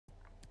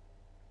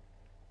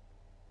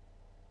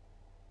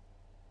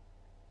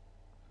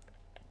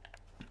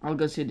I'll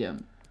go see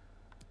them.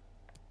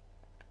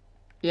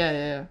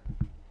 Yeah.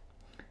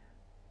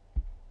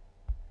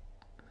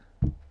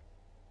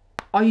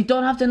 Oh, you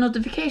don't have the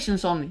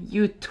notifications on,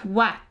 you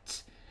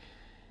twat.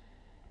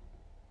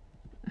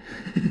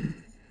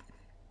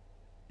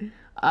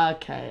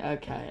 Okay.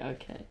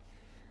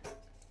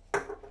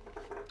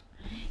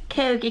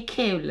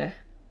 Cool.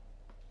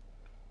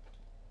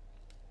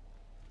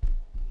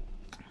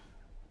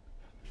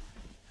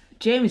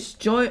 James,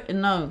 Joy,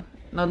 no,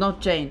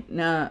 not Jane.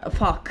 No,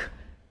 fuck.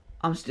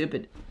 I'm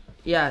stupid.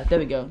 Yeah, there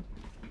we go.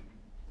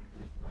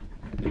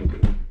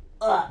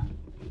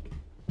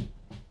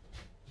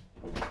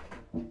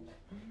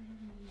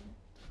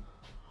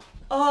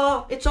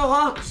 Oh, it's so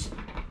hot.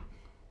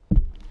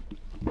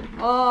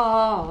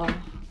 Oh.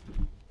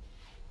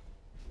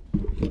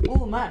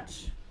 Oh,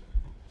 match.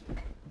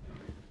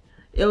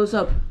 Yo, what's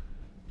up?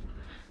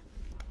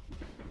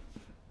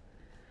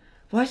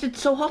 Why is it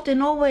so hot in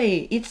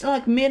Norway? It's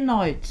like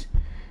midnight.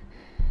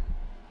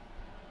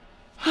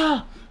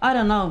 I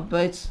don't know,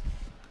 but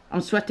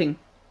I'm sweating.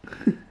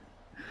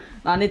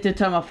 I need to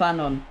turn my fan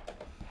on.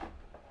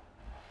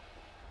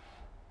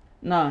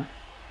 No.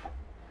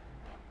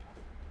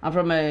 I'm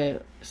from a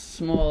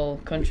small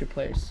country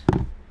place.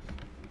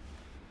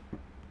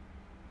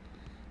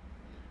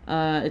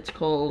 It's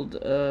called,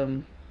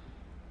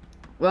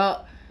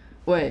 well,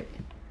 wait.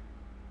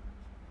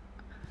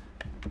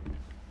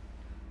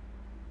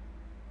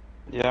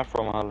 Yeah,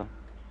 from Holland.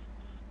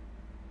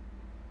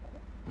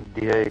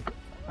 The Hague.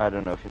 I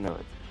don't know if you know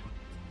it.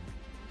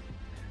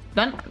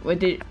 Then,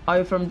 wait, are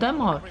you from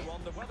Denmark?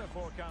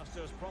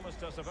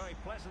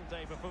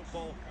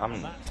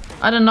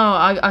 I don't know,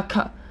 I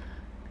can't.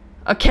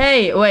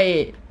 Okay,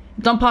 wait.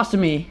 Don't pass to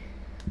me.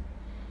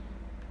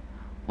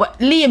 What,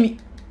 Liam?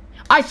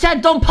 I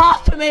said don't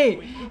pass to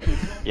me!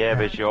 Yeah,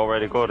 but you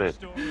already got it.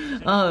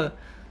 Oh.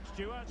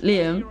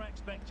 Liam,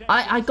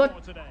 I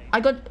got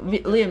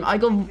Liam, I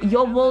got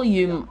your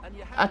volume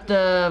at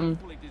the,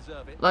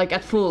 like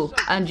at full,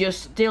 and you're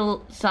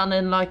still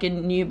sounding like a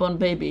newborn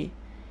baby.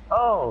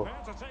 Oh.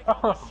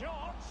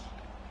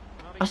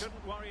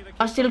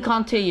 I still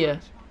can't hear you.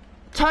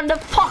 Turn the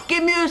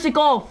fucking music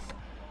off!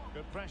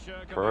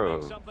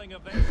 Bro.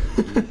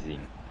 Easy.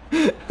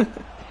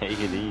 Take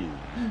it easy.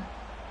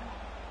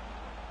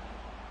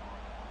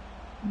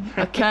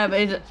 Okay,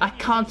 but I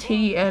can't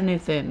hear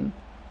anything.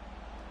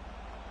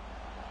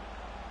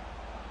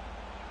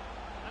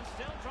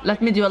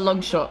 Let me do a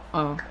long shot.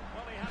 Oh.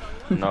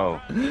 No.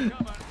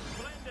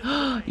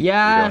 Yes. You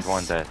don't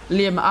want that.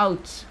 Liam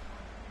out.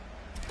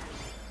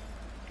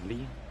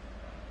 Liam?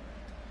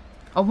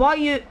 Oh, why are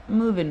you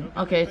moving?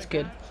 Okay, it's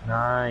good.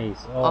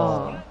 Nice.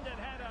 Oh.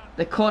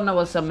 The corner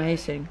was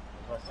amazing.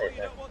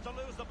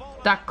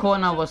 That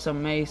corner was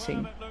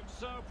amazing.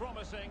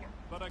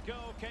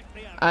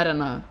 I don't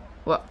know.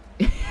 What?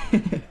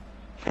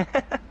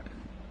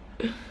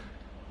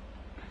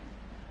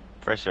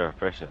 Pressure.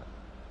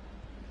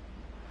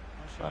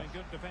 Oh,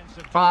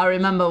 I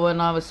remember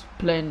when I was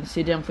playing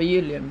CDM for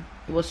Julian.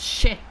 It was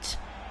shit.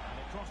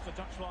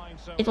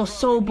 It was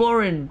so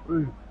boring.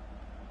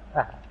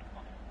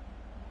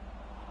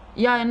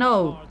 Yeah, I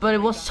know, but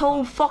it was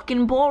so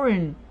fucking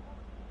boring.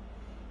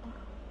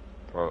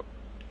 Bro.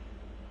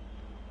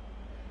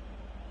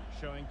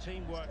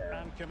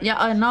 Yeah,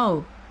 I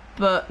know,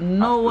 but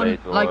no one,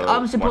 like,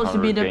 I'm supposed to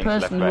be the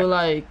person who,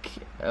 like,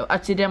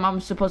 at CDM,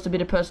 I'm supposed to be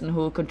the person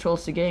who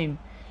controls the game.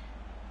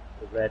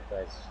 The red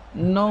guys.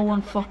 No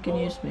one fucking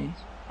used me.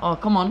 Oh,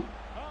 come on.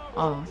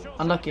 Oh,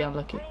 unlucky.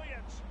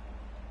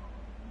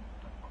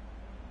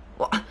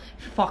 What?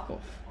 Fuck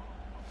off.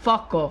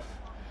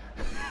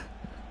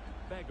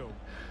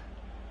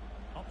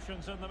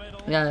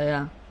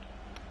 Yeah.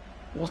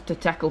 What a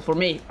tackle for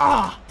me.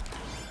 Ah!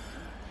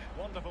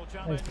 Wonderful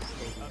challenge.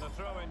 And a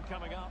throw in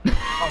coming up. I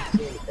can't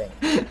see anything.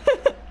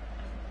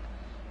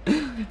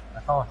 I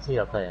can't see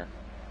a player.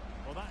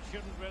 Well, that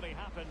shouldn't really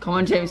happen. Come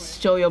on, James,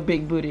 show your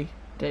big booty.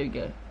 There you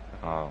go.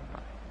 Oh.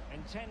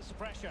 Intense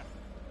pressure.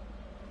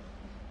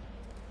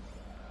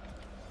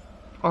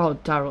 Oh,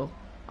 Daryl.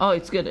 Oh,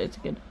 it's good.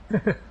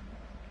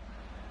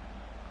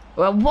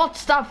 Well,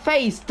 what's that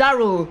face,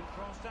 Daryl?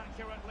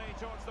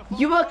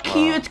 You a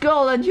cute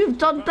girl and you've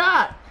done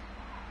that.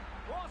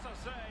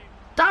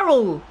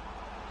 Daryl.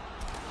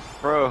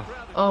 Bro.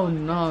 Oh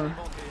no.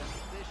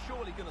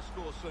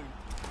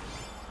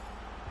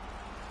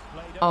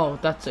 Oh,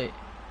 that's it.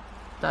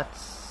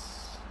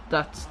 That's.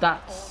 Probably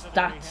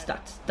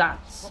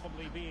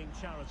being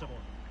charitable.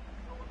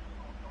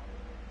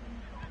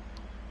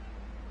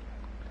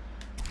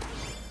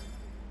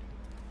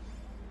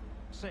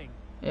 Sing.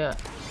 Yeah.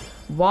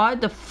 Why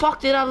the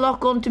fuck did I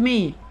lock onto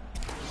me?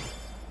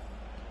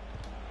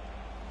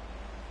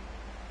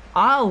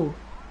 Ow.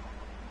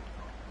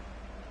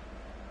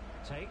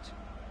 Tate.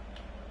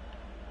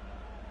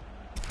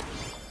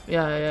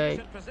 Yeah.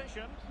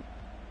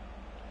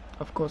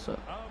 Of course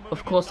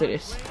it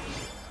is.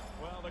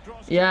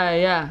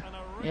 Yeah.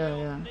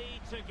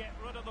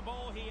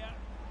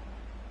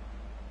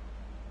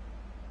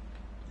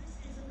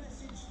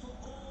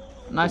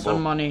 Nice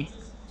one, money.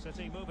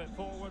 City move it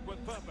forward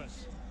with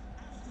purpose.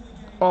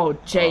 Oh,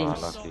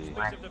 James. Lucky.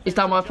 Is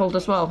that my fault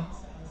as well?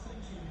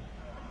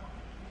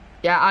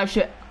 Yeah, I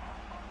should.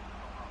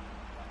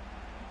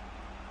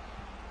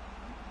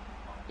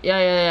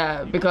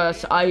 Yeah.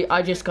 Because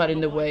I just got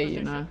in the way,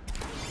 you know.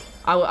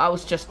 I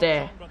was just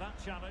there. For that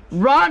challenge.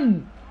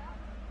 Run!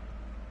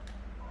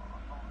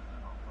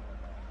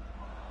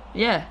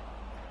 Yeah.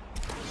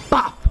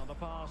 Bop! Well, the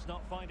pass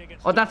not finding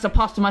its Oh, that's a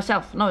pass to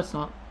myself. No, it's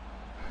not.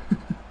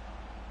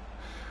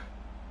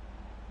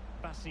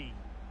 Bassi.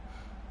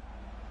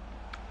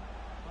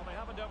 Well, they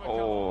haven't overcome Oh,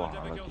 all the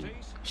lucky.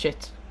 difficulties.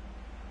 Shit.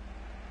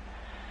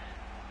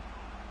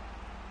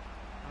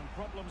 And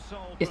problem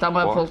solved. Is that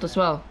my What? fault as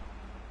well?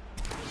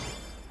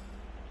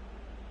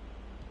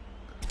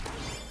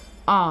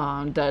 Ah,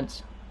 I'm dead.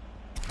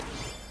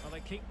 Well, they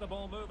keep the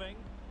ball moving.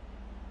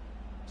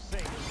 Singh.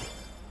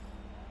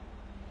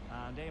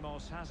 And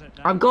Amos has it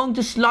now. I'm going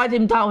to slide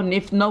him down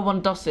if no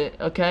one does it,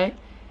 okay?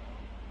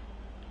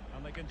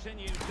 And they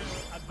continue to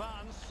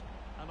advance.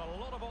 And a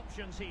lot of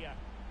options here.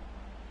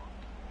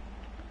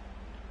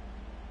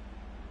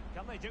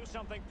 Can they do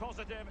something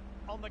positive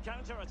on the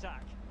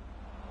counter-attack?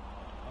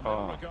 And they'll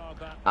Oh. regard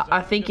that as a I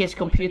very think his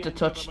disappointing computer end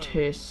to the touched move.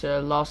 his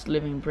last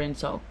living brain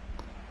cell.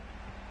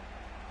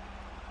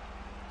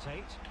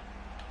 Tate.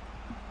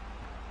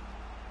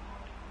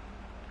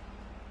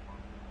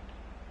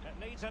 It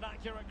needs an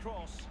accurate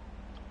cross.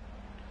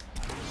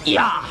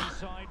 Yeah!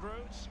 Side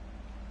routes.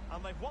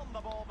 And they've won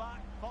the ball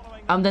back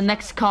following I'm the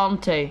next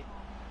Conte.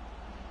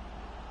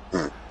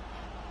 Zarate.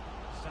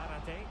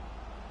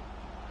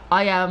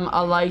 I am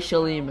Elisha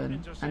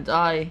Lehman, and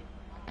I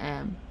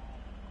am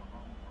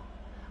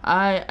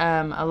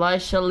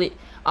Elisha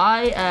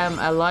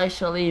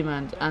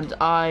Lehman, and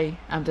I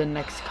am the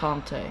next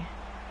Conte.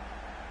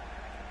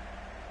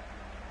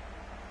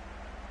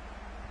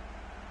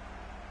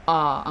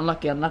 Ah,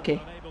 unlucky.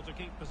 Unable to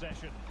keep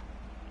possession.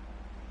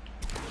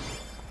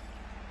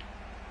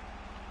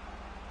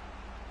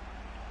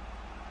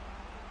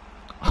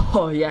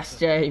 Oh yes,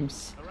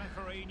 James. The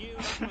referee knew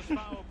that was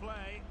foul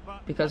play,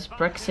 but Because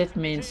Brexit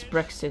means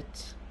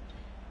Brexit.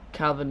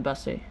 Calvin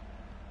Bassey.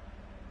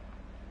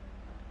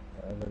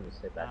 I'm going to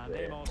sit back And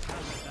there. Amos has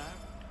it now.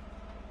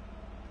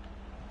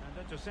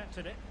 And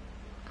intercepted it.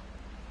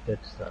 Good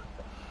stuff.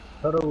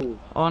 Hello.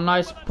 Oh,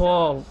 nice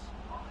ball.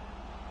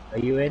 Are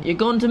you in? You're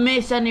going to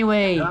miss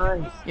anyway.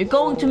 Nice. You're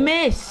going to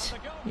miss. The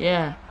goalkeeper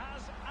Yeah.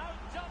 has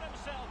outdone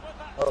himself with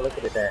that. Oh, look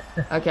at it there.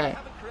 Okay.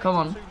 Come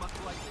on. Too much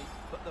lately,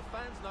 but the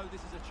fans know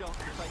this is a chance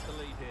to take the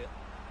lead here.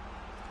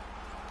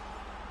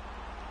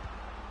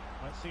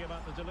 Let's see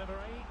about the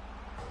delivery.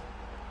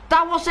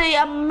 That was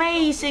an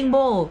amazing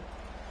ball.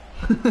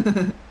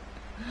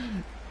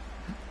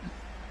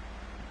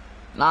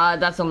 Nah,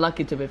 that's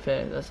unlucky to be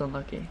fair. That's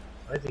unlucky.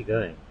 Where's he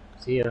going?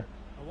 See ya.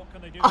 Well, what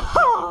can they do to keep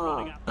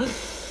running at them?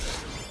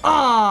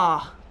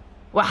 Ah!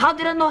 Well, how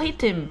did I not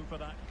hit him? For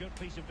that good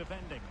piece of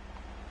defending.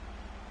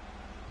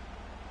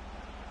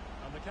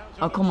 And the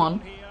counter Oh, come on.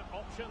 here,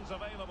 options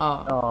available.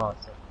 Oh. Oh,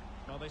 so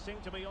Well, they seem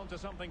to be onto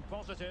something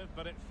positive,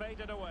 but it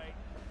faded away.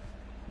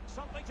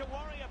 Something to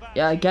worry about.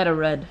 Yeah, get a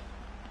red.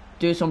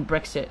 Do some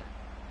Brexit.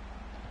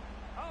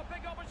 Oh,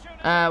 big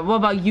opportunity. What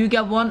about you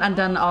get one and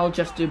then I'll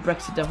just do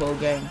Brexit the whole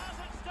game. As it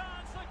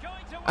stands, they're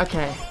going to win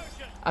Okay. promotion.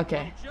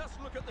 Okay. Just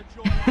look at the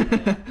joy out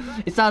there.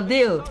 It's our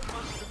deal. So much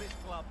to this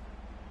club.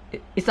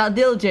 It's our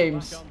deal,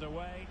 James. Back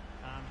underway,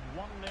 and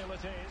 1-0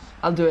 it is.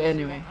 I'll do it What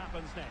anyway.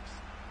 happens next?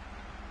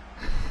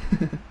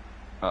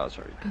 Oh,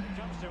 sorry. It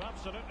comes to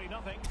absolutely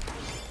nothing.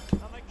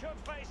 And they could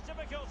face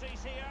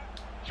difficulties here.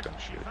 Just gonna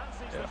shoot.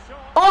 Fancies Yeah. the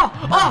shot.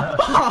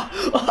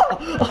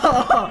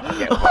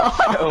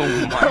 Oh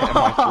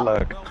my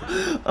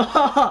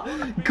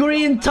luck.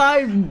 Green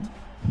timed.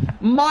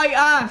 My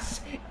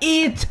ass.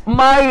 Eat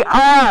my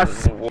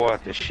ass.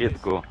 What a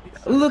shit go.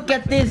 Look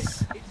at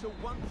this. It's a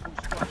wonderful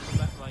strike from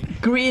that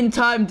range. Green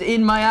timed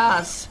in my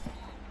ass.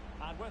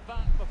 And with that,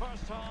 the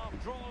first half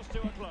draws to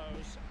a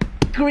close.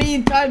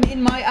 Green time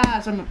in my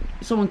ass.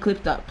 Someone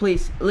clip that,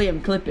 please.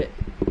 Liam, clip it.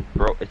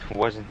 Bro, it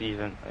wasn't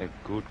even a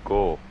good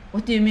goal.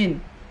 What do you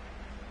mean?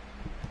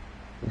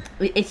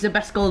 It's the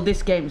best goal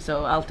this game,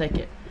 so I'll take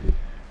it.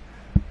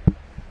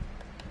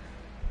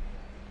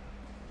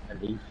 a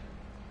leaf.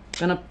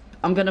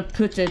 I'm gonna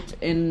put it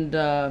in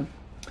the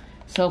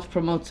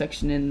self-promote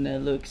section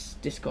in Luke's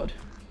Discord.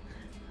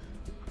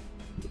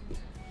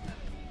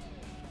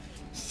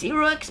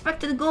 0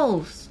 expected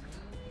goals.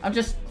 I'm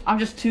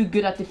just too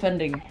good at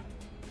defending.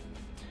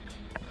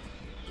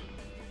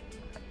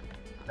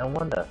 No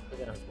wonder.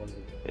 Look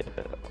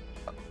at him.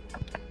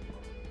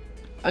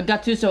 I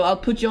got 2, so I'll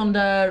put you on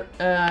the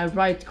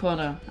right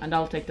corner, and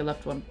I'll take the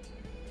left one.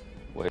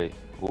 Wait,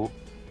 who?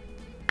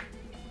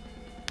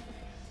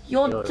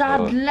 Your Your dad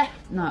dad.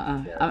 left. No,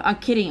 I'm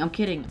kidding.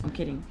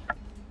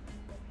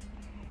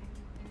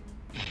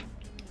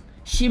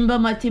 Shimba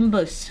my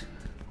timbers.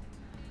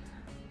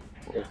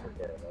 Take care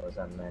of those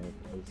on many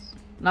places.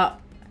 No,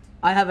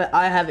 I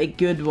have a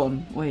good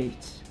one.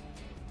 Wait.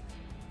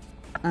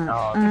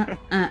 Oh,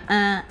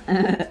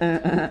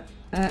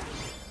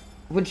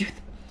 Would you?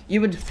 You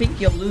would think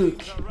you're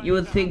Luke. You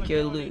would think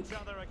you're Luke.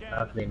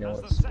 Hardly no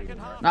one's speeding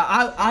right.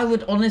 Now, I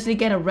would honestly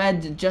get a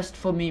red just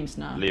for memes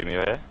now. Leave me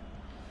here.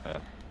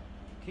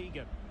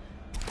 Keegan.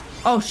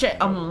 Oh shit,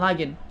 I'm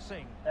lagging.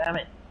 Singh. Damn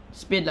it.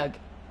 Speed lag.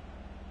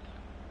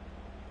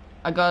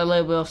 I got a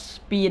little bit of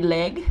speed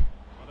lag. Well,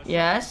 a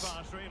Yes.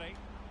 pass, really.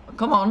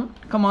 Come on,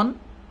 come on.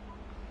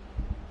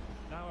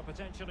 Now a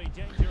potentially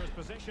dangerous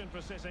position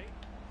for City.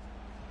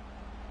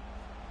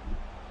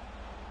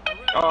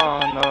 Oh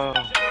no.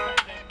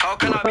 How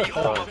can I be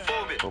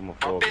homophobic?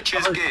 Homophobic. Bitch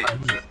is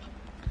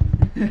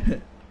gay.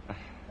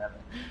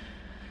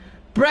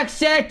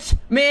 Brexit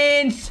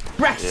means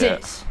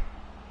Brexit.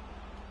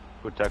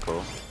 Good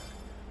tackle.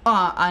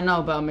 Oh, I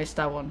know, but I missed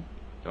that one.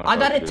 Don't I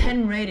got a do it.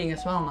 10 rating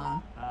as well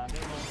now. And Imon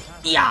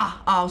has Yeah!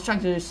 Oh, I was trying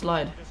to do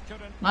slide. just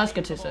couldn't Nice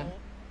keep the Gattuso. ball.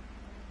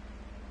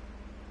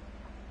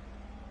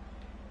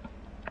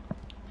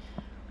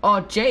 Oh,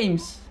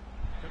 James.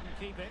 Couldn't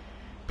keep it.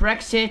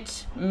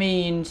 Brexit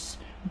means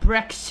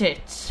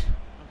Brexit.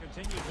 And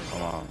continues with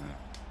Come on. Man.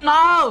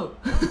 No!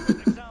 an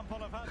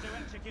example of how to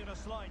execute a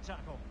slide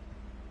tackle.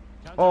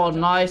 Oh,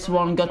 nice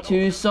one,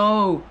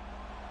 Gattuso.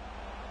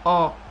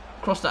 Oh,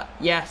 cross that.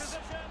 Yes.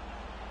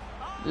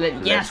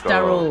 Yes, Let's go.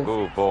 Daryl.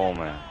 Good ball,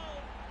 man.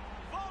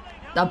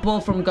 That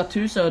ball from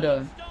Gattuso,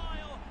 though.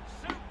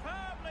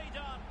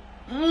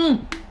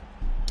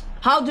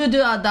 How do you do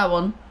that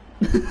one?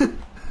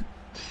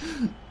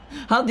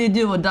 How do you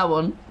do with that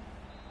one?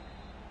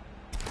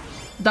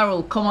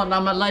 Daryl, come on,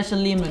 I'm Elijah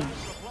Lehman.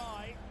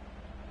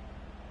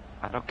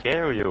 I don't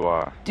care who you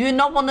are. Do you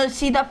not want to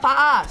see that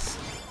pass?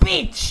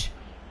 Bitch!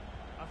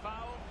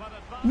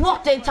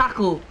 What a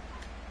tackle!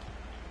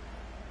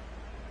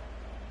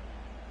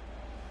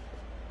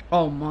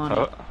 Oh man.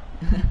 Oh.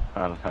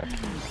 Unlucky.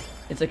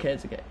 It's okay,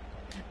 it's okay.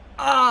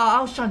 Ah,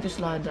 I was trying to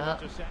slide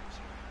that.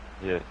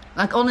 Yeah.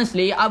 Like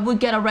honestly, I would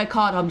get a red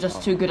card, I'm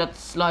just too good at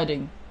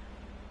sliding.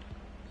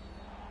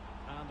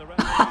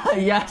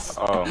 Yes!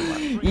 Oh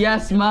my.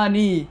 Yes,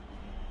 Manny!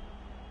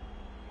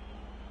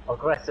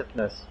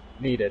 Aggressiveness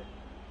needed.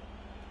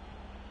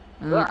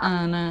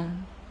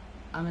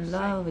 I'm in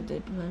love with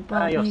it.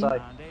 Ah, your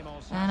side.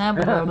 And I'm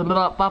blah, blah,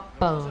 blah, blah,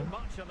 blah.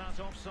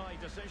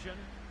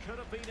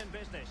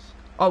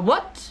 Oh,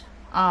 what?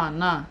 Ah,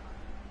 nah.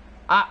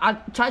 I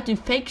tried to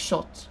fake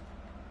shot.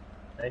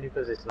 Only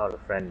because it's not a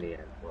friendly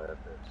and whatever.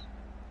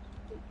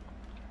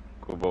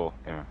 Good ball.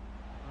 Yeah.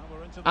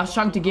 I was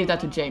trying to give that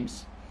to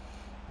James.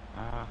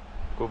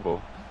 Good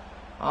ball.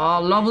 Oh,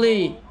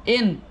 lovely.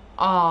 In.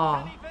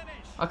 Ah.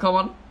 Oh, come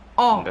on.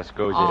 Oh. Let's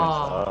go, James.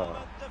 Oh.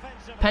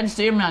 Pens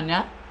to Imran,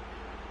 yeah?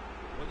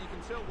 Well, you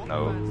can tell what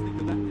No. the fans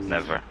think of that.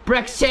 Never.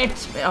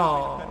 Brexit.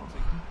 Oh.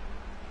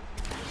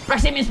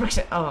 Brexit means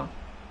Brexit. Oh.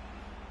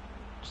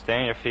 Stay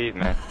on your feet,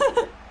 man.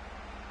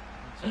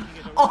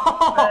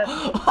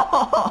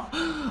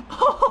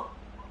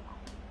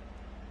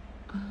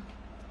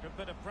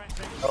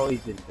 Oh,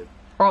 he's injured.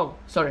 Oh,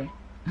 sorry.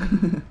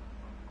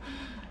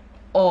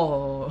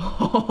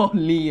 Oh,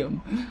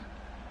 Liam.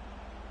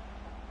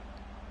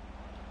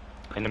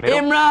 In the middle.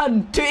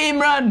 Imran! To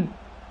Imran!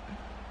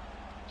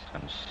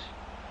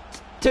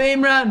 To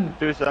Imran!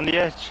 Dude's on the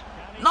edge.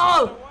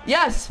 No!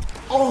 Yes!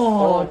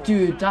 Oh,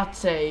 dude,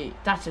 that's a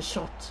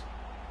shot.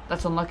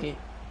 That's unlucky.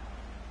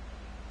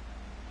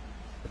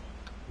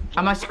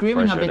 Am I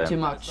screaming a Pressure bit them. too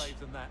much? Saves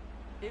than that.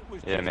 It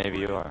was Yeah, just maybe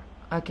you brilliant.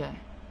 are. Okay.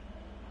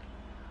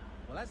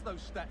 Well, as those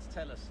stats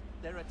tell us,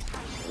 their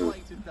attacking play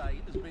today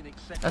has been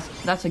exceptional.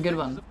 That's a good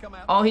one. Have come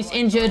out Oh, he's right.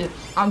 injured.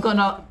 I'm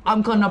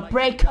gonna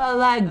break her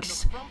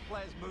legs. The front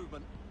player's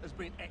movement has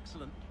been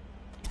excellent.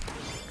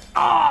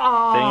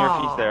 Oh! Stay on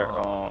your feet there.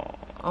 Oh.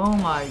 Oh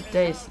my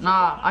days.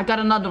 Nah, I got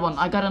another one.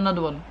 I got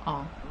another one.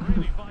 Oh.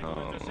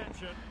 No.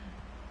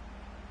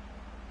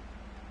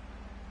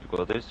 You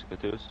got this?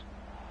 Got this?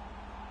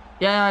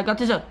 Yeah, I got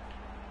this.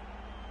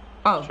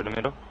 Oh. To the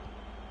middle.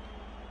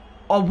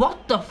 Oh,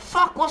 what the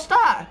fuck was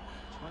that?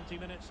 20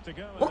 minutes to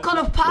go. What kind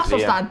of pass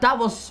was Liam. that? That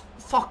was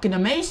fucking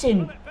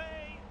amazing.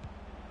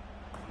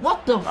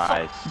 What the fuck?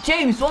 Nice.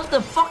 James, what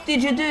the fuck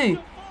did you do?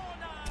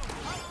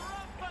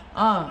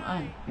 Oh,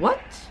 hey.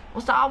 What?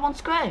 Was that R1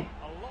 square?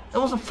 That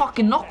was a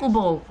fucking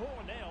knuckleball.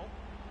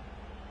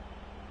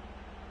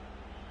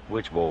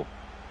 Which ball?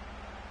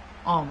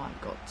 Oh my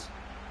god.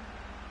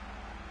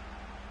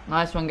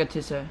 Nice one,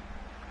 Gattuso.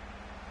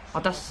 Oh,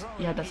 that's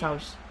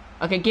ours.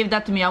 Okay, give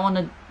that to me. I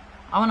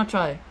wanna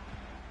try.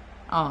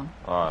 Oh,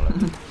 Oh,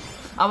 look.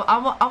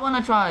 I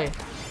wanna try.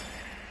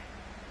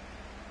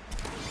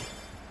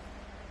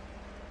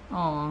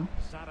 Oh.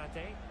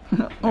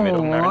 the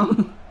middle,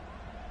 Mary.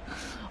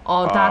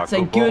 Oh, that's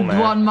a good ball, good man.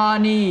 one,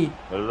 Manny.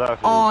 Lovely.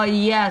 Oh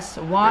yes.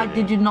 Why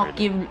Brilliant, did you not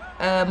brilliant.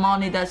 give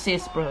Manny the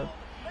assist, bro?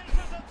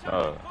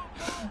 Oh.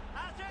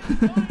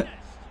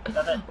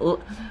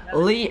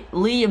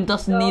 Liam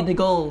doesn't need the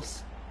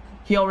goals.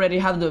 He already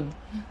have them.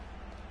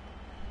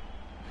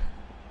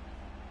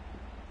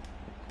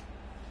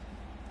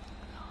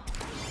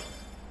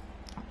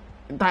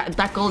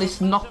 That goal is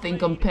nothing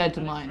compared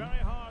to mine.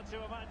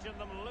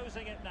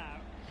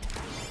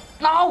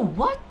 No,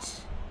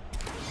 what?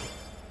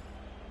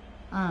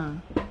 Ah,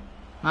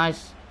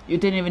 nice. You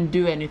didn't even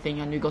do anything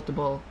and you got the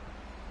ball.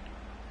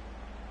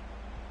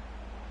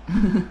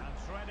 And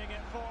threading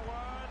it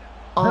forward.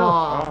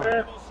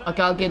 Oh,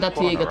 okay, I'll give that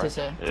to you, Corner, Gatisse.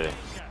 right? Yeah.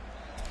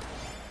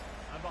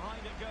 And behind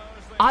it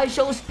goes the I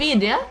show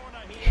speed, yeah? corner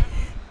here.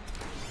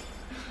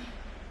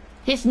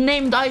 He's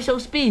named I show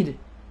speed.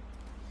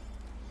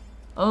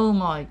 Oh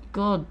my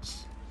god.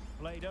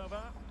 Played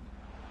over.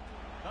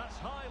 That's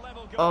high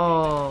level goalkeeping.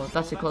 Oh,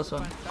 that's a close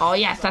one. Oh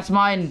yes, that's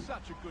mine.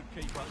 Such a good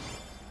keeper.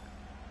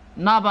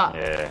 Nah, but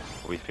Yeah,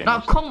 we finished. now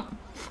come.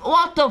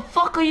 What the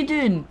fuck are you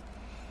doing?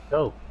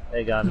 Go. There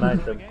you go, nice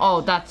one.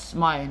 Oh, that's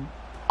mine.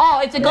 Oh,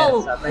 it's a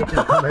goal. Yes, I'm making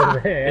a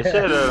move here. Is it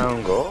an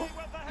own goal?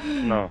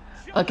 No.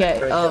 Okay,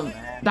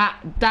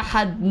 that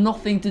had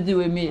nothing to do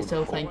with me,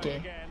 so thank you.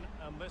 Again,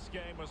 and this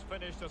game was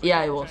finished as a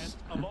Yeah, it contest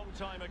was. a long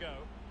time ago.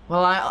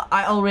 Well,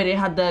 I already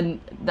had the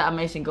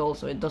amazing goal,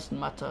 so it doesn't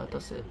matter,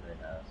 does it?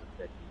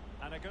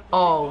 And a good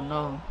Oh ball.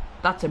 no,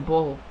 that's a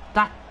ball.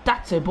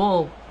 That's a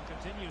ball.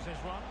 Continues his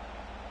run.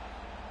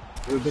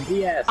 Ruben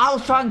Diaz. I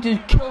was trying to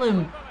kill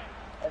him.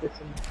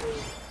 Edison.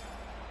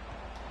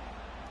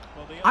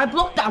 Well, the I only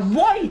blocked way that. to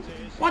Why? see it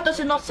is- Why does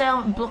it not say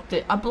I blocked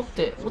it? I blocked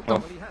it. What the?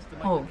 Well, he has to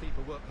make Oh, the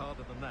keeper work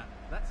harder than that.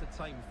 That's a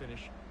tame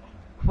finish.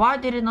 why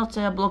did it not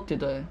say I blocked it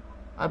though?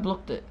 I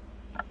blocked it.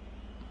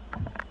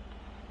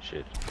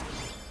 Shit.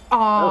 Oh,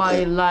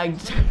 I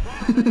lagged.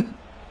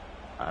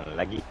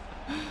 Unlucky.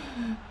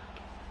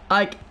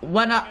 Like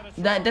when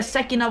the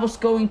second I was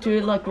going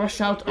to like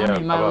rush out on Yeah,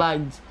 him, I about-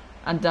 lagged,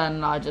 and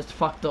then I just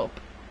fucked up.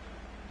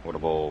 What a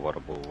ball, what a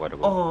ball, what a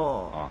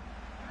ball. Oh.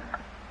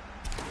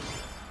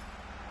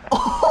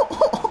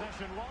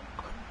 Possession one.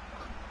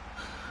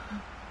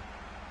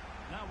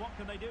 Now what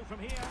can they do from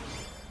here?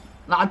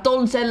 Now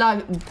don't say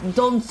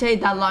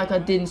that like I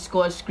didn't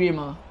score a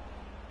screamer.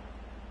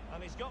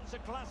 And he's got to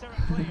clatter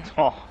it clear.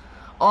 Oh.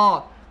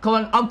 Oh, come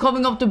on, I'm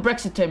coming up to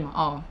Brexit him.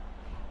 Oh.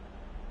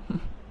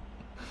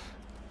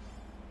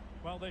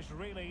 Well, this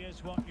really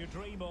is what you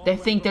dream of. They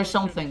with think there's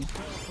promotion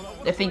something.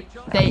 still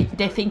close.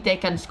 They think they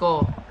can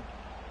score.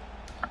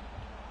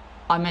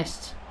 I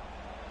missed.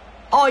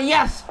 Oh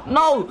yes!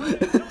 No!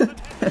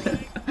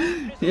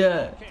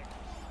 Yeah.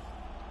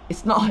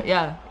 It's not,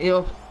 yeah.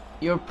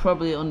 You're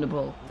probably on the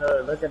ball.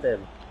 No, look at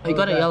him. Oh, you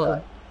got a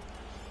yellow.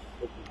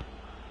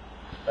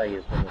 That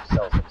is one of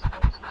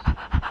self-expenses.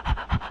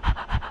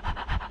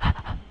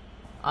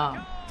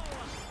 Ah.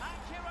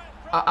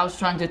 I was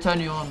trying to turn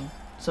you on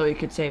so you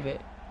could save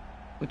it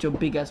with your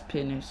big ass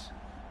penis.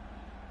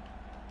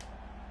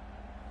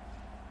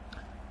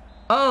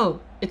 Oh,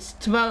 it's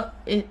 12.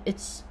 It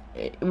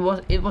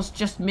was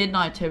just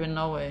midnight here in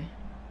Norway.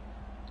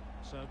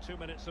 So 2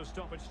 minutes of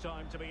stoppage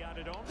time to be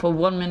added on. For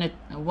 1 minute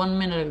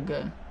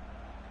ago.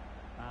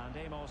 And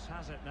Amos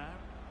has it now.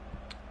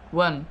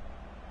 When?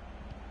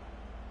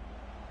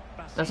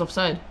 Bassi. That's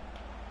offside.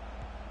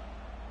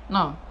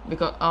 No,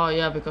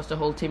 because the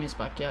whole team is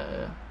back.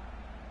 Yeah.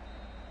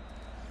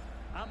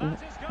 And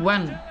that is going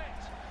When? to do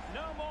it.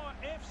 No more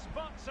ifs,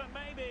 buts, and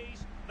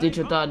maybes. Did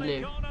your They've dad only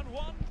leave? gone and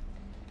won.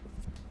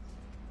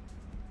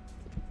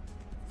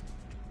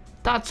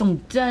 That's some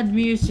dead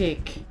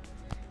music.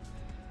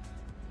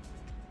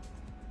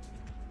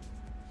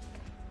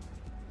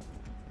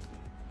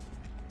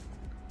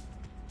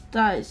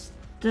 That is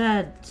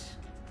dead.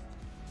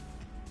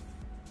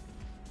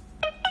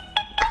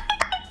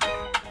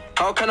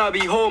 How can I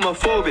be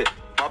homophobic?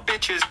 My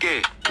bitch is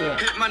gay. Yeah.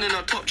 Hitman in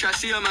a top try,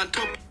 see a man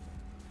top.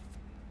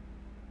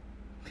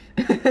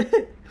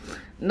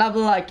 Now, but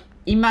like,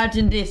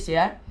 imagine this,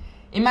 yeah?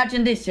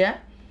 Imagine this, yeah?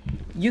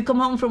 You come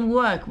home from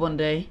work one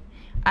day,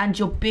 and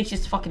your bitch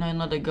is fucking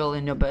another girl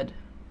in your bed.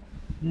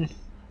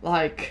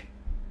 Like,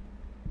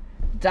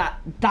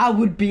 that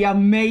would be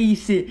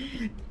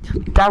amazing.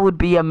 That would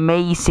be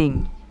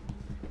amazing.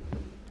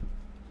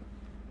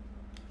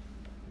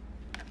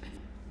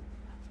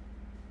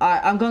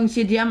 I'm going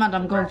CDM and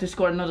I'm going to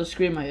score another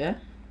screamer, yeah?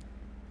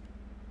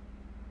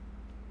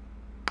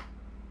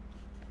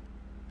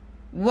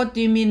 What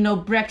do you mean no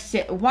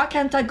Brexit? Why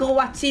can't I go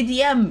at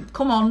CDM?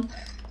 Come on.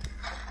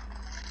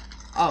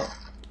 Oh.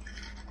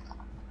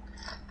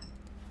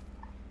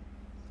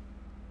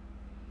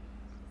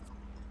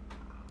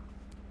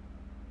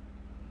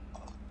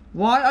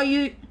 Why are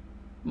you...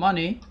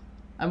 Money?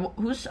 And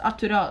who's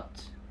Aturat?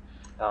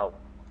 Oh.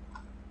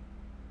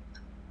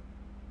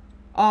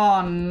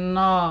 Oh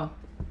no.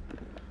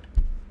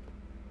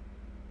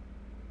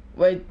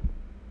 Wait.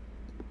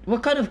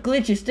 What kind of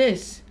glitch is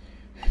this?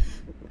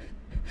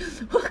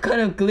 What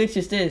kind of glitch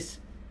is this?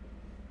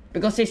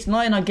 Because he's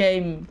not in a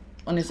game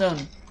on his own.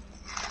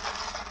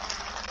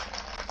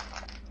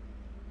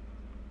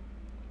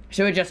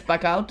 Should we just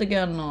back out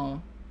again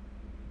or?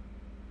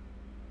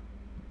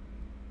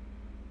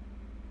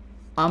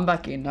 I'm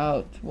backing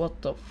out.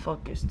 What the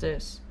fuck is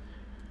this?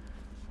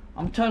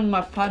 I'm turning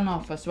my fan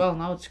off as well.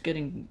 Now it's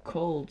getting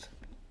cold.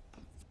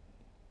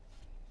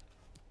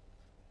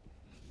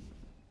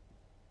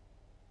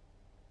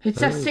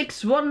 It's at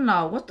 6-1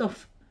 now. What the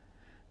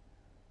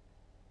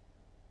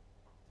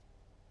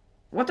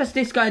What has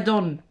this guy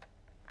done?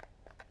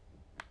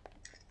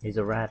 He's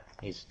a rat.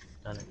 He's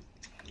done it.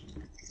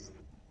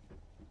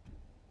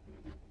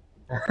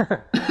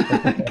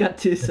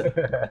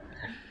 Gattuso.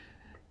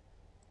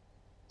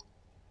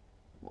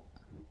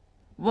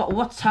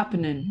 What's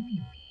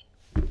happening?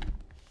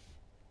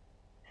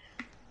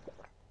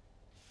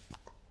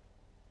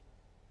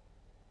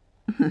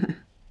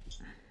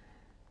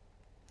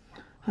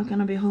 How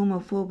can I be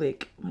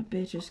homophobic? My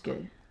bitch is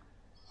gay.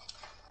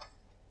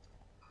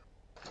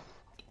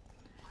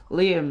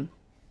 Liam.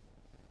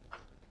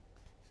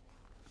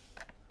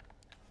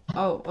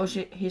 Oh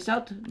shit, he's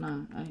out?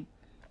 No,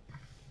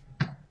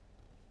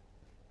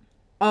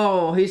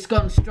 Oh, he's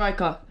gone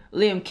striker.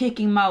 Liam, kick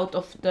him out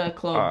of the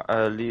club.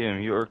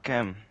 Liam, you're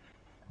Cam.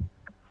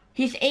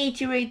 He's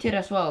 80 rated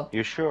as well.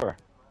 You sure?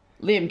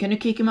 Liam, can you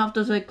kick him out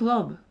of the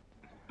club?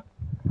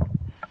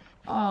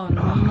 Oh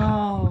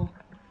no.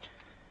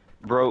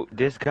 Bro,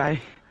 this guy...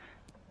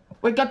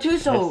 Wait,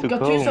 Gattuso! Has to go,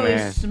 Gattuso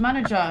man. is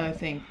manager, I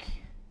think.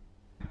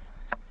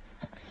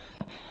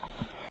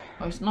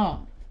 Oh, it's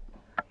not.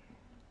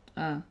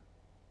 Oh,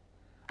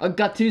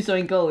 Gattuso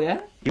in goal, yeah?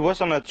 He was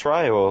on a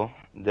trial,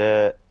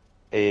 the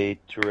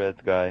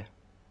Tourette guy.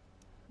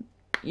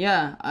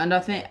 Yeah, and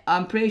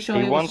I'm pretty sure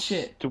He he was wants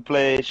shit. to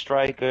play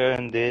striker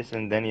and this,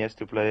 and then he has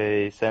to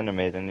play center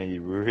mid, and he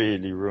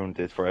really ruined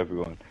it for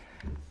everyone.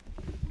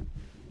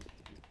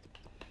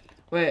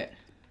 Wait.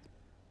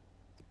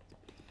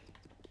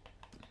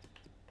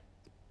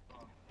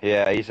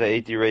 Yeah, he's a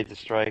 80 rated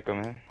striker,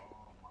 man.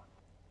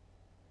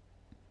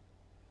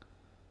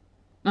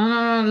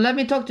 No, let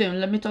me talk to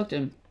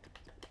him.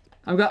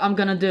 I'm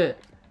gonna do it.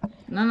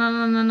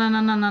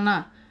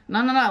 No,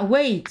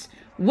 wait!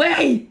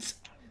 Wait,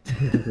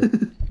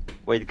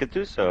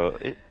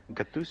 Gattuso.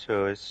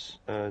 Gattuso is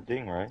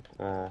thing, right?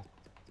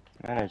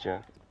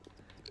 Manager.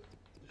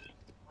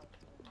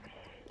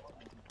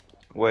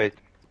 Wait,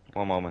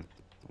 one moment.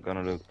 I'm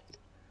gonna look.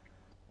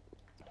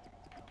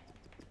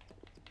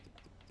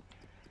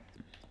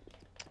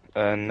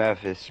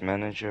 Nev is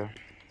manager.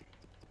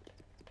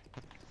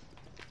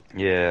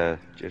 Yeah,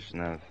 just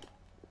Nev.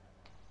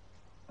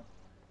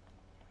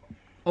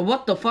 Oh,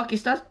 what the fuck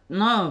is that?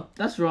 No,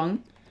 that's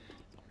wrong.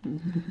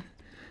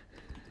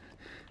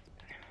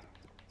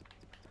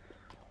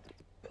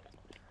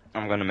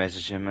 I'm gonna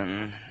message him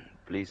on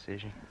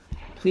PlayStation.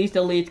 Please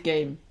delete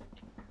game.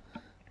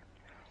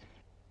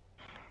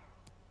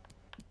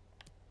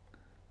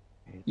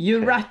 You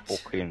That rat!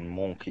 Fucking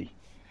monkey.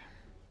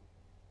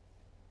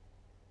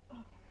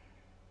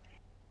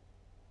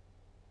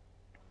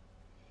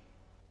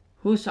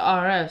 Who's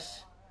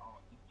RS?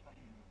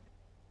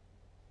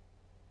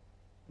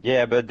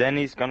 Yeah, but then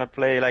he's gonna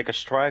play like a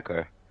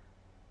striker.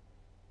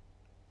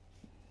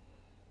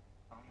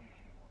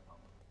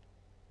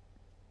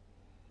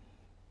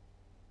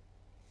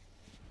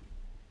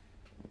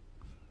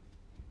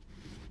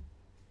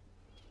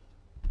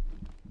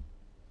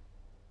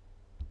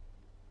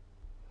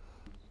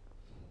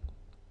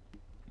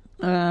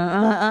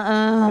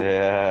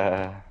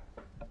 Yeah.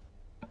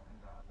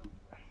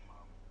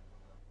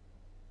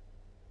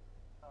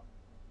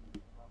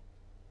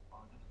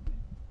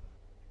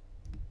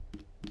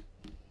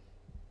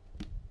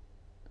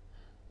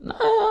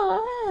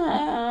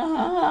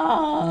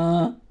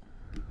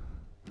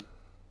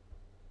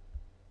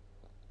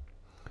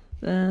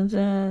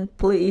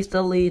 Please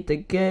delete the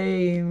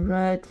game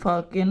right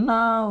fucking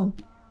now.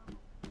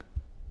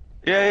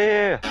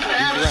 Yeah.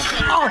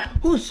 Oh,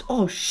 who's?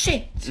 Oh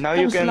shit! Now That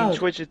you was can loud.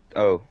 switch it.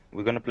 Oh,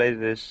 we're gonna play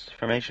this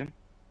formation.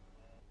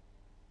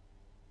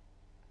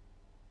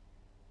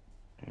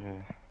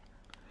 Yeah.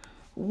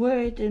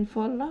 Waiting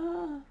for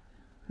love.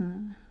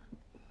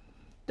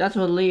 That's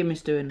what Liam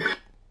is doing.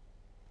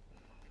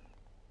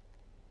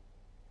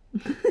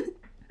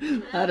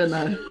 I don't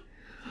know.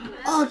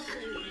 Oh,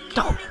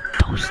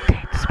 those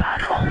tits, man.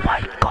 Oh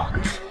my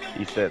god.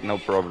 He said no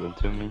problem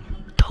to me.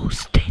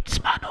 Those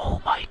tits, man.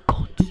 Oh my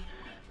god.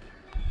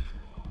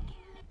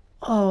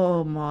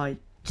 Oh my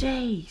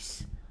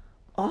days.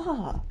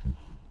 Ah.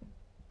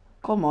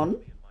 Come on.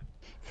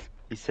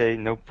 He say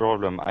no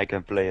problem. I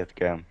can play at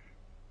Cam.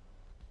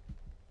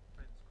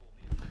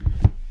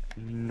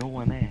 No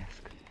one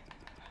asked.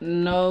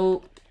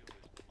 No.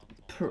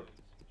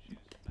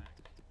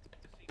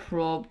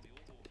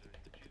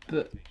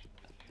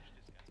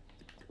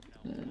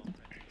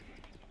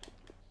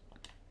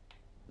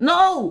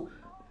 No!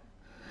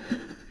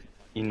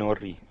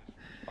 Inori.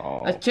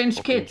 Oh, I changed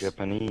fucking kids.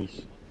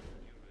 Japanese.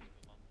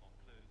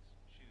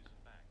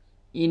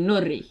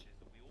 Inori.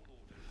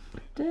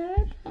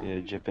 Yeah,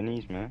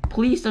 Japanese, man.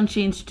 Please don't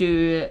change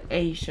to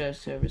Asia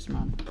service,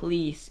 man.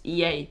 Please,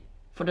 EA.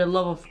 For the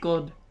love of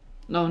God.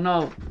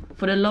 No.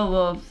 For the love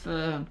of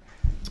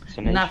It's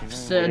an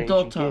Naf's Asian, Asian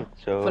daughter.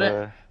 kid,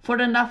 so, For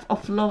the Naf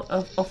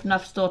of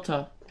Naf's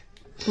daughter.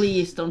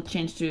 Please don't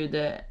change to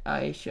the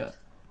Asia.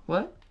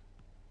 What?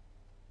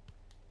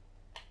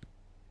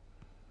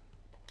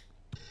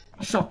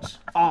 Shots.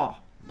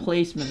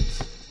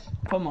 Placement.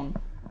 Come on.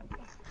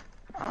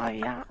 Oh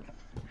yeah.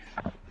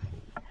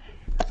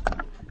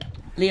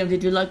 Liam,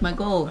 did you like my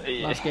goal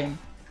last game?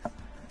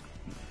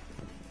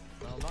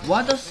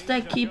 Why does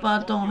the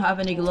keeper don't have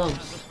any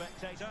gloves?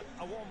 Spectator,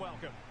 a warm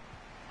welcome.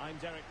 I'm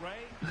Derek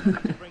Ray.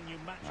 To bring you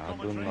match I do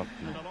commentary, not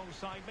and know.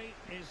 alongside me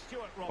is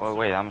Stuart Oh Robson.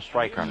 wait, I'm a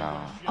striker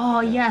now.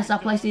 Oh yes, I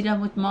play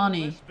CDM with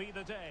Money. This be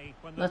the day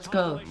when the Let's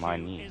title go. issue My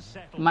knee. is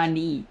settled. My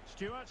knee.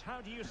 Stuart, how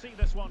do you see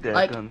this one? There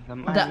Like, comes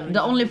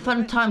the only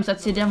fun times at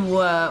CDM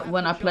were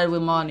when I played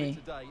with Money.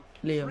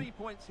 Liam. 3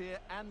 points here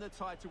and the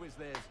title is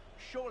theirs.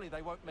 Surely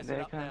they won't mess it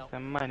There up now. comes the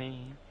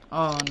money.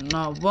 Oh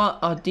no, what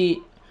are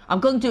the... I'm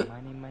going to...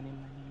 Money.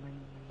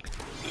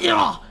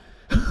 Yeah!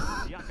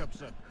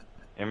 Jakobsen,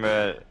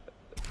 Emre,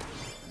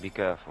 be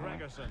careful, man.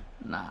 Gregerson,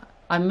 Nah,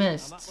 I and that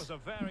missed. was a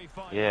very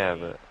fine Yeah,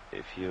 play. but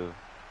if you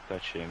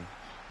touch him,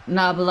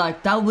 Nah, but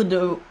like, that would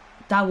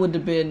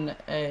have been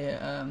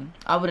a...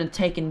 I would have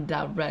taken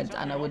that red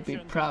and I would be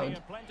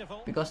proud.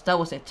 Because that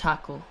was a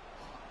tackle.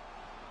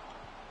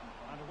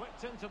 And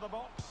whipped into the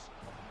box.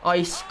 Oh,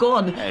 he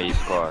scored! hey, he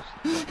scores.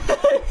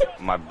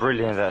 My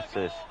brilliant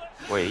assist.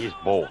 Wait, he's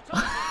bald.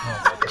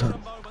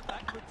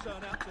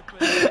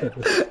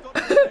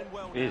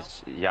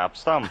 He's Jaap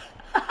Stam.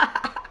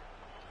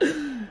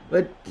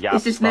 But Yeah,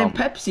 is his name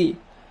Stam. Pepsi?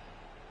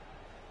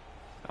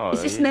 Oh,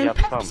 Is his he's name Jaap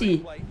Stam.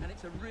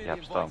 Pepsi?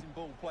 Yep, Stam.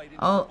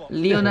 Oh,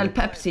 Lionel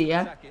Pepsi,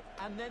 yeah?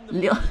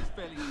 Leo-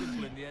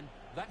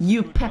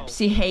 You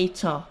Pepsi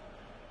hater.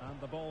 And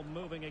the ball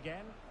moving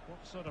again.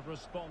 What sort of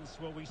response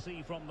will we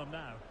see from them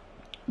now?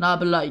 Nah,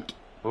 but like,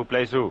 Who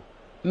plays who?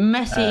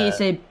 Messi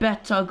is a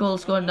better goal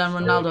scorer than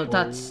Ronaldo.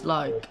 That's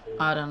like,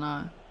 I don't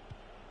know.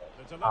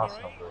 The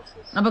Arsenal delivery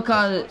versus. No,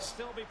 because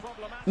still be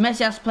problematic.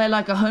 Messi has played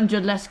like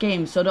 100 less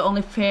games, so the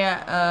only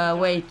fair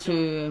way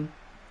to,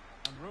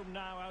 And room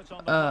now out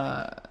on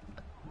the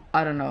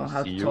I don't know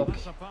how to See you. talk.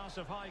 That's a pass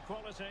of high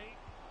quality.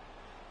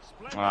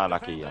 Splendid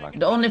Lucky, defending. lucky.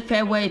 The only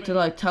fair way to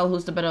like tell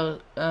who's the better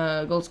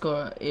goal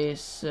scorer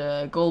is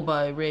goal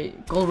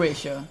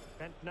ratio.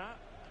 Bentner.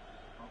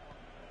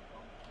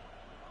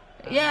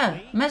 Yeah,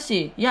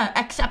 Messi. Yeah,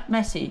 except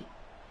Messi.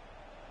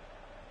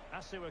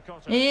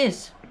 Asuakoto. He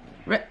is.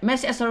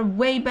 Messi has a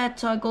way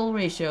better goal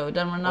ratio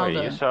than Wait, you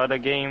Ronaldo. saw the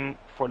game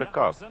for the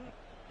cup? Jakobsen.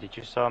 Did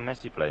you saw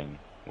Messi playing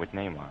with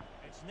Neymar?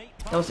 It's neat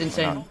That was passing,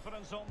 insane.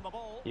 confidence on the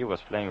ball. He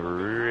was playing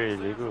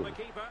really From the good.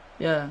 keeper.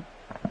 Yeah.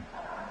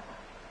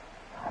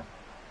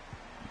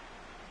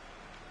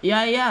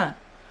 Yeah.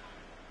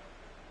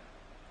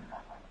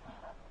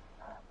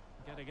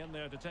 Getting in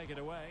there to take it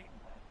away.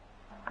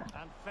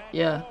 And fed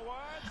Yeah. forwards.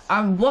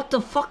 And what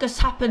the fuck has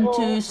happened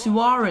to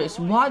Suarez?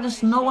 Why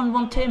does no one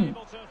want him?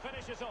 Able to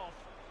finish it off.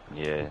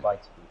 Yeah,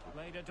 Bites people.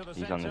 Played into the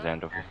he's on his centre.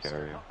 end of his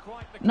career. Not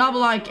quite the No, but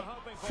clearance like we were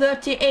hoping for.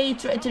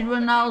 38 rated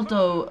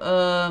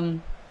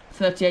Ronaldo,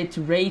 38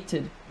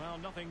 rated. Well,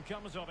 nothing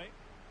comes of it.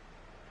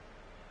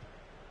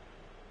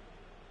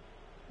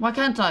 Why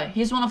can't I?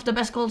 He's one of the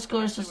best goal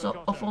scorers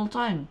of all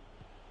time.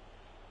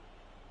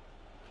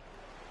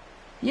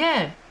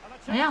 Yeah, And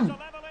a I chance am. to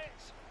level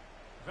it.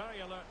 Very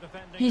alert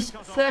defending He's to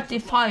cut off the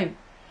 35.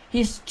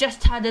 He's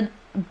just had a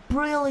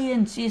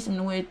brilliant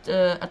season with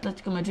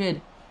Atletico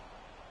Madrid.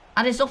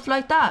 And it's off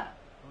like that.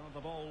 supply. Well, the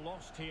ball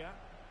lost here.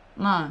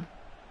 No.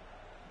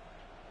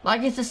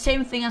 Like it's the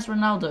same thing as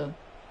Ronaldo.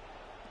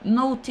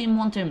 No team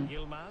want him.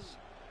 Yilmaz.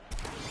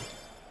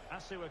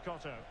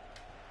 Asuakoto.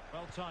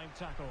 Well-timed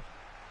tackle.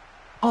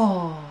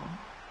 Oh.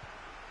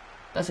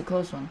 That's a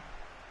close one.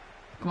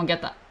 Come on,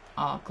 get that.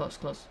 Ah, close.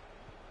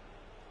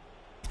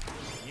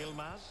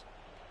 Yilmaz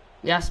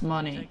Yes,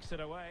 money. takes it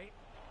away.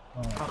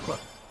 Oh, close.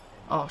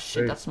 Oh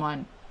shit, that's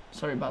mine.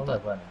 Sorry about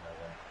that. Running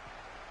away.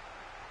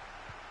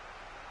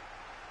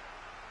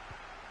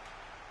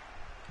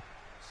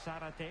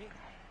 Sarate.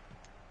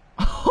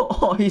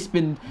 Oh,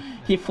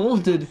 he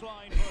folded.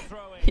 Line for a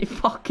throw in. He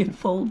fucking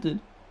folded.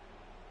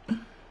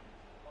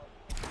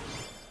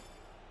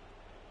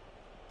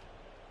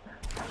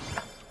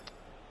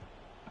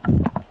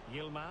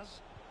 Yilmaz.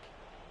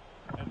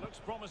 It looks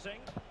promising.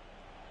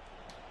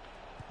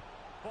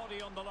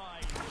 Body on the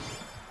line.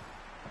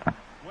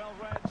 Well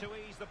read to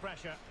ease the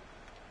pressure.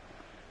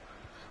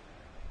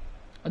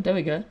 Oh, there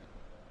we go.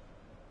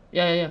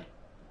 Yeah.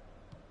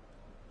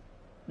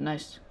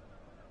 Nice.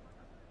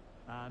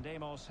 And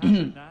Amos has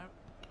it now.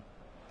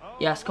 Oh,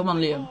 Yes, come on,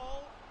 lovely Liam.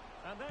 ball.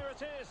 And there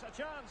it is, a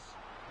chance.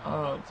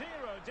 Oh, Dear,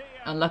 oh dear.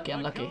 Unlucky.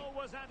 The goal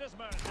was at his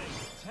mercy.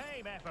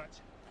 Tame effort.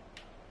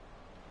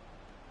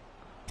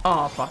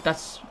 Oh fuck,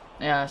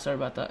 yeah, sorry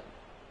about that.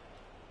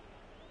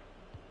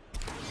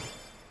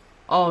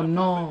 Oh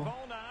no.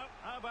 Ball now.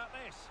 How about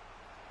this?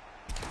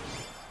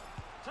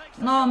 Takes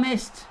the No, shot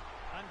missed.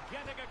 and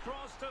getting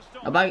across to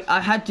stop. But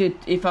I had to,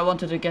 if I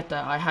wanted to get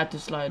that, I had to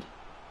slide.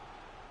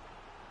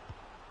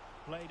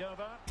 Played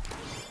over.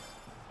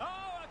 Oh,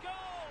 a goal!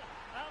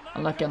 And that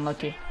Unlucky, could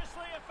unlucky.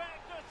 seriously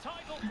affect the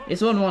title push.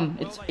 It's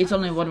 1-1. It's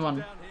only 1-1. Down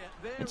here.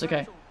 They're It's okay.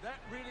 rattled. That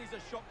really is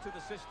a shock to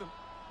the system.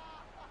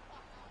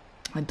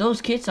 And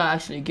those kids are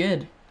actually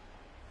good.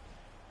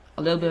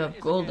 A little bit of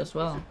gold as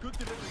well. Good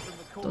delivery from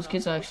the corner, Those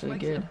kids are which actually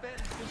makes it good. a fairly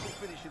simple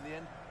finish in the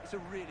end. It's a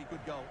really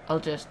good goal. I'll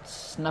just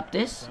snap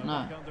this. So No.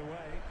 back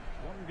underway.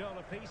 One goal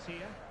apiece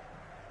here.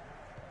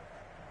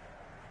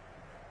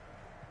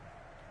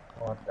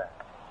 What the?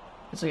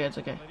 It's okay, it's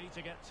okay. They need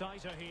to get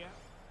tighter here.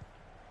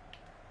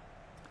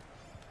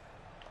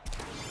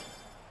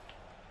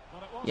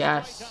 Well, it was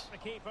Yes. straight at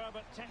the keeper,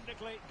 but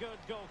technically good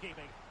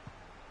goalkeeping.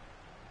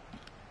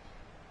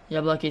 Yeah,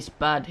 but like he's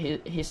bad.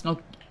 He's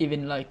not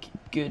even like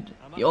good.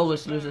 He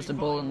always loses the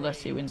ball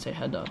unless he wins a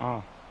header.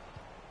 Oh.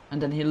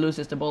 And then he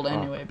loses the ball Oh.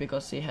 anyway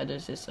because he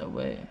headers his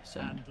away. So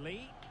And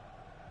Lee.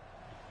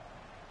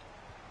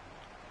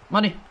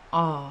 money.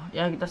 Oh,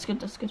 yeah, that's good.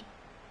 That's good.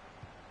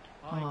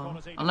 High Oh,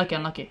 quality unlucky,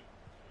 defending.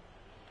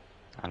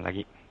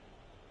 unlucky. Unlucky.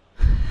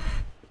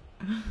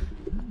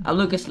 I'm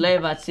Lucas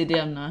Leiva at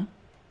CDM now.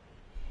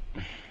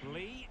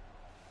 Lee.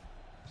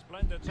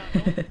 Splendid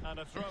tackle and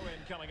a throw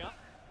in coming up.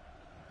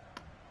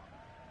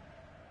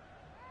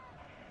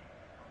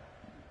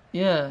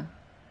 Yeah.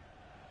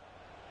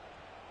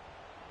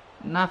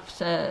 Naf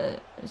said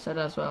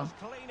as well. As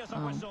clean as a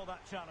whistle, that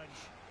challenge.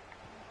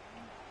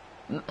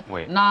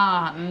 Wait.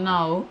 Nah,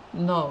 no.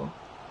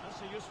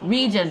 That's a useful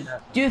Region.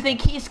 cross. Do you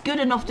think he's good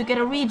enough to get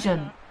a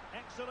region?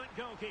 Excellent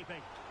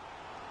goalkeeping.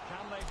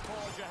 Can they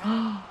forge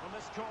ahead from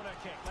this corner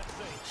kick? Let's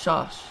see.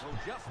 Shush. Well,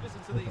 just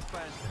listen to these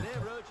fans.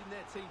 They're urging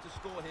their team to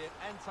score here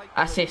and take the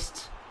lead.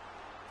 Assist.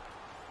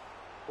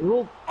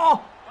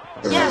 Oh!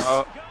 Yes!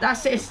 Oh. The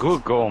assist!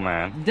 Good goal,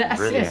 man. The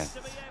Brilliant. assist.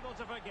 To be able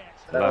to forget.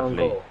 That on Lovely.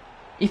 goal.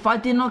 If I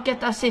did not get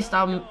the assist,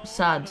 I'm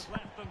sad. Left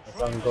them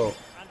It's on goal.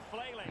 and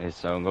flailing.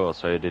 It's own goal,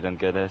 so you didn't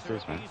get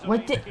assist, man.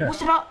 Wait,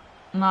 was it up?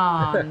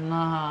 Nah.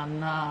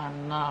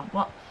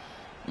 What?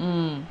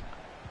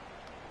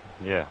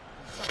 Yeah,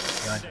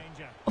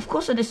 Danger. Of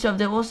course I deserved.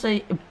 There was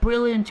a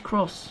brilliant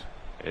cross.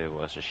 it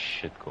was a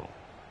shit goal.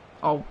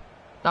 Oh,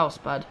 that was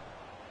bad.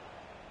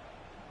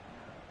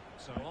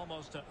 So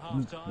almost at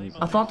half-time.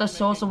 I thought I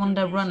saw someone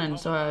there running,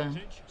 so I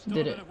Still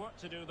did a it. bit of work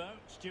to do though.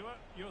 Stuart,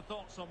 your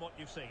thoughts on what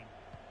you've seen?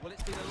 Well,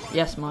 it's been a lively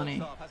Yes, first Manny.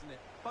 half, hasn't it?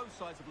 Both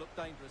sides have looked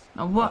dangerous.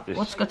 Now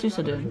what's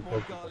Gattuso doing? More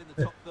goal in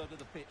the top third of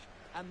the pitch,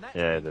 and that's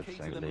Yeah, the that's key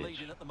to like them Leach.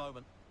 leading at the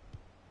moment.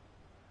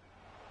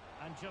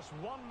 And just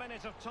 1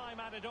 minute of time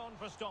added on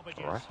for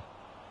stoppages. Alright.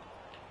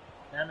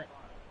 Damn it.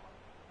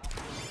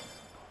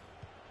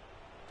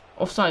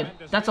 Offside.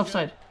 That's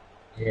offside.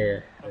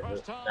 Yeah, The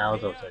first half that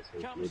was here offside.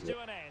 So comes you to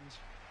an end.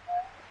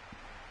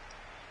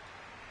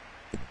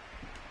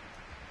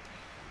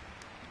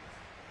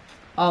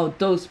 Oh,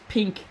 those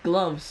pink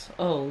gloves.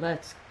 Oh,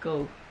 let's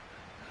go.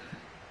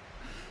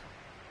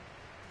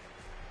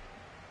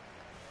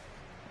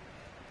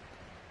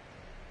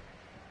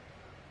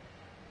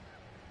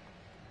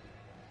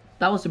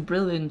 That was a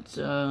brilliant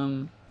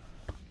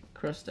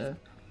cross there.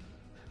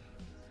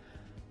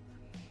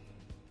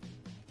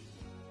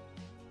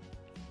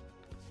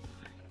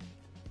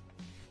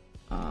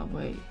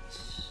 Wait.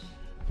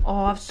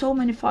 Oh, I have so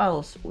many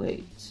files.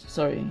 Wait,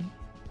 sorry.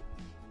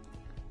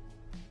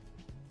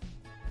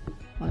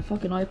 My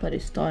fucking iPad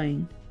is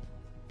dying.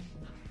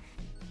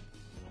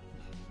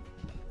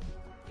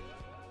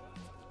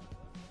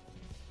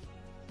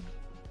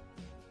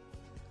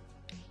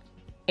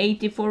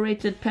 '84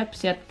 rated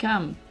Pepsi at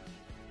Cam.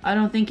 I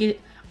don't think it.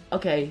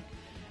 Okay,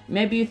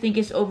 maybe you think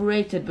it's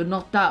overrated, but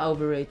not that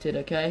overrated.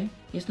 Okay,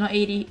 it's not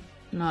 80.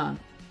 Nah.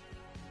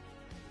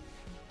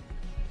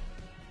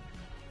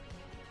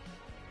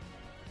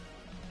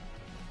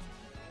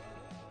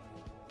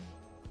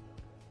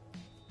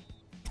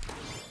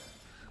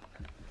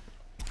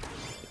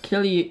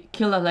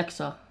 Kill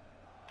Alexa.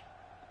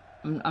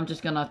 I'm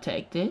just gonna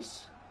take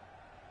this.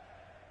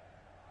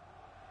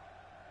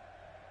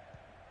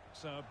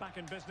 So back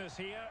in business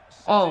here.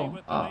 City Oh,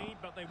 with the lead,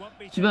 but they won't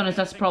be to be honest,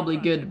 that's anything probably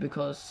for good granted.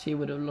 because he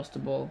would have lost the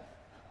ball.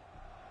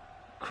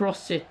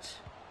 Cross it.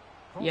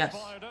 Cross Yes.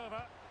 fired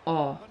over.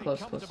 Oh, Pretty close.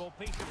 comfortable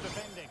piece of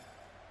defending.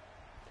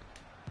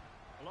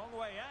 A long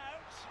way out.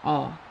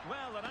 Oh,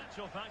 Well, in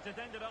actual fact, it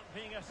ended up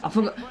being a I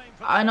forgot. frame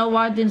for I know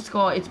why I didn't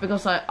score. It's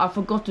because I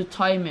forgot to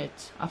time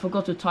it. I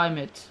forgot to time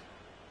it.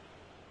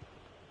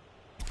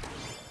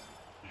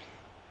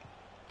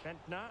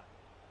 Kentner.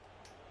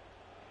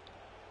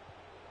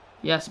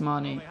 Yes, Well,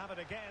 Marnie. they have it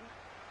again.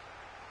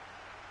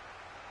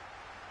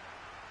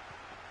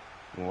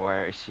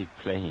 Where is he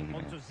playing,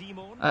 On to man?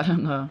 Zimon. I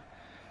don't know.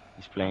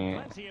 He's playing.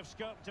 Plenty of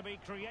scope to be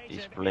creative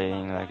He's in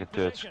playing that like a back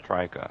third position.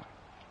 striker.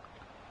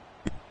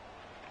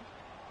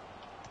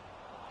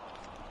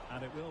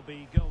 And it will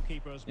be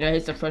goalkeepers. Yeah,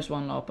 he's the first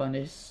one up and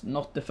he's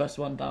not the first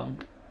one down.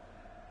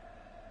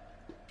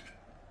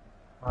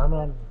 I'm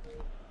on.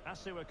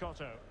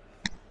 Asuakoto.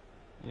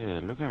 Yeah,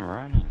 look at him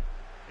running.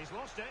 He's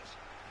lost it.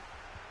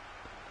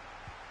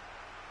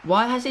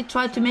 Why has he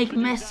tried to make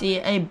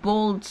Messi a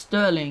bold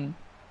Sterling?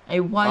 A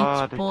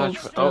white they bold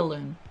touched- oh.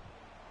 Sterling.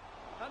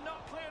 And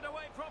not cleared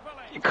away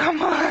properly.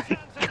 Come on!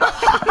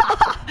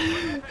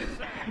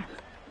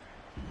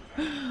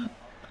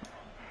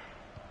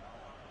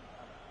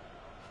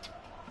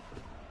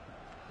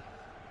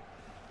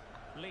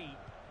 Lee.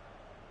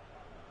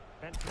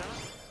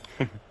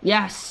 Kentner.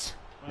 Yes!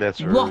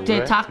 That's What a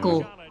right.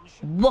 tackle! Challenge.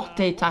 What a What's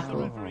the tackle!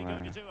 referee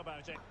going to do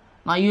about it?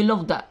 Now you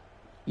love that.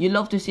 You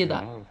love to see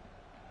that. Oh,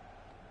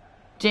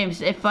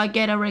 James, if I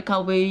get a red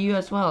card, will you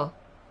as well?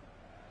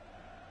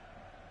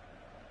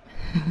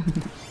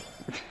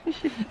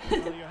 Well,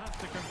 you have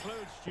to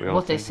conclude, We all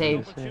What a think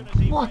save. the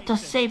same. What a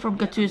save from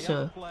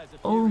Gattuso.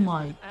 Oh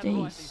my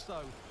days.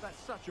 So that's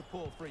such a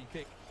poor free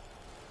kick.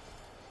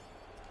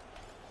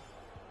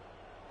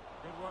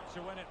 Good work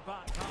to win it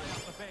back high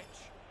up the pitch.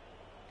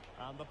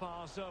 And the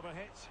pass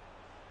overhit.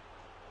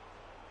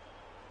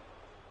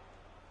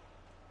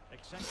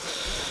 Eccentric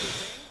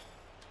goalkeeping.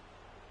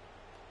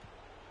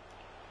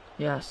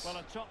 Yes. Well,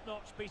 a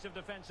top-notch piece of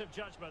defensive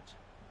judgment.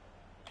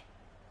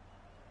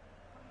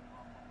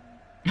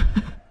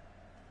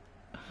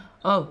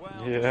 Oh,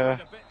 Well, Yeah.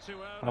 just a bit too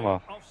early. Come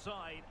on.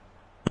 Offside.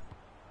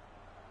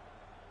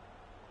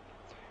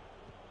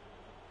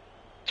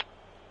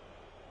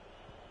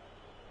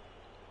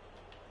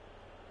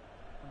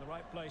 And the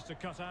right place to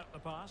cut out the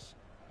pass.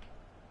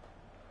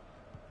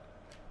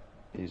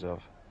 He's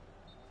off.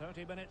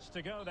 30 minutes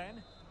to go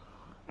then.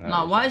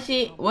 no, why is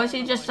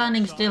he just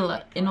standing still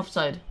in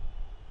offside?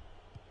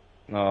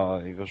 No,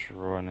 he was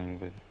running,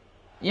 but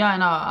Yeah, I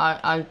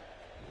know,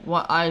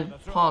 I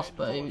passed,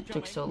 but it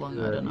took so long,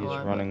 I don't know he's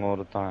why. running all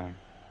the time,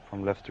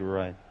 from left to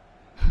right.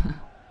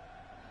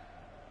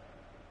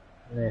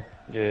 Yeah.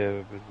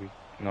 Yeah, but we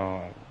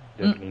no,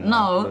 definitely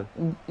not.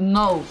 No,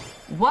 no,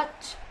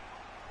 what?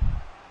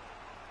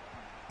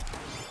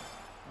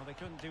 Well, they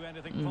couldn't do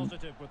anything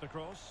positive with the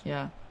cross.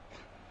 Yeah.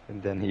 But,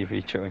 and then he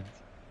rejoins.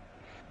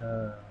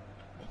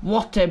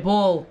 What a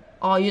ball!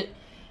 Oh, you...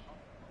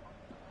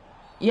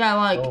 Yeah,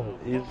 like, Oh,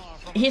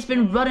 he's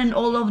been running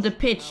all over the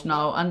pitch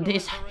now, and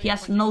he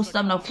has no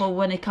stamina for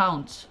when it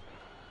counts.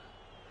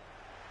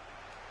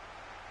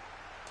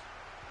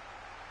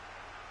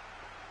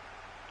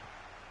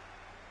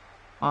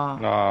 Ah,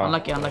 No.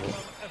 unlucky, unlucky.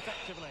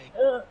 Effectively.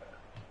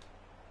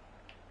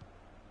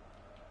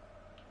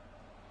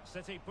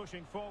 City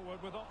pushing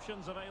forward with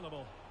options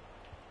available.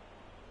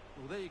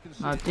 Well, there you can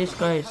see Now, it. this They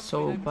guy is haven't so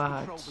been able to bad.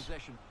 control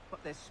possession,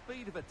 but their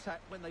speed of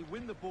attack when they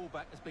win the ball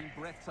back has been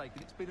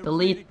breathtaking. It's been a really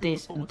Delete good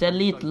this, performance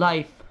delete so far.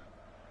 life.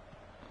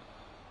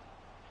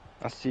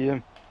 I see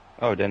him.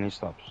 Oh, then he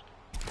stops.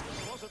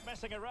 He wasn't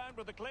messing around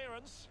with the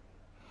clearance.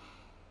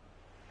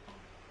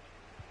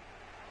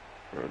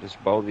 Bro, this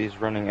Baldy is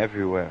running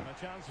everywhere. And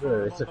a chance for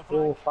bro, him it's on a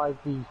the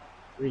flank. 4-5-3.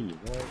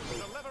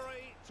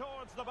 Delivery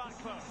towards the back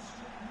post.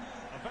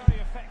 A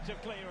very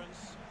effective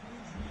clearance.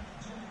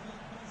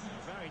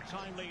 A very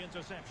timely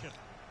interception.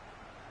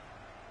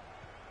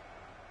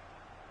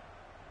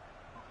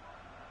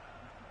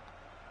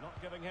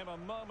 Not giving him a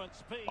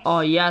moment's peace.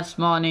 Oh, yes,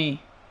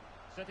 money.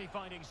 City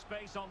finding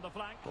space on the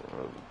flank.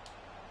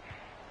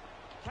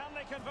 Can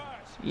they convert?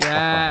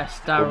 Yes,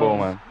 Good ball, Darryl.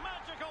 man.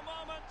 Magical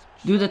moment.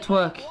 Do the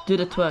twerk, do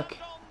the twerk.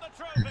 On the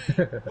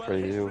trophy. Well, For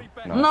you. history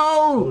beckons.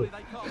 No! Surely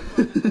they can't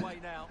throw this away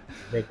now.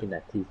 Making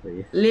that tea for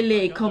you.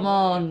 Lily, come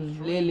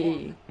on,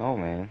 Lily. No,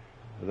 man.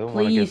 I don't want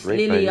to Please, get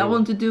raped by Lily, I you.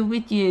 want to do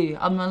with you.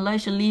 I'm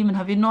Elisha Lehman.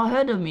 Have you not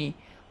heard of me?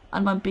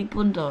 And my big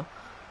bunda.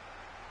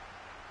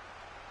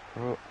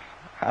 Bro,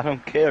 I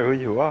don't care who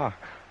you are.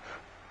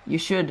 You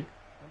should. And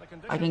the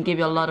conditions I can give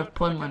you a look lot very of good for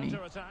point the money.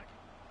 counter-attack.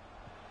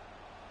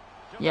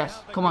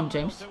 Yes, come on,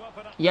 James.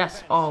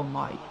 Yes, oh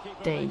my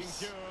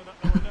days.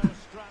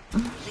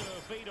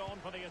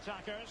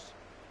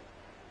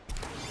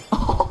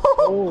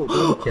 Oh,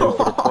 don't kill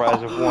For the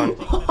price of one.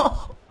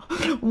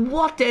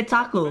 What a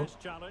tackle!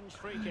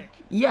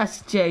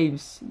 Yes,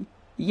 James.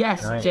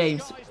 Yes, Nice.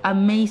 James.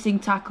 Amazing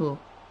tackle.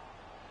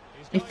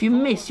 If you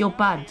miss, you're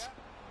bad.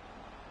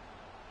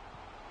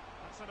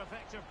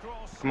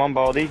 Come on,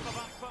 Baldy.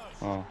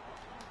 Oh,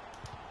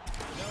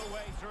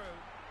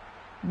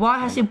 Why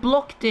has he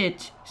blocked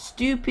it?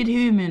 Stupid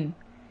human.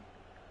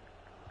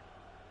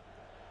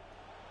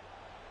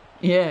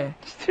 Yeah.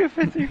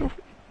 stupid you.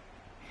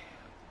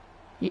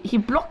 He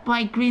blocked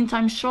my green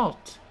time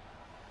shot.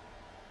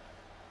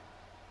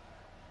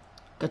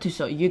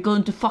 Gattuso, you're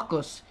going to fuck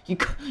us.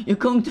 You're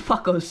going to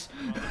fuck us.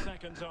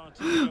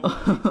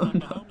 Oh,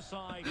 no.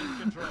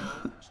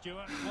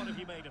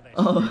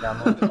 Oh,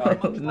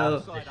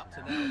 no.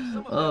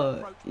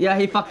 Oh, yeah,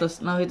 he fucked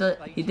us. No,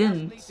 he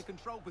didn't.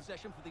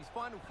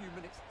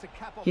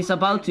 He's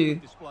about to.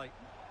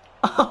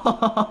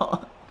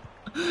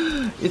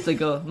 It's a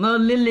goal. No,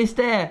 Lily's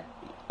there.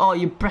 Oh,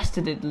 you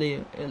breasted it,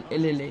 Lily. I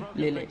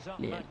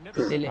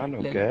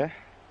don't care.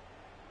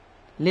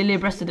 Lily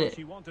breasted it.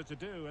 She wanted to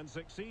do and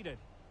succeeded.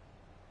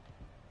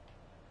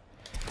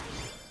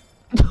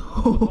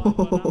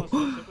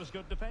 It was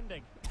good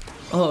defending.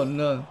 Oh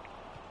no.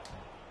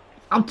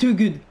 I'm too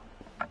good.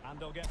 And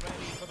they'll get ready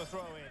for the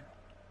throw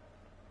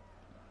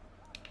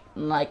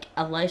in. Like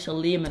Elisha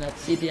Lehman at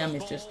CDM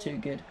is just too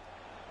good.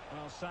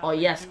 Oh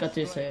yes,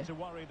 Gattuso.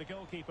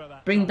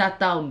 Bring that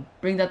down.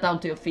 Bring that down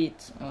to your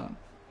feet. Oh,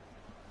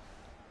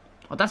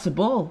 that's a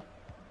ball.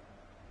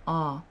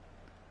 Ah.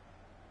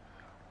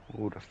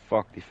 Who the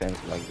fuck defends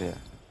like that?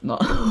 No.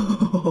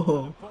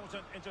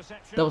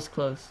 That was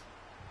close.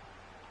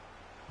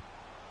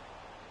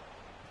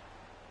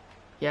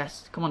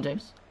 Yes, come on,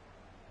 James.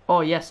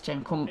 Oh yes,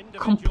 James.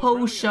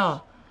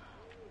 Composure.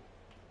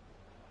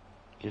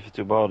 Give it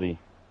to Baldy.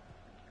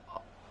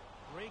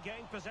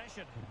 Regain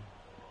possession.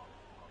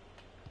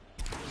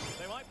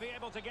 They might be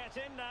able to get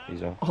in now.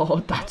 He's off. Oh,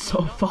 that's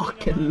so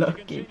fucking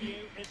lucky.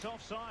 It's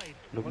offside.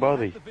 Look, Well, he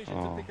body. had the vision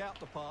Oh. to pick out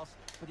the pass,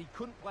 but he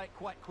couldn't play it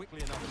quite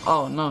quickly enough.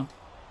 Oh no.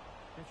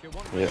 If you're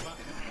wondering Yeah. about-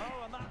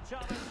 Oh, and that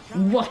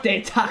challenge- What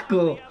a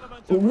tackle!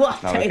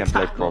 What Now we a can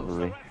play tackle!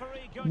 properly.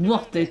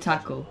 What a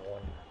tackle!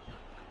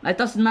 It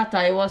doesn't matter,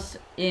 it was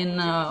in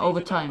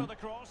overtime.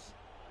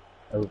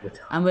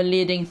 Overtime. And we're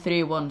leading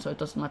 3-1, so it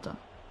doesn't matter.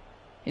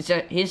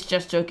 He's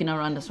just joking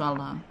around as well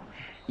now.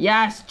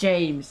 Yes,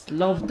 James!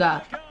 Love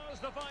that.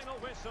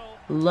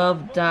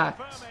 Love that.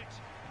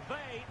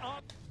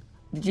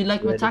 Did you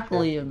like my tackle,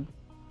 Liam?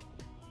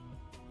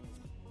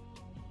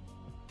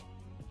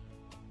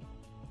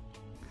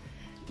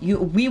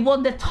 We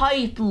won the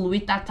title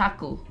with that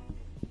tackle.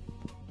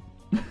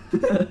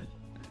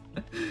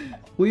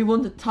 We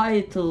won the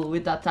title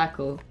with that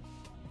tackle.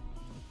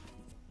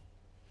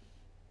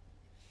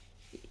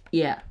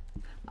 Yeah,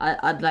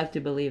 I'd like to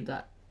believe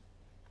that.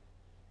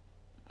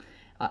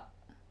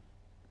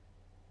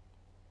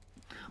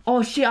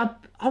 Oh shit,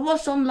 I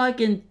was on like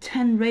in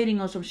 10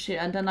 rating or some shit,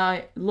 and then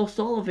I lost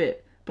all of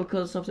it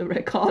because of the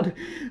red card.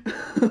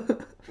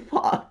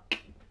 Fuck.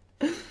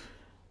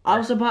 I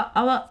was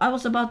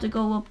about to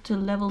go up to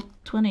level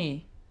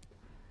 20.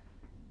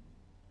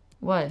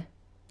 Why?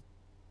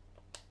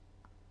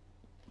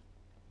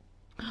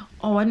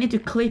 Oh, I need to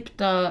clip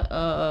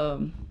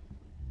the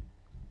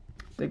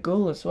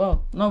goal as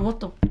well. No, what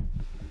the?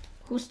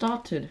 Who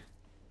started?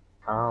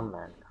 Oh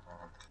man.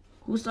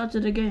 Who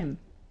started the game?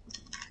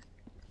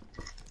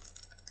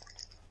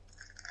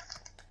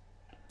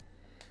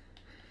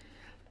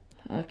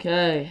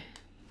 Okay.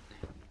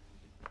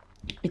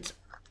 It's.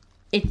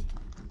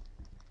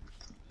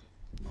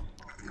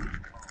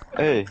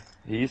 Hey,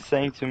 he's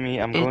saying to me,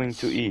 I'm going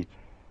to eat.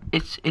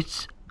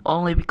 It's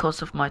only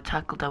because of my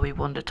tackle that we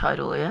won the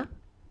title, yeah?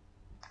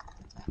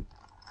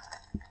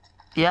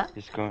 Yeah?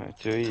 He's going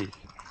to eat.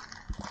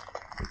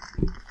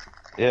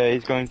 Yeah,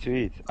 he's going to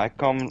eat. I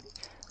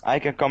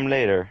can come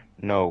later.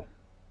 No.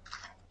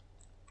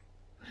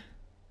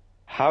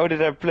 How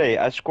did I play?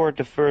 I scored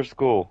the first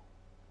goal.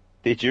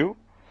 Did you?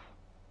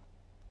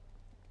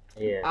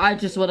 Yeah. I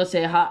just want to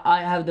say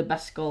I have the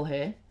best goal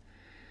here.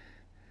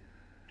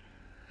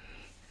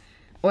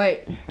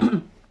 Wait.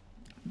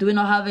 Do we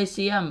not have a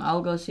CM?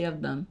 I'll go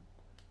CF them.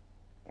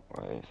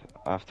 Wait,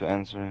 I have to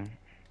answer him.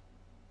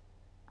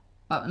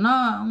 No,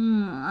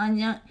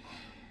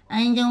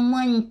 I don't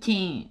want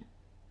to.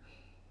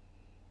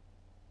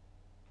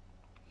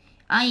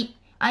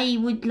 I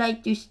would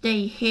like to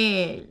stay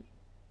here.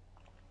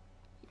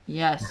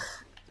 Yes.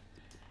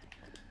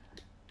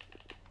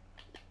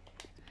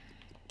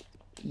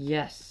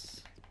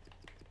 Yes.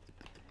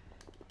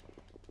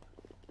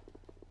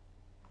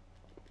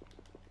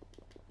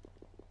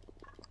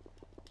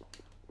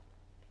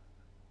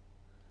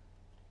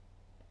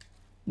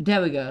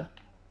 There we go.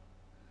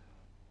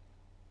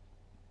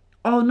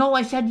 Oh no,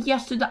 I said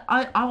yes to that.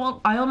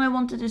 I only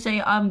wanted to say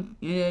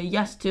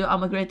yes to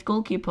I'm a great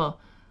goalkeeper,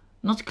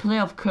 not Clay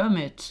of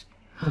Kermit.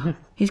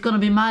 He's gonna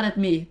be mad at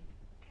me.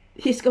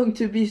 He's going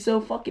to be so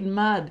fucking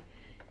mad.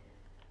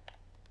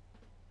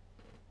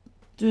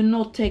 Do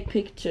not take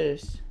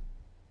pictures.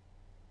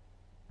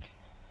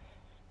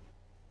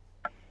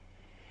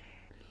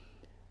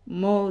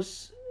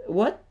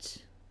 What?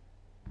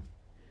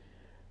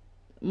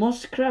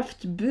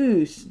 Moscraft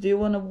Boost. Do you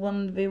wanna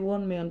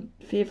 1v1 me on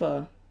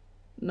FIFA?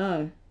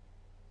 No.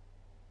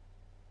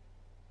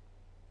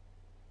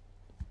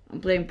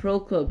 I'm playing pro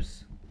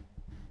clubs.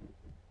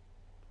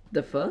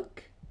 The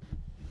fuck?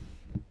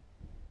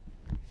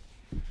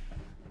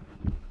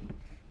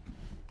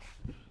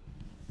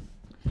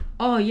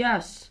 Oh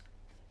yes.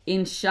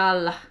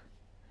 Inshallah.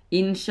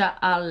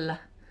 Inshallah.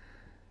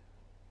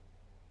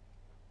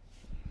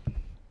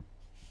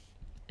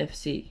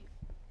 FC.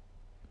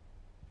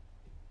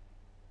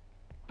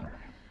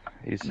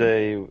 He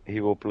say he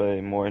will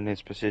play more in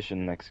his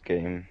position next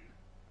game.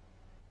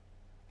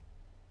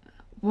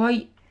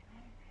 Why,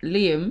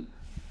 Liam?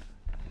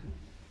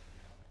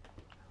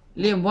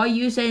 Liam, why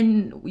you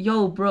saying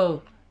yo,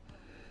 bro?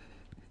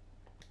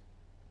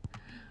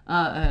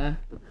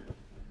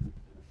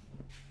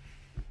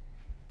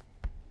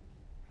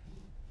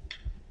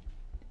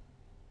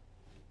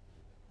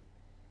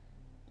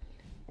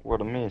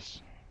 What a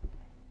miss.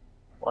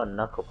 What a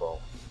knuckleball.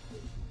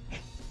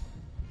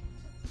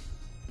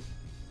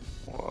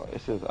 Well,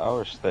 this is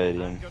our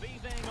stadium. Good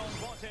evening on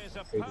what is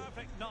a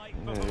perfect night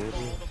for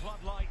football. The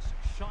floodlights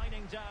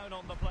shining down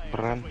on the players.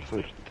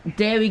 Brentford.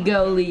 There we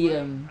go,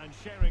 Liam. And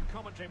sharing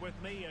commentary with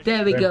me is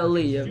There we go,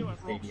 Liam. Stuart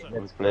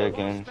Robson. We play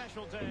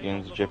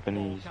against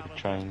Japanese or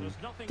Chinese.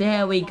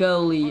 There we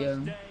go,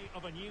 Liam. Day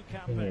of a new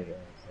campaign.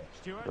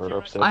 Stuart, You're your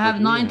upset I have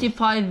with Liam.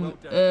 95 Well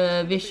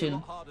done. vision. A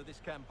lot harder this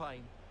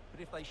campaign, but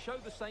if they show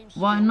the same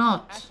Why skill,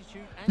 not?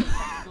 attitude and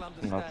tactical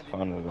understanding, Not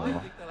fun at I all.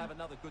 think they'll have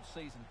another good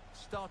season,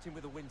 starting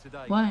with a win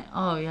today. Why?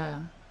 Oh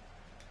yeah.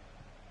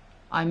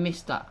 I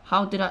missed that.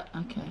 How did I?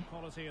 Okay.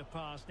 quality of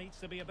pass needs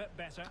to be a bit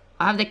better.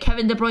 I have the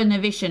Kevin De Bruyne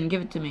vision.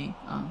 Give it to me.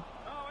 Oh.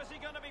 Oh, is he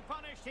going to be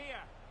punished here?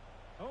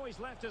 Oh, he's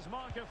left his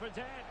marker for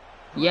dead.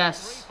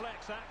 Yes.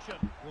 Reflex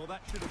action. Well,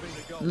 that should have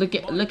been a goal.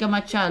 Look at my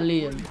child,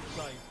 Liam. Brilliant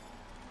save.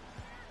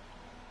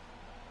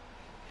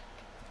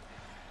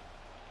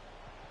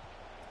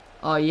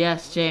 Oh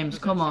yes, James,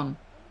 come on.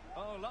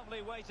 Oh,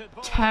 lovely weighted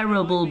ball.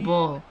 Terrible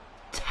ball.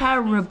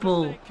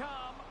 Terrible.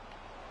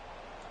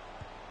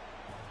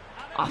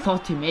 I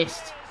thought he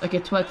missed. Okay,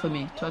 twerk for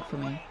me. Twerk for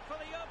me.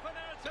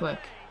 Twerk.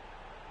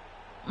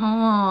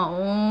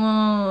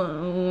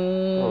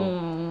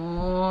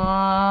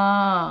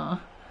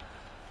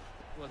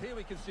 Well, here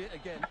we can see it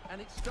again, and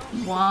it starts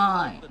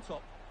Why? off the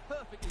top,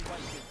 perfectly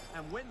weighted,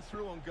 and when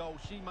through on goal,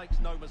 she makes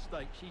no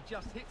mistake. She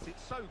just hits it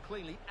so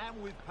cleanly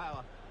and with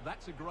power.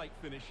 That's a great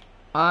finish.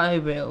 I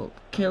will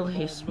kill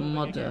his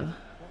mother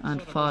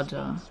and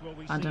father,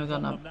 and I'm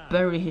gonna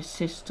bury his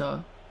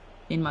sister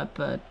in my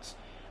bed,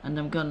 and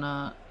I'm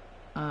gonna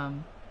what?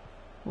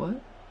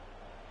 Well,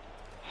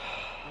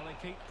 they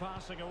keep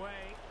passing away.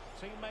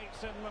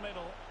 Teammates in the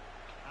middle,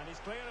 and he's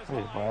clear as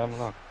Wait, why I'm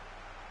not?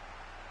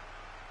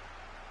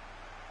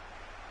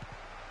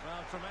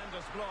 Well,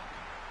 tremendous block.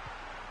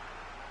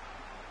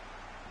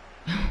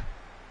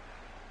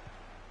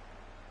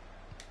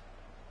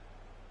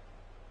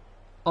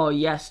 Oh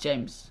yes,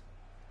 James.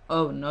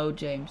 Oh no,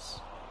 James.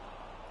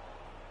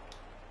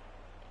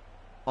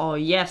 Oh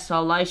yes,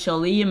 Elisha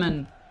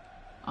Lehman.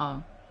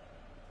 Oh,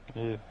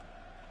 Yeah.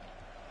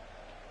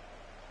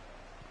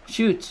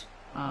 shoot.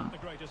 Oh. The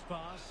greatest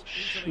pass,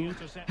 easily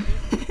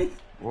intercepted.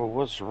 Well,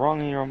 what's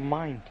wrong in your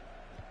mind?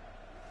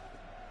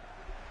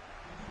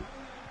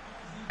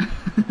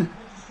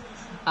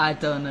 I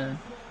don't know.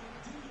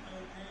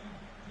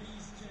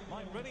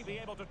 Might really be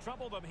able to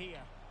trouble them here.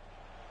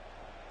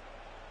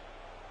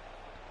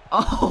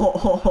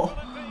 Oh.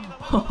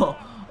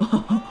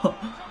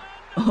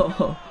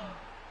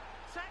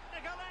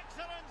 Technical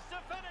excellence to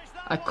finish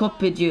that. I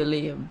copied you,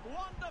 Liam.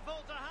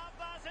 Wonderful to have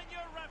that in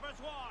your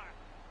repertoire.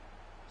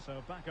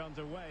 So back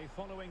underway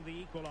following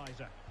the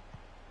equaliser.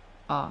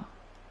 Ah.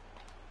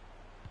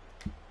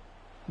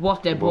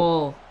 What a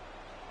ball.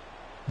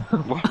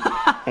 What? What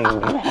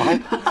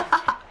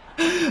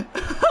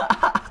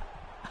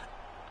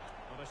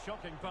a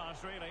shocking pass,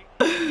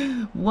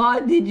 really. Why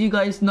did you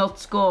guys not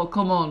score?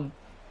 Come on.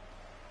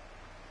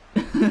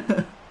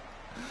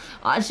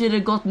 I should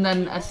have gotten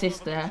an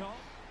assist there.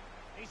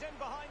 He's in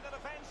behind the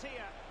defence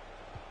here.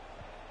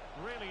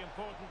 Really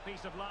important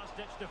piece of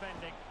last-ditch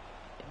defending.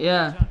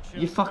 Yeah,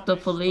 you fucked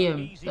up for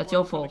Liam. That's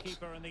your fault.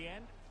 Keeper in the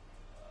end.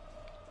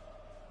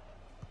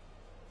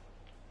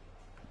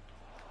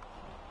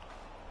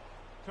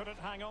 Couldn't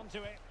hang on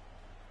to it.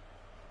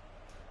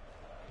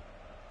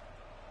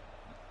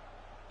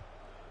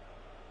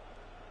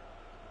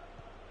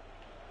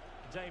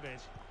 David.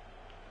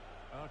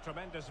 Oh,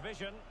 tremendous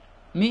vision.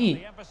 Me?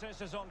 The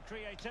emphasis is on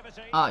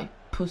creativity. Aye,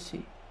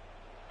 pussy.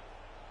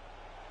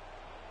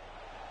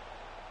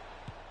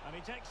 And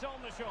he takes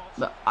on the shot.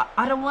 But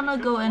I don't wanna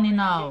go any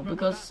now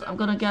because I'm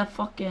gonna get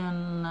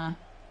fucking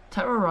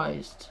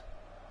terrorized.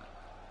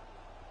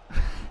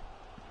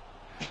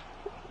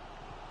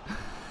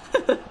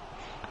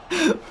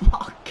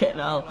 Fucking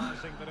hell.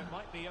 Realising that it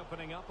might be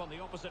opening up on the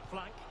opposite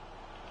flank.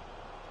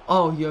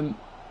 Oh, you.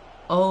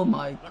 Oh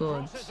my The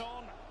god. cross is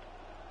on.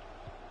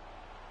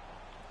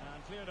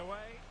 And cleared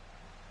away.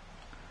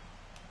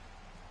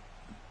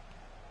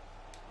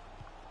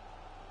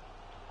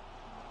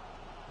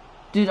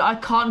 Dude, I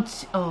can't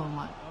see. Oh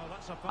my. Oh,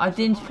 that's a I pass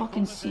didn't of high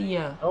fucking quality. see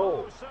you.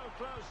 Oh, So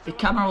close The to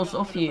camera was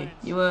opening up off the you.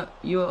 defence.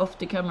 You were off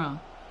the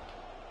camera.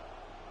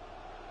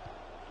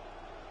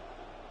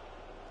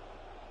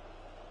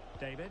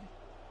 David.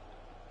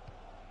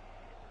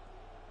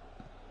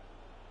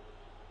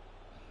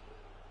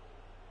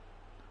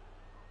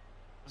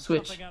 And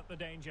Switch. snuffing out the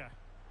danger.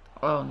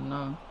 Oh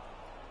no.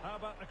 How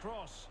about the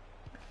cross?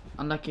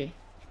 Unlucky.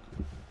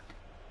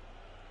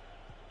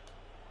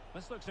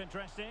 This looks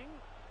interesting.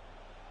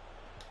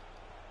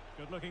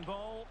 Good looking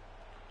ball.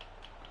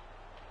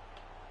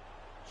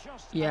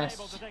 Just Yes.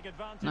 unable to take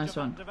advantage Nice of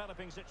that one.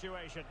 developing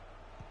situation.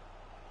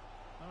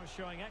 Oh,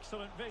 showing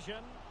excellent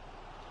vision.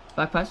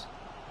 Back pass.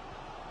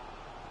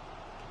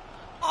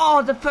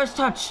 Oh, the first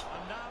touch.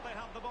 And now they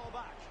have the ball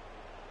back.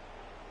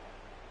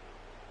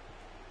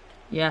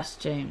 Yes,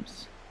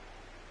 James.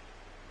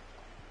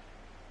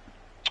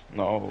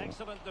 No.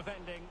 Excellent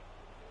defending.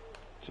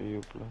 Do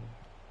you play?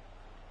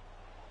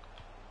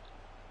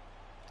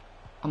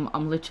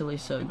 I'm literally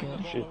so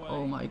good. Shit.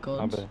 Oh my My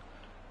god. bad.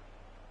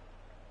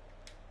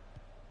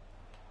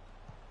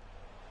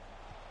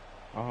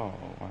 Oh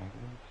my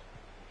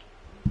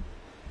god.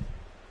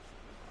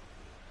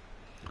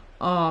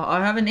 Oh,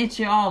 I have an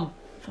itchy arm.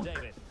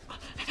 David.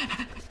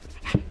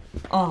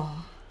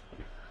 Oh.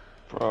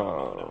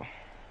 Bro.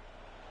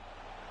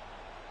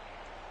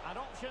 And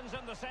options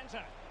in the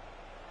centre.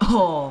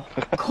 Oh,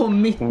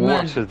 commitment.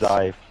 What a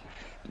dive.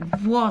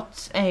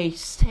 What a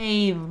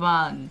save,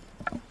 man.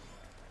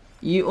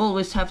 You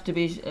always have to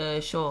be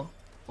sure.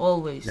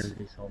 Always.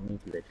 Then saw me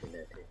glitching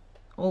that day.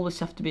 Always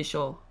have to be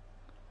sure.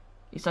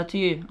 Is that to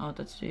you? Oh,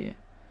 that's to you.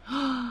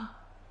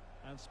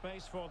 And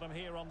space for them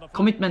here on the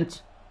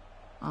Commitment.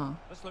 Oh.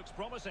 This looks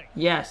promising.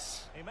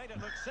 Yes. He made it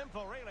look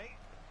simple, really.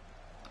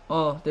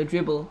 Oh, the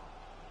dribble.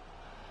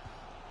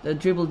 The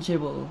dribble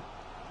jibble.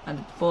 And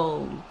it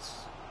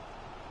folds.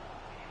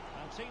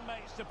 And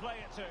teammates to play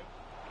it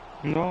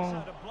to. No.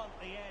 So to blunt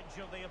the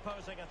edge of the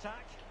opposing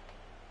attack.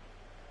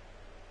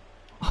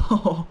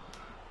 Oh.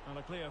 And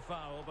a clear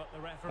foul, but the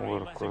referee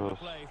What a letting the cross.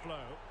 play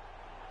flow.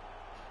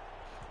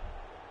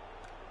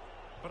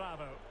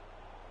 Bravo.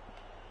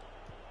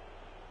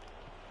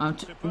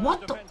 Superb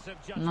What the? defensive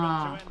judgment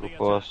Nah. to end the Good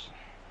attack. pass.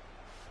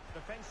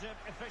 Defensive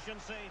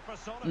efficiency Nah,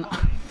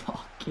 personified.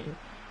 fuck you.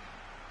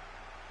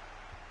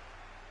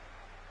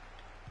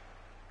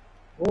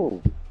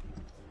 Oh,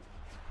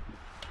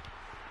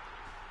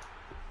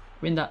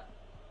 Win that.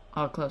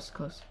 Oh, close,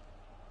 close.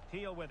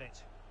 Heal with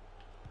it.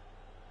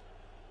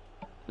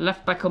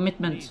 Left back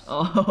commitment. Please.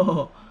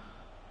 Oh.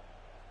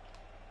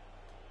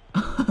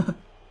 Well,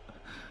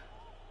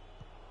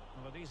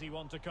 an easy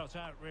one to cut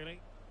out, really.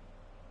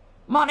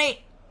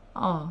 Money.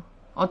 Oh.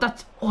 Oh,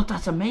 that's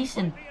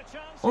amazing. Might be a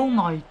chance Oh here.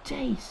 my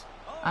days.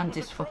 Oh, And it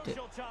was this a fucked it.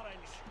 crucial challenge.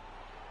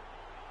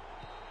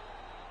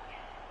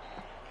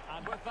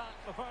 And with that,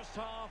 the first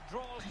half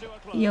draws to a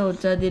close. Yo,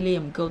 Daddy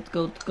Liam, goat.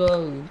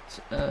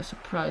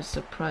 Surprise,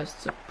 surprise,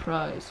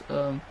 surprise.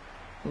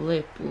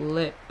 Lip,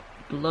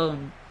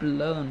 blown.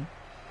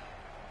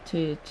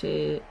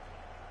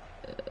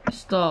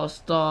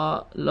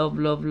 Star,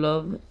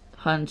 love.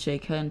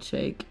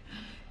 Handshake.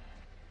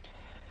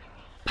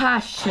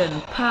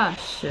 Passion.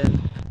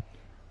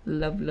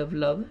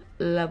 Love.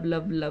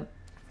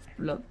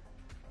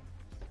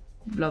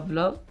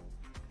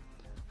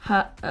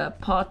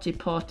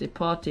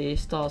 Party,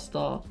 star.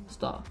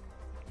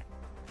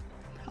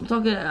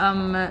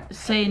 I'm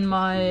saying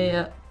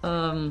my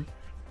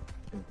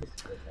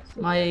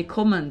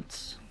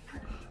comments.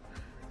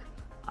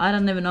 I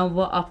don't even know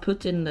what I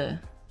put in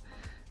there.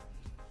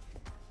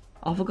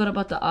 I forgot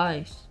about the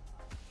eyes.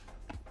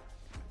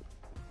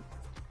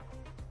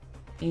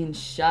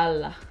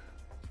 Inshallah.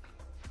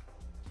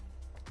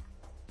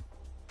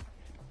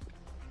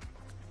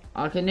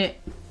 Can you?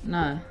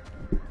 No.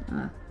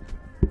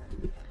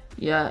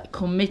 Yeah,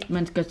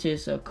 commitment,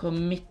 Gattuso.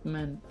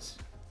 Commitment.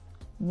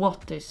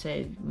 What they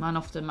say. Man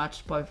of the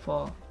match by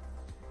far.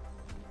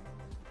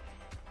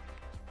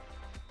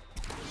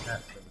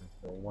 that's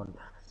for one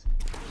pass.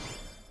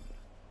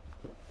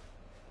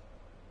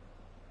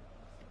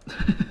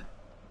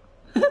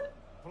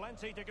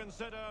 Plenty to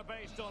consider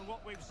based on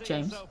what we've seen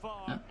James. so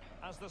far No.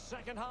 as the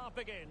second half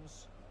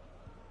begins.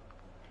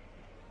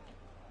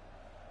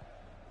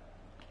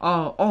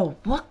 Oh,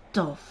 what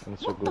the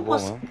That's a what good the ball,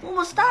 was man. what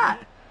was that?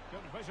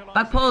 Good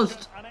Back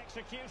post. visualization and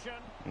execution.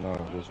 No,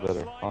 that's A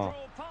better. slide Oh. rule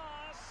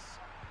pass.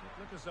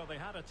 Looked as though they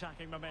had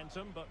attacking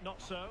momentum, but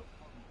not so.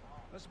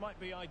 This might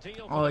be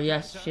ideal for Oh the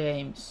yes, counter.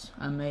 James.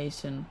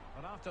 Amazing.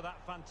 And after that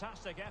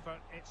fantastic effort,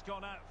 it's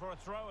gone out for a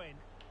throw-in.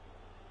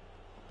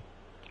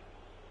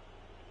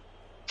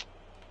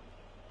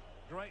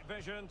 Great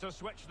vision to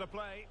switch the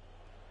play.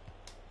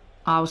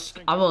 I was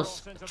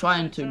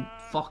trying to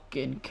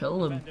fucking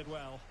kill him. Defended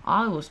well,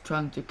 I was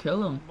trying to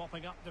kill him.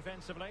 mopping up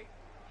defensively.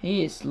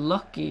 He is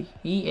lucky.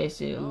 He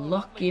is a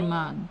lucky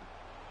man.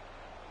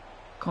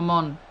 Come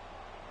on.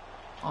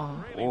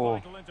 Oh. Really Oh.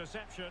 vital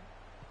interception.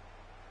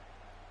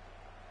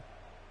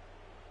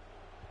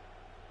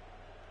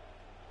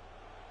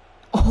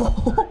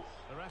 Oh.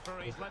 The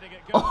referee's letting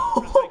it go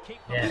as they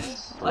keep the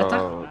Yes. ball. I,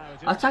 Bro,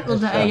 I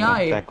tackled the seven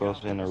AI.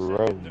 tackles in a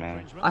row,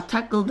 man. I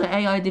tackled the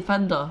AI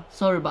defender.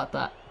 Sorry about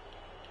that.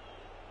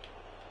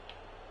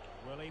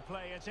 Will he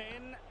play it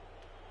in?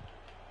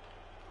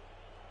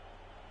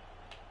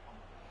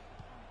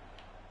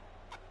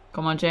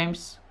 Come on,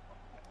 James.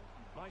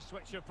 Nice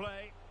switch of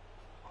play.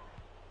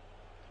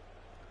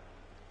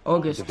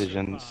 August.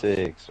 Division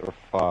 6 or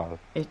 5.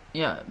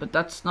 Yeah, but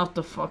that's not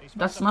the fuck. He's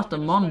That's put not the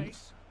into month.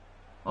 space.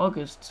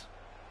 August.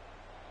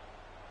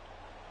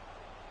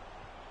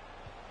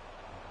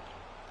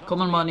 Not Come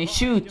to on, be money. advised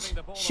Shoot. giving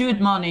the ball Shoot, away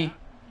money. there.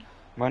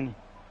 Money.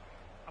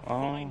 A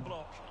fine Oh.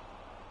 block.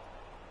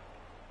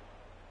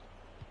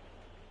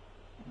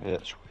 Yeah,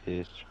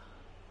 switch.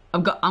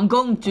 I'm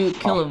going to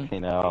kill him.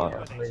 Fucking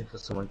hell. I'm waiting for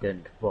someone to get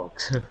into the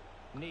box.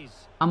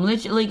 Nice. I'm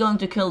literally going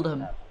to kill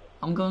them.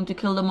 I'm going to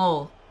kill them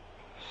all.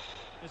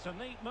 It's a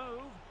neat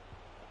move.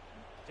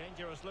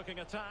 Dangerous looking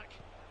attack.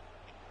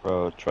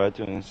 Bro, try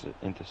to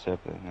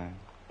intercept it, man.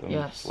 Don't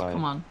Yes, slide.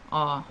 come on.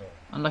 Ah,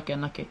 unlucky.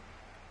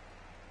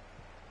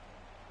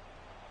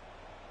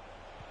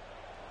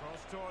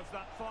 Cross towards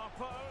that far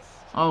post.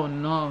 Oh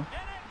no. In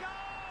it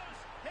goes!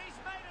 He's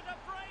made it a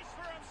brace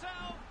for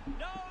himself.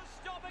 No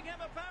stopping him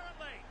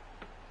apparently.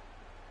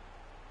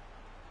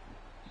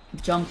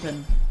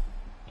 Jumping.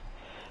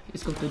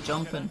 He's got to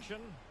jumping.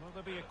 Action. Will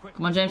there be a quick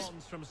Come on, James.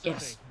 response from City?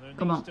 Yes. There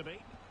Come needs on. to be.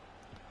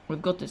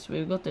 We've got this.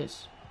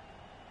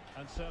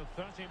 And so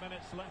 30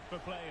 minutes left for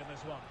play in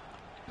this one.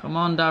 Come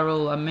on,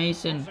 Daryl.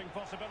 Amazing. Crossing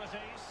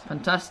possibilities.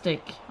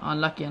 Fantastic.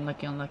 Unlucky.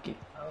 Okay.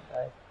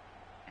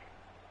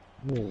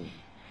 Hmm.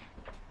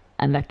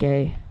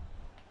 Unlucky.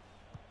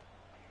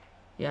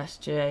 Yes,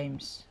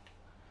 James.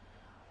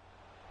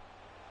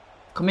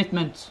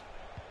 Commitment.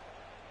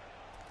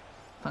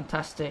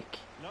 Fantastic.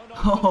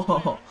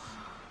 No,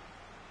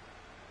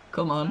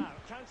 Come on. now,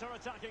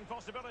 counter-attacking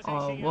possibilities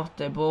Oh, here. what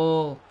a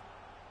ball.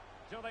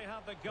 Do they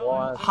have the goal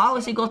What? to How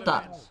has he stop got the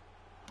that? defence?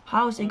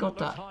 How has he Well, got it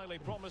looked that? highly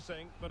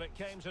promising, but it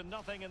came to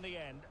nothing in the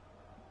end.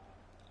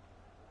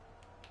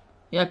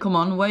 Yeah, come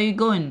on. Where are you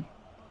going?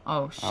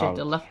 Oh, shit. Out.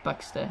 The left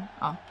back's there.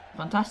 Oh,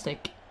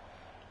 fantastic.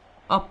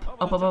 Up,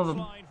 Over up, the up, up.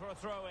 touchline for a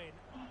throw-in.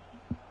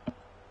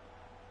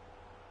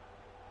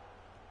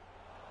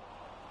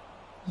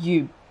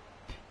 You.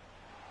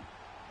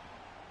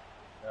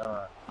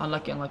 Uh,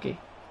 Unlucky, unlucky.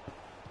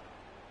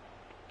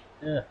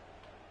 yeah.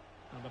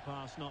 And the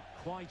pass not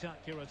quite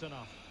accurate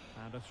enough.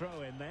 And a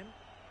throw-in then.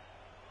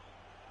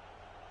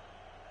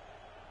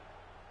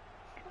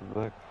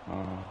 Look.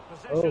 Oh.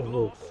 Possession Oh,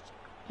 lost.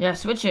 Yeah,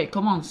 switch it.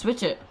 Come on,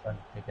 switch it. Trying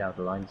to pick out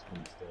the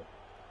linesman still.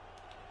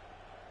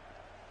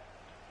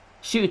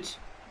 Shoot.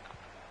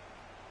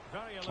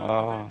 Very alert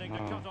Oh, defending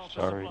to no, cut off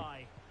the sorry.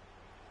 supply.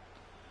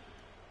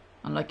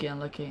 Unlucky,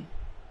 unlucky.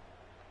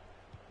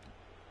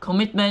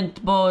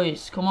 Commitment,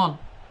 boys. Come on.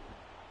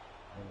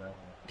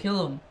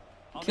 Kill him.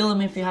 Kill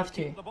him if you have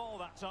to. Keep the ball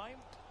that time.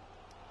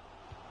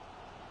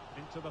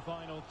 Into the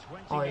final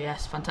 20 Oh, minutes.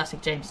 yes.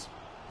 Fantastic, James.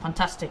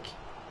 Fantastic.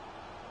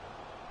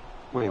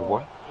 Wait,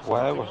 what? Just Why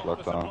I cutting was off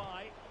locked the on?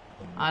 supply.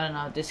 I don't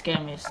know. This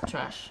game is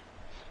trash.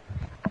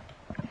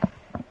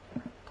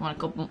 Come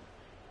on,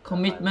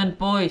 commitment,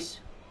 boys.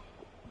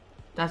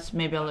 That's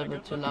maybe a little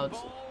bit too loud.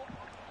 Has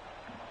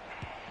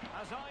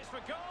eyes for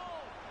goal.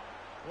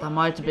 That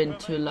might have been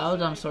too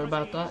loud. I'm sorry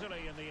about that.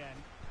 Easily in the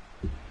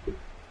end.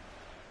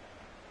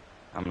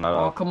 I'm not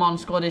Oh, up. come on,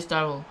 score this,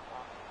 Daryl.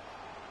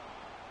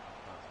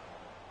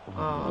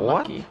 Oh,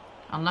 What? unlucky.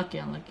 Unlucky,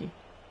 unlucky.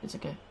 It's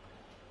okay.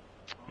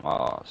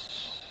 Oh,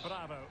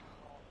 Bravo.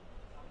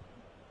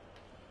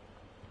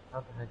 How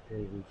the heck did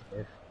he reach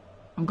this?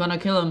 I'm gonna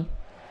kill him.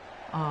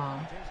 Oh,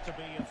 It is to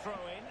be a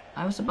throw-in.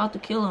 I was about to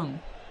kill him.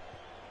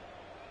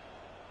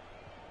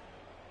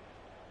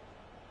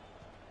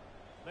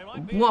 They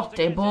might be able What to a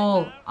get in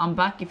ball. now. I'm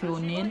back if you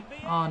need.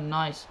 Oh,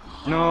 nice.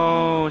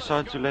 no,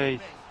 so too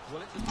late.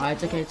 Alright,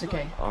 it's okay, it's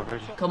okay.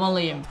 Already. Come on,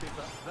 Liam.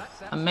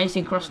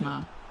 Amazing cross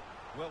now.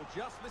 Well,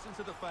 just listen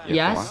to the fans.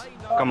 Yes.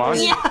 Come on.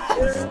 Yes!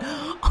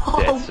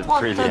 Oh, That's a what a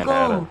brilliant goal!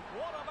 header.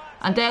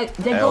 And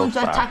they're going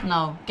to attack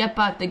now. Get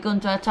back, they're going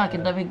to attack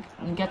and then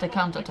we get a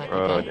counter attack,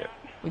 okay?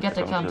 We get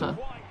a counter.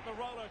 Quite the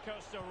roller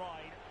coaster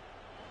ride.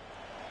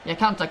 Yeah,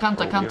 counter,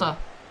 counter, Oh, yeah. counter.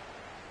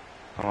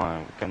 Come on,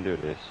 we can do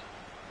this.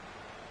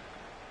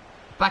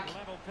 Back.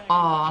 Level playing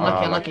Oh, unlucky,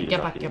 Oh, unlucky. lucky, Get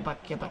back, lucky. get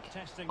back, get back.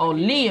 testing Oh, the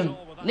Liam.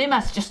 control with that. Liam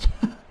has just...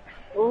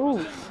 The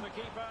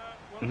keeper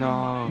will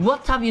No.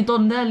 What have you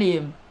done there,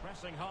 Liam?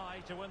 pressing high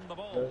to win the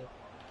ball.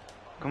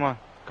 Come on,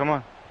 come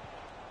on.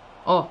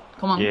 Oh,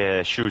 come on.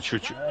 Yeah, shoot,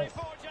 shoot, shoot. They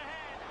forge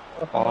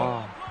ahead. Oh,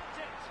 Blocked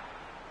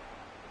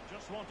it.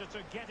 Just wanted to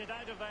get it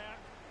out of there.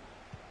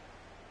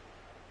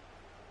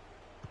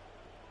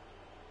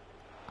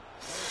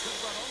 They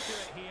could run onto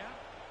it here.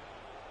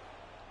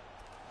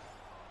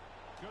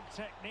 Good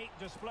technique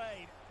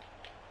displayed.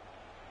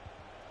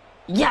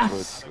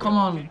 Yes! Come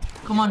on.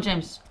 Come on,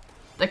 James.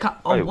 They can't...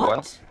 Oh, Wait, what?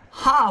 what?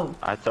 How?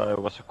 I thought it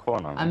was a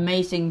corner.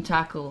 Amazing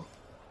tackle.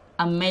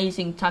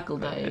 Amazing tackle,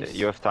 that is.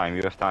 You have time,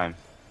 you have time.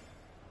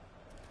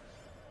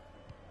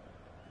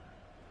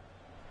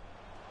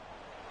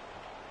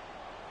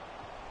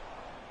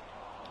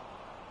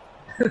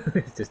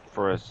 It's just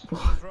For us. Throw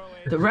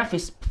in. The ref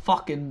is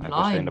fucking I was in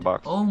blind. the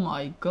box. Oh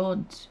my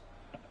god.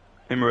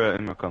 Imre,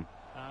 come.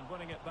 And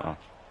winning it Oh, back.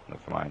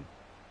 never mind.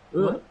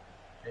 What?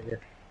 maybe.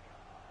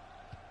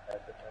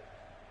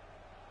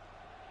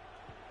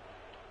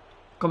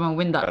 Come on,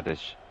 win that.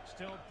 Kaddish.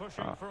 Still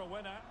pushing Ah. for a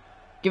winner.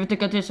 Give it to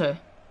Katissa.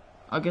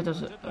 I'll get this.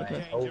 Did look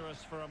Okay.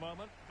 dangerous for a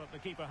moment, but the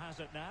keeper has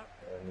it now.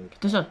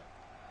 Katissa.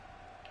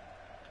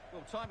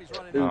 Well, time is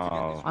running out to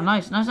get Oh, this Oh,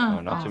 nice, nice, no,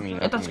 nice. not to Oh, me, yeah,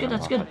 not that's to good, me.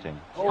 that's I'm good.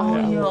 nothing. Oh,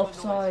 Yeah. you're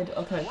offside.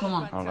 Okay, come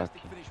on. fantastic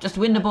Unlucky. finish Just to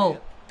win the play ball.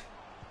 here.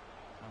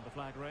 And the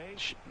flag raised.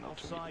 Shit, not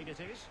to me. Offside it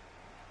is.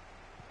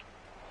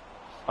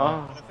 Oh,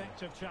 An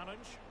effective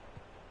challenge.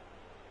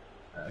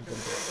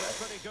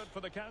 Pretty good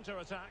for the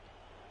counter-attack.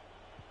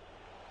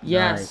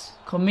 Yes. Nice.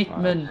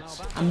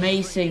 Commitment.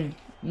 Amazing.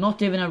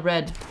 Not even a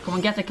red. Come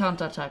on, get the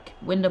counter attack.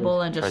 Win the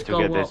ball and try just to go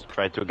get this, up.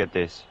 try to get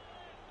this.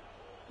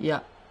 Yeah.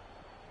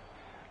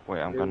 Wait,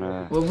 I'm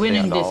gonna We're stay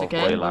winning on the this, halfway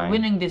okay? We're line.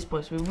 winning this,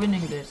 boys. We're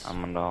winning this.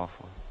 I'm on the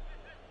halfway.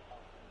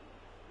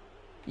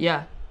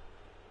 Yeah.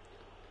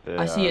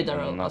 I see you, Yeah,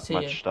 Daryl. I Not see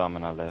much you.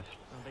 stamina left.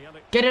 And the other...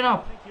 Get it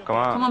up. Come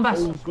on. Come on,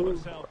 Bass.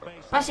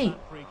 Bassy.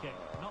 Free kick.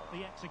 Not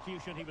the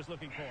execution he was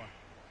looking for.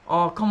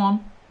 Oh, come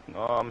on.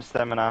 Oh, my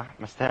stamina,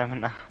 my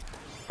stamina.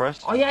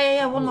 First. Oh, yeah, yeah,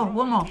 yeah. One more,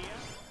 one more. Here.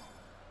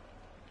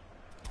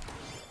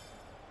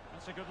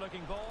 That's a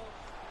good-looking ball.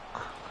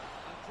 And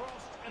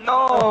crossed in the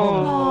No!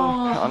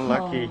 Oh.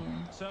 Unlucky.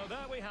 So there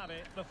we have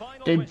it. The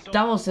final Dude, whistle.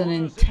 that was an What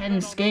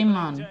intense on game, the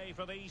man. day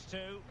for these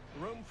two?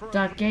 Room for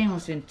That game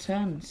was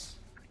intense.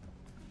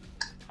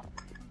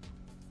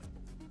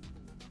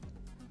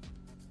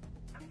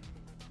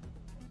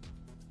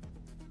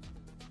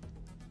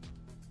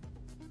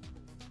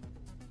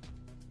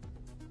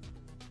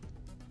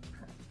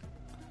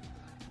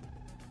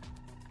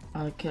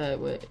 Okay,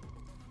 wait.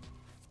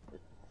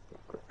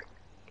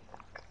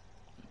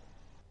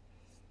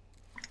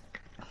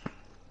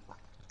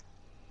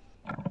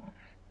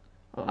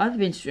 Oh, I've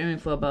been streaming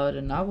for about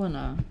an hour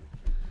now.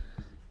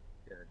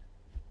 Good.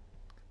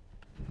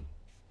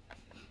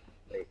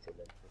 Way too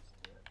late for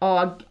stream.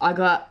 Oh, I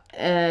got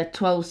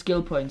 12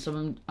 skill points.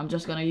 So I'm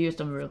just gonna use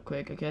them real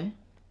quick, okay?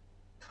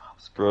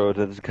 Bro,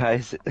 this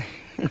guy's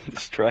the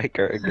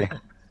striker again.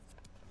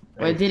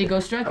 Wait, did he go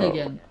striker Oh.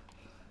 again?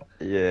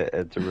 Yeah,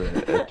 at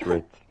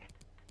red.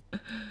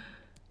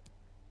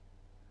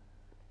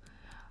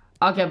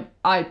 Okay,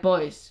 alright,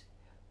 boys.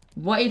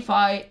 What if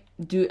I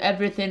do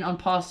everything on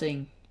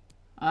passing?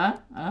 Huh?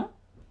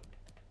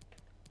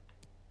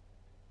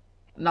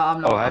 No,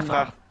 I'm not. Oh, hij I'm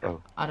not. vraagt.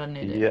 Oh, I don't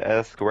need it. he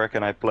asked where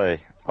can I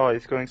play. Oh,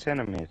 he's going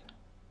center mid.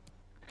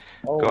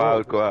 Oh, Go oh,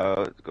 out, go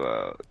out, go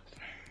out.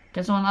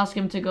 Can someone ask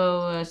him to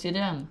go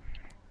CDM?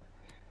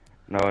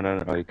 No,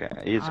 you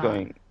can't. He's Ah,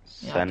 going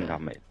yeah, center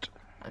okay. mid.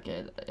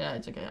 Okay, yeah,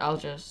 it's okay. I'll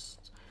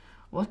just.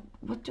 What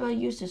do I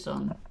use this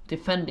on?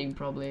 Defending,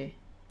 probably.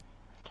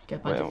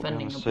 Get my Well, I'm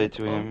defending gonna a say bit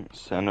to up. him,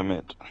 center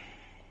mid.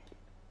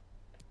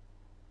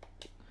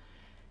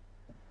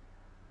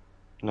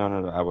 No,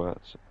 I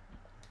was.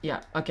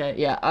 Yeah, okay,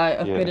 yeah. I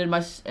Yeah. upgraded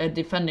my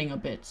defending a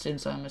bit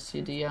since I'm a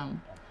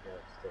CDM.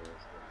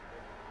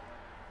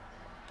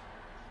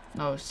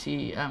 No,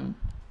 CM.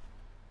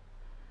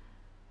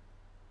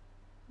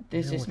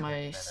 This know is which my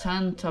one's better.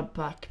 Santa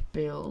back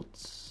build.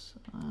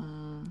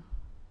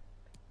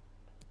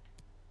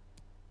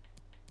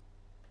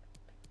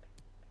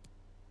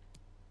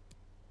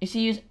 Is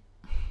he using?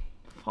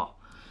 Fuck.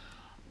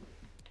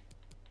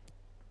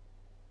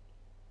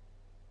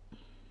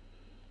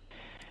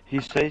 He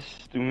says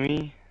to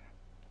me,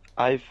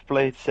 I've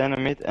played center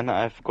mid and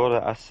I've got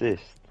an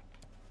assist.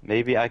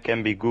 Maybe I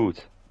can be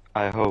good.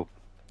 I hope.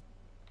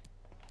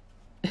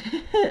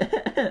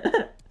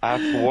 I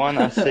have 1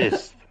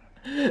 assist.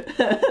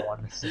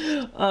 One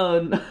assist. Oh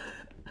no.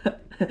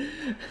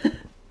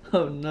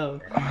 Oh no.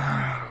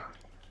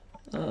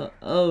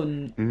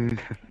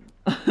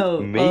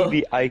 Oh.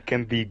 Maybe I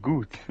can be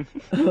good.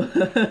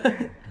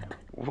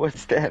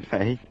 What's that,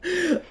 mate?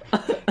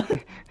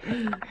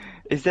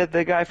 Is that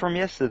the guy from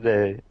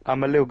yesterday?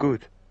 I'm a little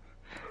good.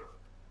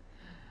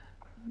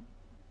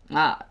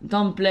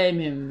 Don't blame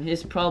him.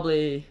 He's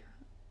probably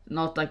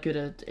not that good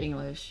at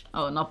English.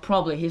 Oh, not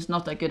probably. He's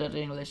not that good at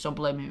English. Don't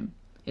blame him.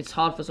 It's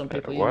hard for some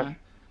people, you what? know.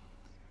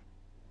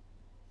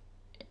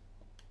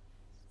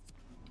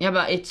 Yeah,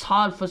 but it's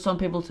hard for some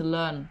people to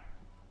learn.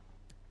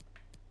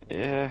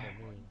 Yeah,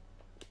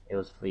 It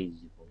was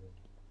easy for me.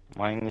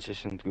 my English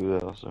isn't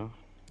good also.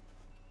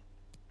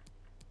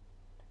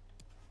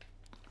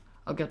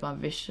 I'll get my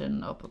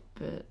vision up a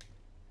bit.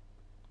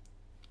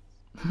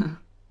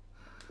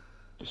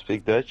 You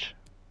speak Dutch?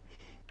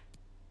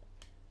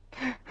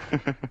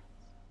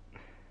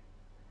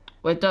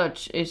 Wait,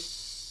 Dutch is.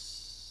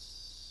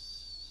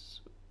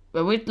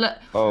 Well,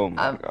 Oh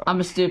my god.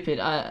 I'm stupid.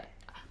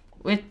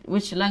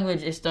 Which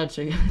language is Dutch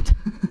again?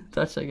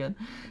 Dutch again.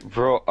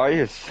 Bro, are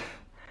you...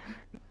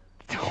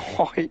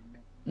 Are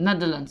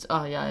Netherlands.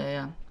 Oh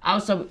yeah.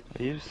 Also,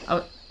 you...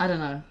 I don't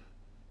know.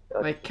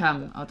 Wait,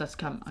 Cam. Oh, that's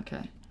Cam.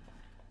 Okay.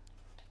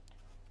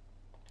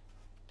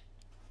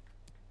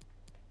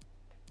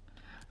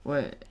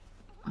 Wait.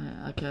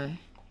 Okay.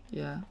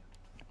 Yeah.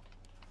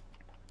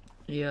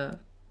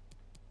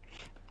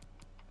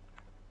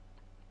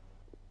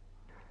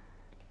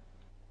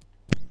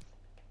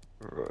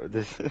 Bro,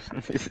 this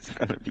is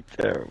gonna be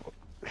terrible.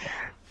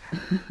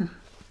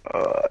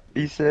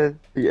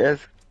 He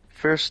asked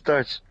first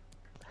touch.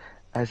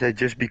 I said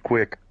just be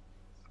quick.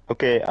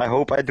 Okay, I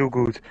hope I do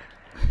good.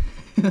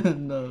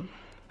 No.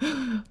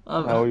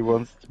 Now he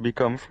wants to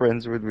become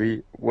friends with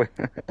me.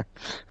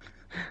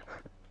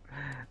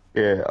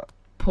 Yeah.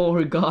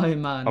 Poor guy,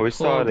 man. Are we Poor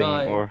starting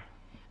guy. or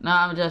No,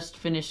 I'm just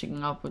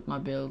finishing up with my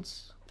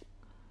builds.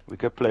 we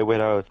could play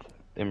without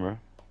Imre?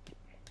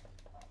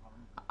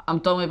 I'm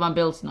done with my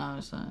builds now,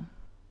 so.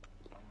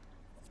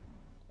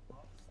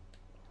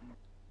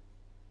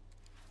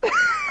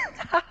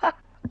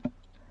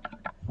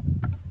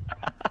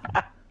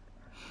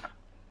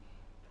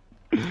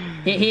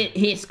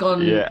 He's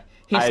gone. Yeah,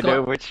 He's I gone,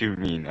 know what you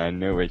mean. I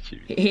know what you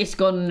mean. He's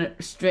gone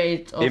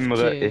straight off Imre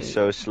to. is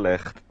so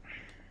slecht.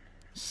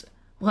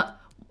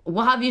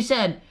 What have you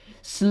said?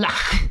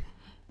 Slach.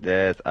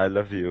 Dad, I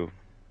love you.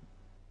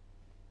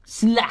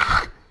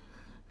 Slach.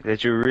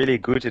 That you're really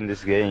good in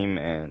this game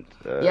and...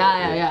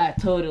 Yeah,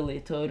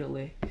 totally.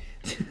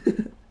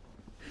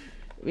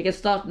 We can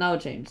start now,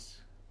 James.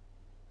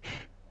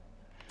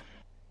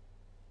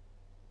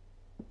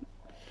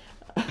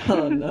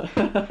 Oh no.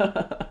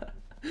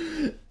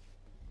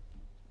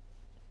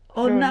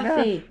 Oh,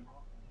 Naffy.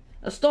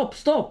 Stop.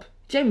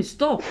 James,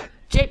 stop.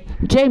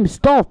 James,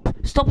 stop.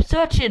 Stop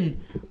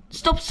searching.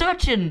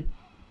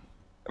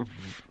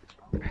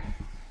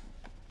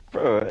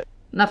 Bro,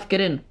 Naff,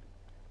 get in.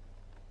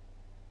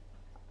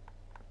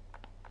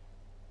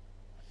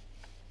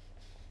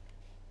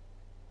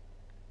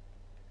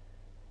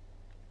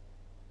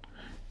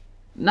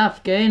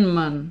 Naff, get in,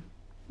 man.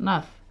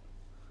 Naf.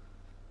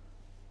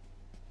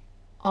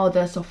 Oh,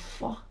 there's a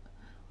fuck.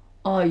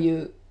 Oh,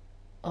 you.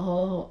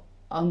 Oh,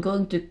 I'm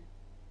going to.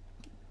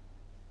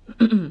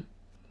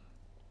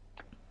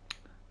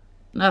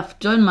 Naf,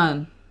 join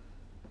man.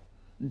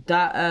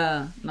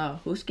 No,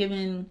 who's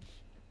giving.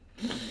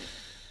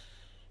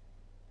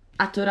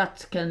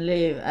 Aturat can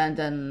leave and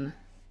then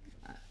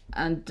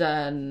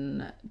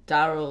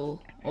Daryl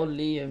or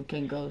Liam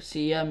can go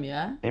CM,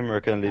 yeah?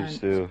 Imre can leave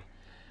too.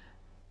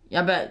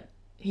 Yeah, but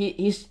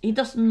he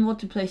doesn't want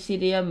to play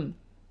CDM.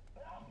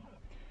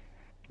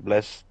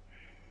 Bless.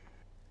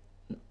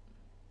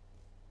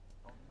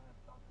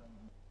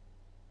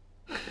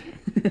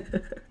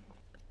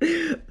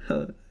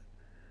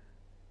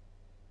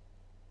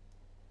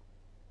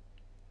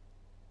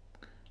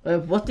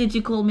 What did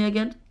you call me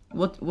again?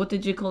 What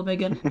did you call me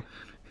again?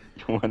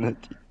 You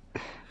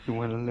wanna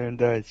learn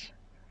Dutch?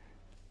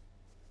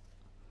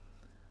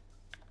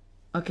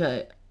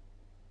 Okay.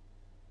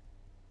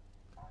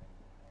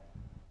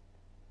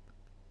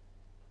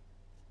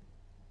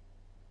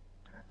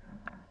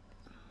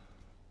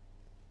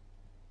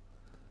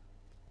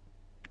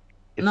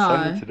 It's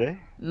sunny today?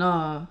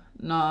 No.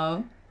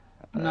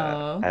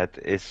 Het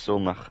is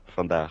zonnig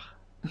vandaag.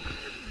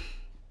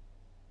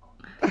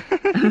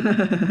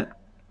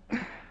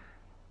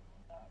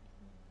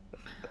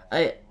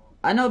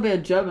 I know a bit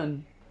of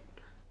German.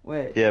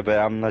 Wait. Yeah, but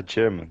I'm not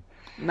German.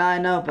 No, I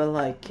know, but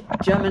like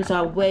Germans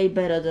are way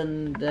better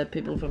than the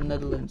people from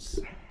Netherlands.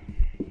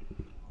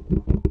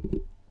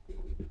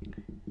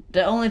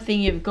 The only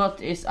thing you've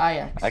got is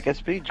Ajax. I can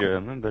speak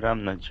German, but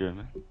I'm not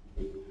German.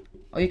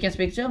 Oh, you can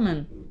speak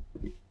German?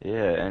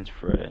 Yeah, and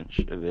French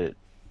a bit.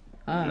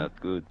 Ah. Not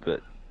good,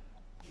 but...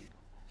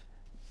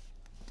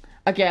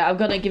 Okay, I'm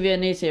gonna give you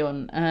an easy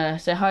one.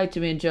 Say hi to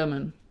me in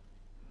German.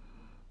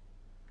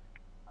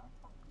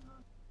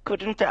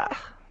 Guten Tag.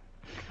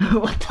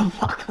 What the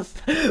fuck was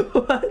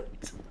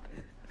that?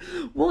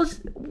 What?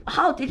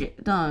 How did you...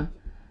 No.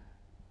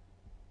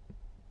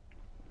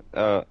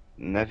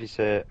 Nevi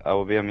said I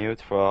will be on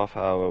mute for half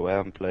hour where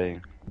I'm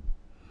playing.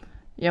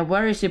 Yeah,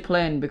 where is he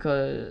playing?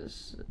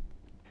 Because...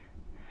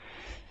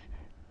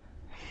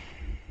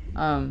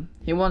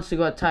 he wants to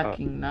go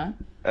attacking, no?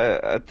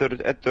 I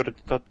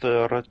thought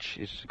Raj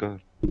is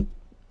gone.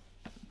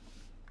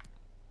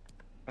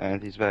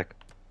 And he's back.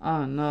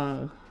 Oh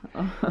no.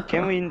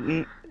 Can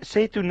we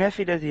say to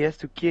Nevi that he has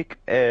to kick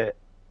at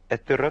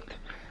the rut,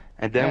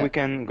 and then we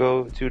can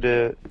go to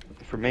the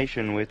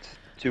formation with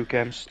two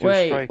camps, two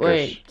strikers.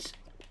 Wait.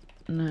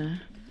 No.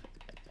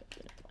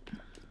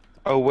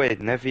 Oh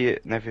wait,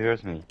 Nevi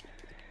heard me.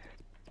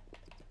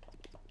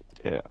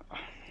 Yeah,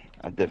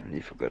 I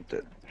definitely forgot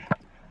that.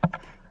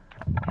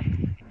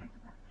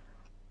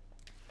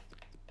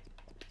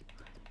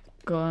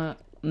 Go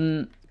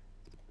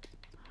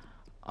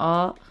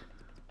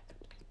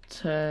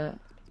to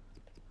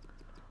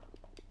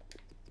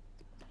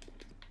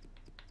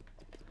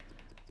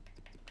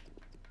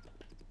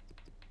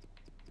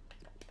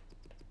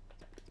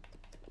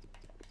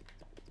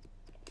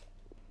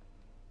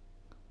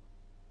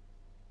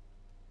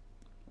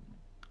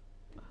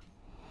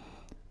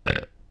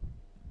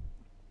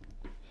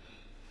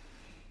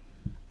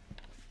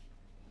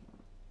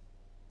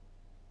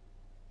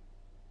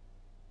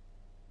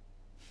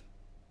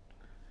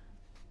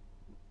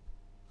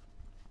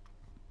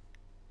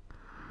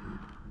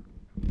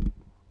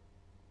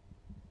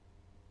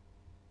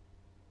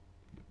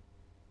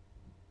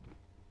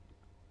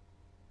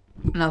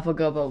and I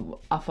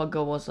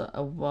forgot what's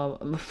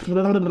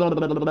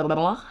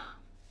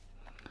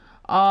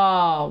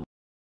oh.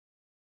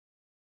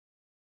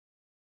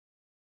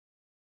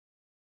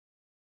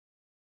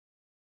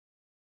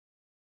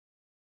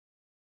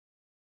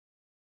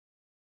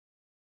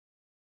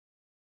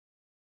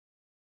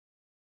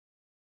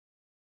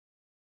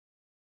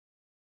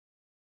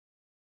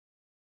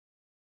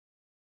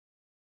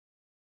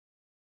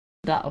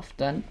 That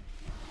often,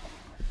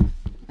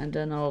 and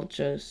then I'll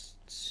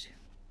just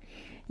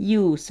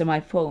use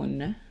my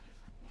phone.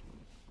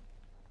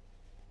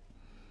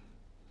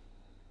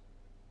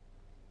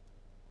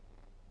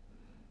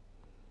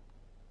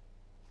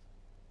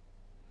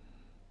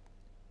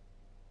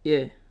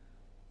 Yeah.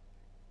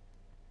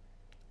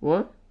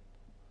 What?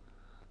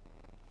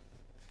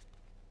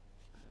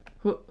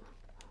 Who?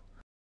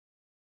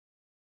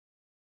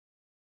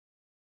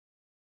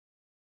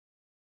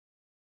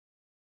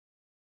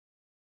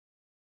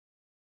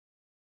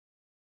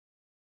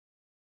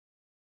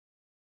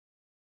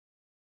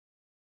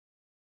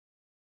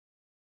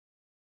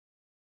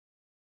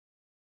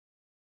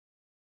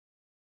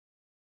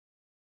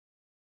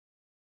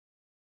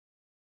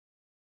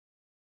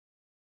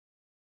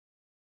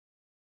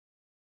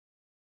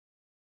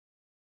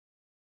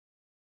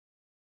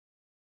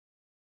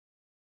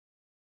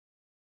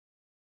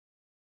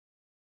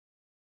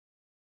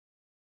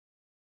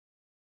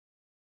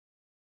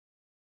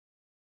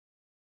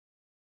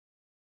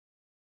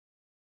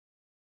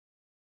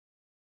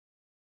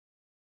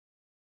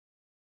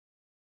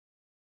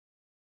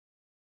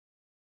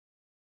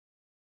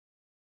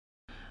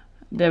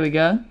 There we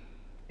go.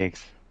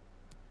 Thanks.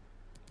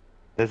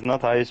 That's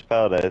not how you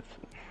spell that.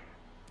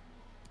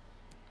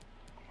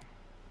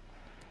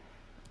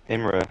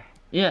 Imre,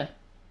 Yeah.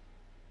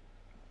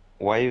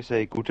 why you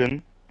say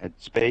guten and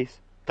space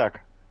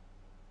tak?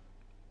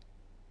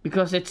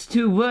 Because it's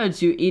 2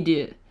 words, you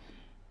idiot.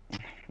 Oh,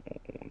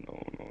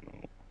 no.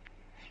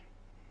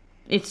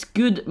 It's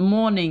good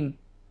morning.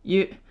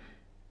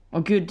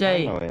 Or good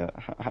day. I know,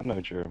 yeah. I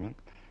know German.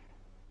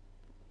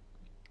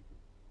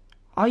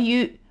 Are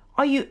you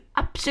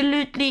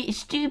absolutely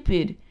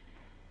stupid?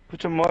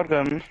 Guten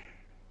Morgen.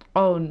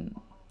 Oh.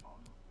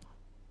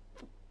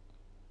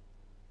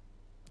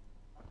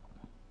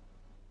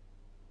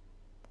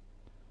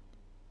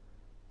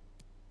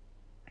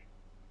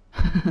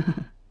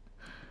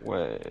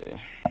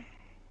 Way.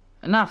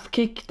 Enough,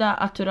 kick that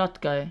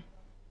Aturat guy.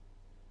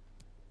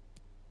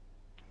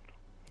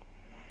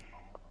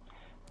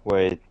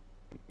 Wait.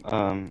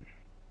 I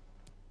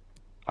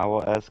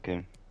will ask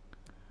him.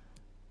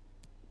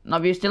 No,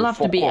 but you still To have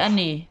to be fuck off.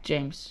 any,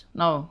 James.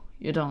 No,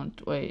 you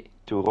don't. Wait.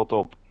 To rot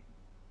op.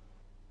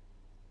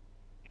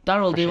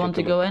 Darryl, do you want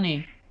to go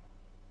any?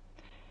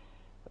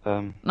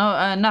 No,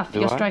 Naf, Do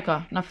you're I?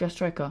 striker. Naf, you're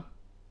striker.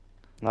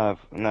 Nav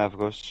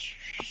goes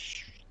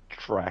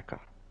striker.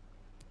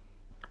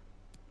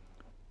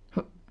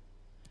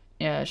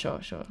 Yeah, sure.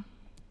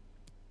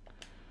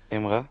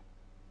 Imre,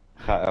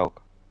 ga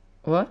elk.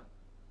 What?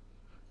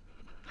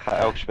 Ga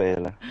elk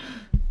spelen.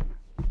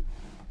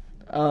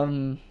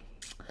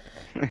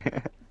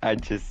 I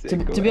just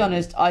To be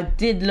honest, I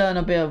did learn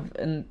a bit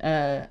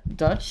of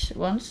Dutch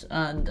once,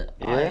 and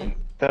Yeah?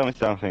 Tell me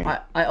something.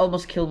 I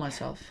almost killed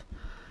myself.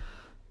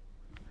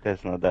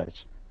 That's not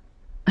Dutch.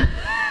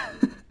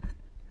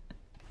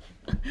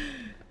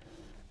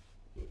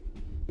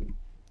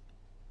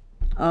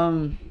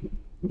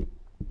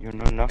 You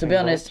know nothing To be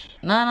honest, Dutch?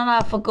 no,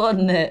 I've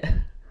forgotten it.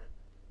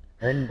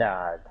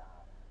 Hundad.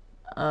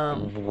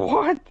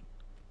 What?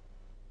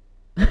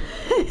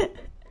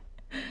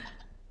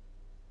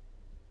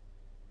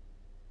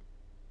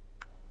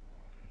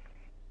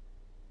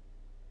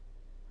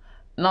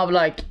 No, but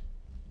like,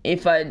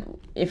 if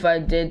I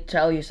did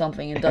tell you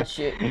something in Dutch,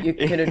 you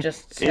could have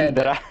just said.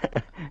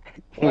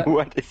 What?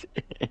 What is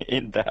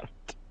in that?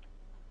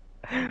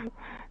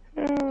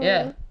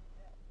 Yeah.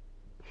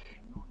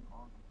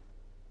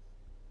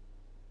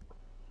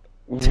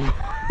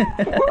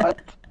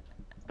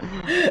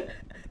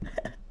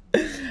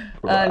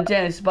 What?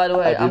 James, by the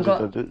way,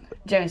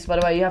 James, by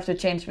the way, you have to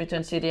change me to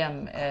an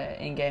CDM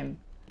in game.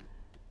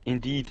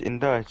 Indeed, in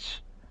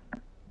Dutch.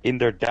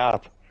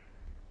 Inderdaad.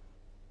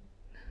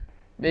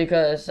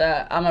 Because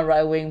I'm a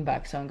right wing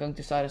back, so I'm going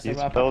to start as a You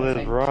right back. spelled I it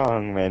think.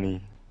 wrong,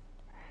 Manny.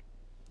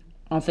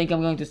 I think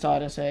I'm going to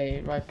start as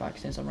a right back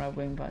since I'm right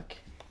wing back.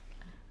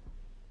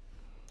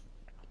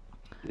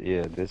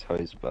 Yeah, that's how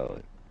you spell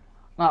it.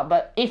 No,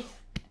 but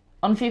if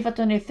on FIFA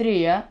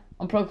 23, yeah,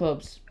 on Pro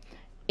Clubs,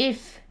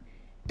 if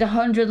the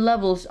 100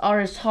 levels are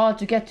as hard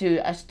to get to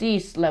as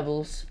these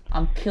levels,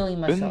 I'm killing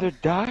myself.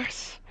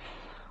 Underdaars?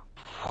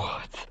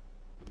 What?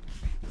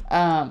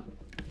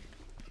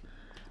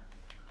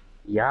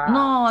 Yeah.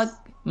 No,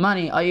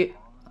 money. Are you?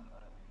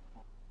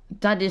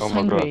 Dad is Oh my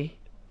hungry.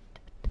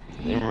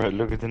 Imre,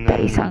 look at the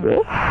name. He's hungry.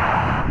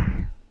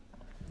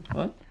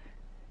 What?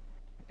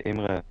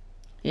 Imre,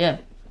 Yeah.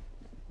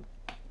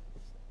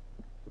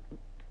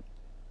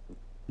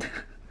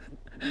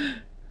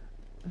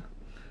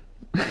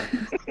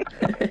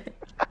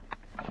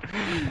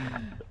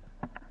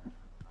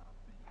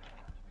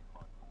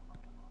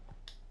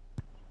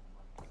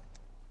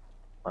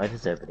 Why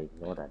does everybody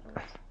ignore that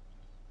noise?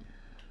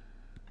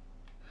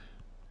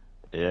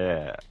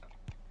 yeah.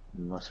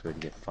 You must really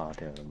get far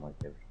down on my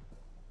TV.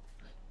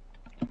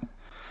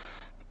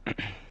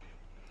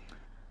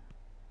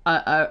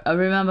 I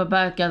remember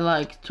back at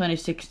like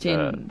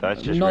 2016.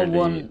 That's just no really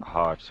one,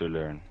 hard to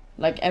learn.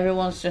 like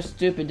everyone's just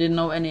stupid. Didn't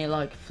know any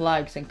like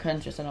flags and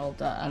countries and all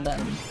that, and then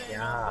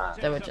Yeah.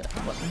 they were just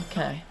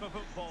okay.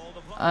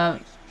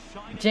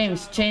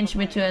 James, change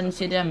me to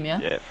NCDM, yeah?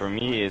 Yeah, for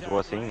me it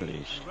was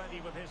English.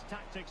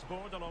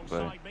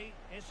 But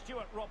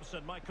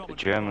the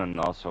German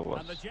also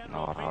was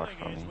not hard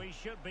for me.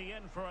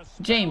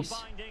 James.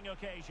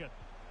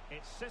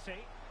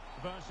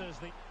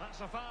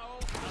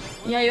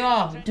 Yeah, you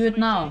are. Do it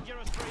now.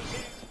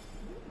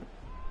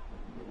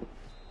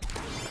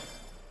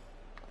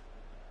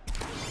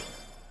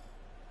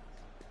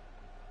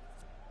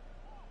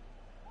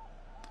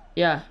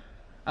 Yeah,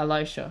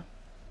 Elisha.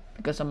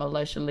 Because I'm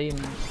Elisha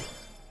Lehman.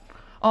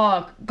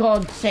 Oh,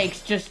 God's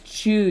sakes, just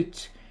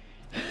shoot.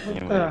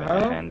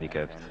 Imre,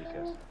 handicapped.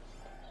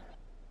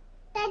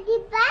 Daddy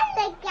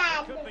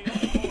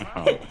Balagan.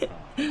 Oh.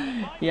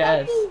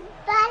 Yes.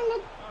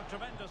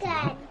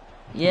 Balagan.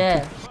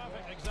 Yeah,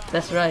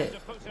 that's right.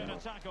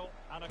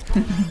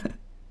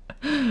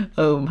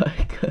 Oh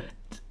my god.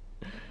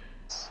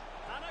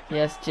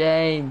 Yes,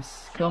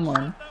 James. Come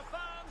on.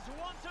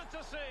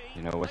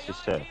 You know what she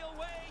said?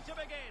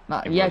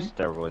 It Yeah, was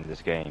terrible in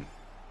this game.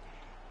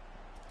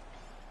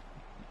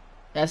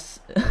 yes.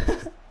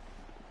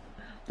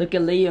 Look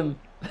at Liam.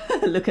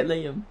 Look at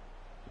Liam.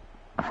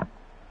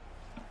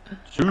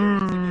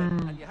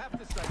 And you have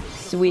to say,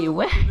 it's the Sweet perfect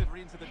way.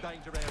 delivery into the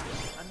danger area.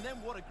 And then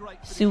what a great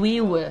finish.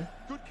 Sweet way.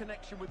 Good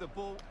connection with the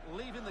ball,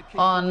 leaving the keeper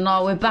Oh with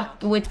no, we're little back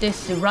chance. with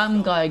this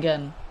Ram guy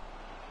again.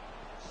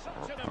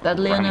 That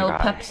Lionel guy.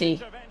 Pepsi.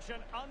 Intervention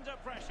under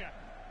pressure.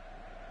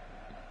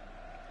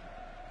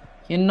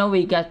 You know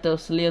we got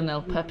those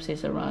Lionel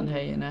Pepsis around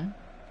here, you know?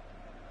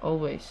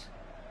 Always.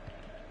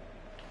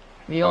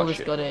 We Oh, always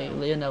shit. got a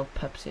Lionel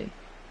Pepsi.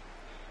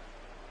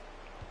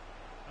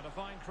 And a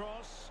fine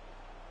cross.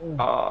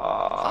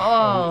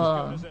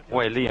 Oh,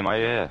 Wait, Liam, are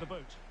you here? The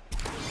boot.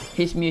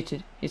 he's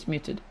muted. He's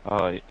muted.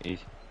 Oh, he's...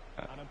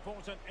 An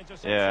important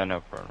interception. Yeah,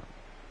 no problem.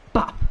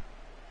 Bap!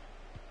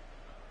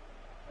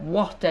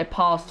 What a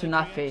pass to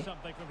Nafi.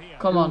 Something from here.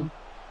 Come on.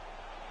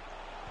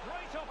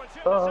 Great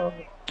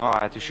opportunity. Oh, I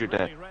had to shoot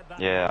that.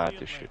 Yeah, I had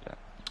to shoot that.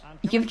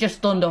 You've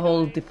just done the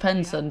whole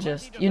defense and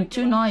just... You're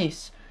too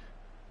nice.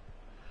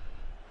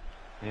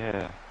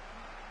 Yeah.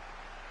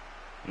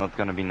 Not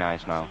gonna be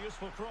nice now. It's a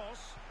useful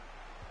cross.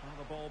 Well,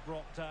 the ball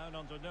brought down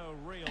under no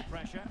real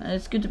pressure.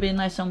 It's good to be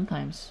nice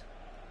sometimes.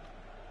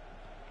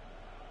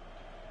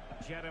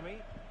 Jeremy.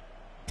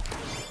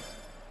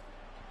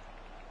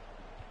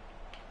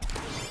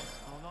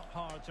 Oh, not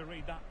hard to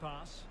read that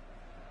pass.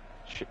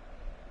 Shit.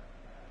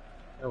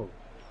 Oh,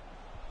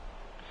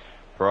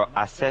 Bro,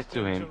 I said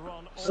to him,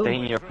 stay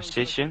in your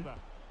position,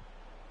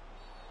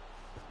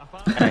 A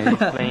foul. and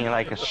he's playing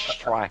like a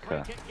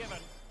striker. Kick given.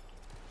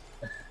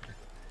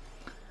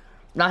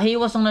 Now he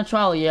was on a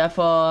trial, yeah,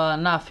 for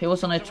Naf. He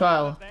was on a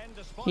trial.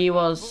 He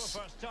was...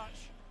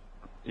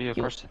 Yeah,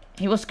 He, first.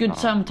 he was good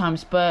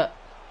sometimes, but...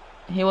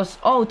 He was...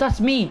 Oh, that's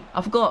me!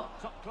 I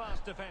forgot. Top class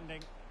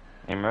defending.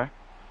 Imre,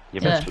 je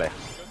Yeah. bent slecht.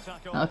 Good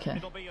tackle. Okay.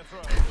 It'll be a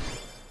throw.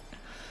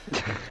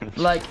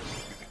 Like,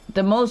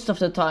 the most of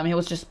the time he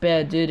was just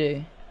bare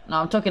doo-doo. No,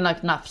 I'm talking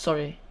like Naf,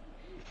 sorry.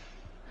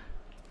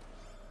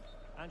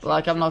 And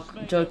Like, I'm not Chelsea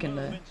made joking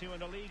the there. move into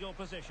an illegal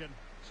position.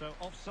 So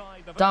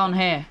offside the Down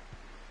here.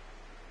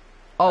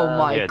 Oh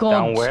my Yeah, god.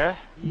 down where?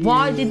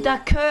 Why did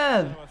that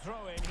curve? So a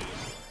throw in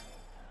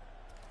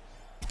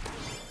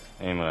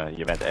here. Imre,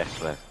 je bent echt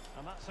slecht.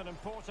 And that's an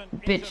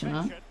important Bitch, man.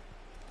 intervention.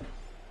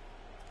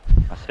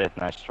 I said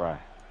nice try.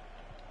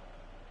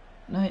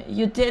 No,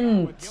 you With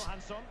didn't.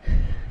 Johansson.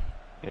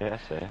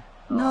 Yes, eh?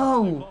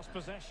 No. Lost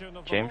possession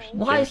of the James?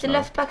 ball. Why is the no.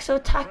 left back so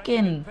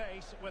attacking?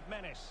 Pace with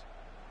menace.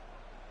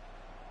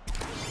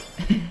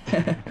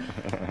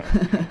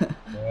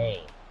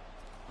 nee.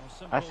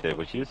 I said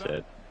what you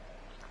said.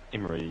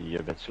 Imre,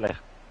 je bent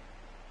slecht.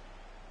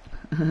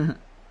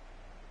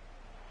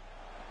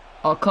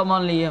 Oh, come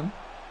on, Liam.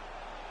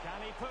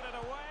 Can he put it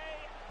away?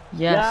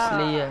 Yes,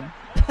 Yeah.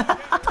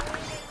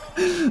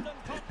 Liam.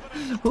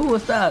 Who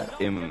was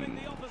that? Im... Giving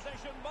the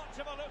opposition much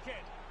of a look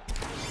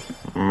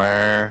in.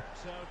 Mer.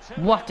 So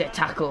What a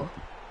tackle.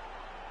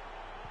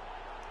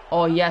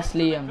 Oh, yes,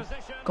 Liam.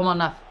 position. Come on,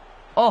 Naf.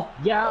 Oh,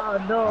 Ja,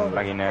 no.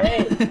 Lucky now.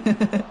 Nee,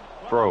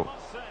 Bro,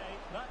 Must say,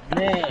 that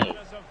nee.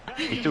 is a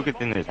very he took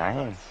it in his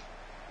hands.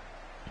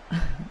 good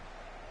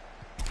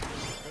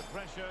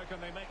pressure.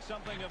 Can they make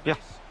something of Yeah.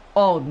 this?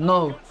 oh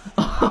no.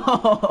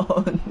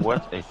 Oh, no.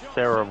 What a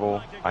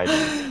terrible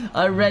idea.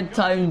 I red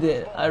timed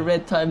it. I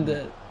red timed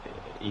it.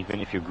 Even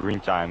if you green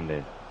timed it.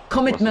 It was a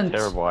Commitment.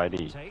 terrible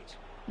idea. Tate.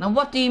 Now,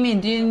 what do you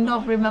mean? Do you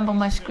not remember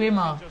my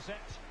screamer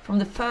Intercept. from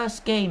the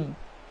first game?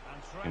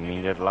 You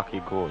mean that lucky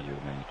goal you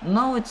made?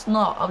 No, it's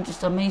not. I'm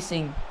just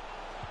amazing.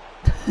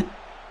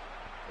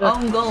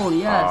 Own goal,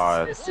 yes.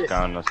 Ah, it's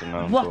counted as an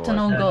own What goal. an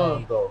own No, goal.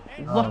 goal.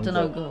 What an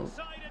own goal.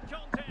 Sided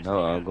contest. No,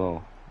 own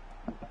goal.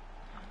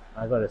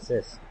 I got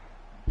assist.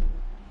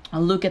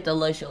 And look at the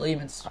Elisha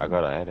Lehmans. I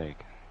got a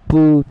headache.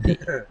 Well,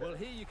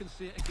 here you can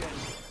see it again.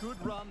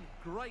 Good run,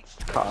 great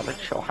Scarlett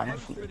strike.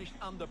 Johansson. Finished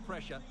under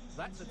pressure.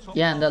 That's a top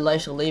Yeah, and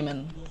Elisha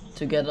Lehman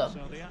together. So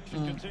the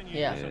action continues.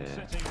 yeah. And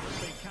City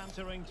really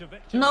cantering to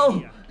victory No!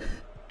 here.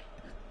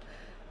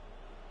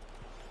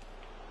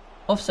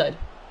 Offside.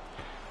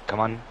 Come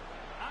on.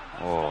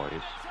 Oh,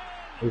 it's...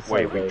 He's so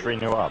Wait, we good.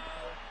 3-0 up.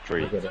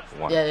 3, Look at it.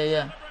 1. Yeah, yeah,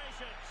 yeah.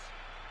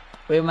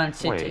 We're Man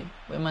City. Wait.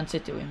 We're Man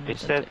City. We're Man It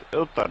City. said I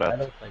Ultra. don't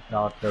like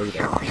Darth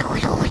Vader.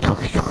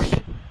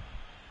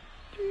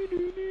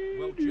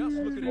 Well, just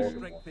look at his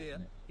strength here.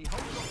 He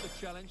holds off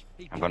the challenge.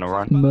 He I'm gonna gets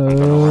run. it back I'm to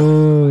gonna the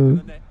run.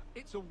 back of the net.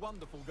 It's a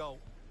wonderful goal.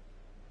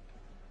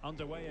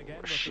 Underway again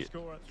with the Shit.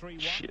 score at 3-1.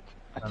 Shit,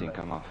 I think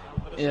I'm off.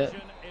 The Yeah.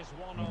 decision is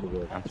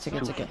 1-0. I'm It's okay,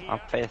 it's okay. I'm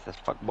fast as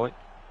fuck, boy.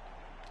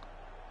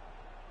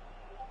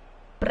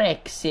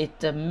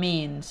 Brexit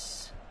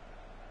means...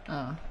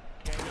 Oh,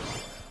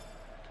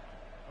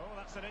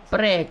 that's an interesting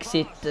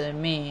Brexit pass.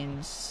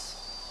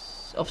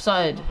 means...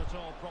 Offside. Not at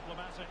all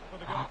problematic for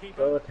the goalkeeper.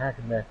 Go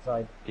attacking that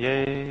side.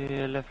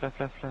 Yeah, left.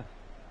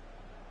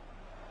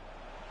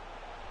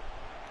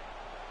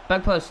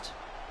 Back post.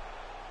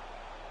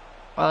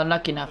 Oh,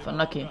 unlucky enough,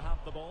 unlucky. To have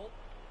the ball.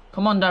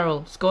 Come on,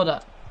 Daryl. Score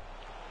that.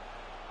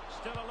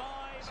 Still alive.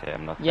 Say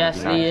I'm not gonna Yes,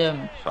 be nice,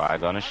 Liam. so I'm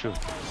gonna shoot.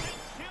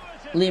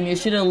 Liam, you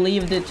should have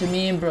left it to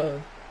me,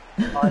 bro.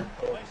 This is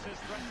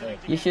threatening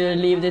to You should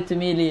have left it to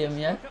me, Liam,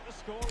 yeah? look at the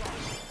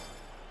scoreline.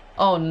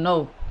 Oh,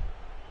 no.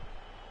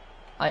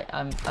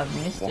 I've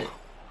missed it.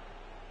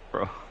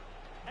 Bro.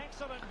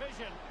 Excellent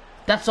vision.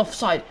 That's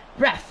offside.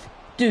 Ref,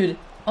 dude.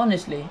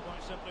 Honestly,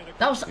 Quite simply the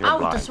that was You're out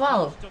blind. as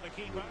well. to the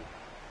keeper.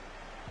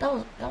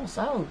 That was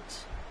out.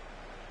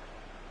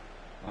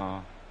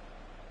 Oh,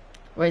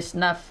 Wait,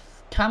 Snap,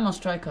 cam or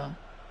striker?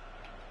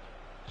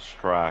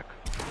 strike.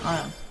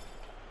 Oh,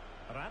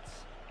 yeah. Rats.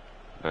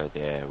 But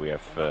yeah, we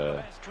have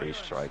 3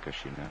 strikers,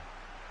 you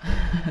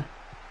know.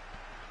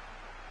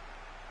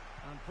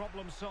 And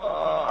problem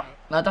solved.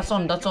 No, that's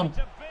on. That's on. To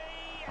be.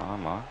 Oh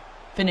man.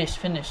 Finish.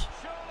 Surely.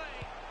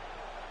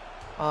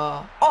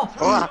 Oh.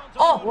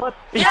 What?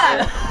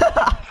 Yeah.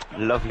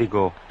 Lovely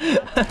goal.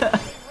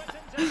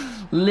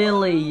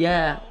 Lily,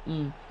 yeah.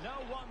 Mm.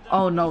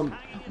 Oh no.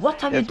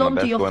 What have you That's my done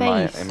to best your one,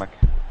 face?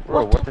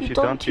 Bro, what have you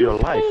done to your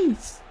life?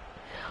 face?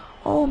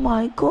 Oh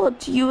my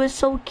god, you were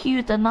so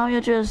cute and now you're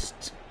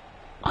just...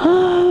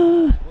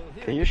 You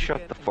Can you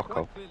shut the fuck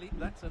up?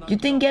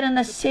 didn't get an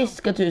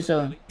assist,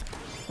 Gattuso.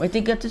 Wait,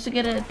 did Gattuso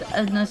get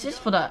an assist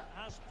for that?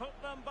 Has put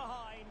them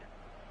behind.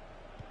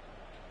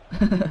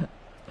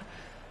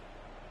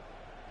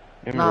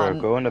 Remember, Nah,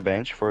 go on the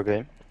bench for a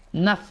game.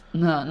 Naf,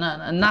 no,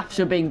 Naf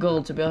should be in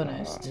goal, to be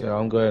honest. Yeah,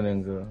 I'm going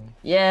in goal.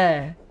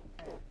 Yeah.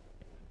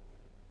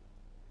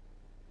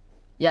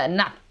 Yeah,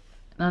 Naf.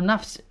 No,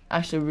 Naf's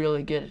actually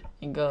really good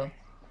in goal.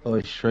 Oh,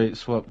 it's straight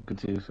swap,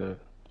 Gattuso.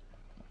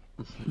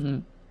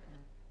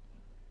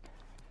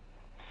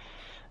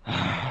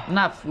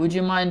 Naf, would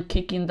you mind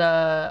kicking the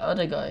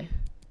other guy?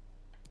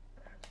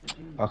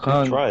 I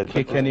can't try it,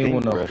 kick but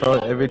anyone think, off. bro.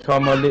 Every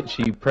time I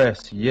literally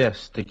press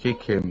yes to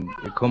kick him,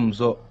 it comes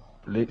up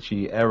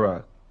literally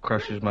error,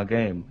 crashes my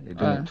game. It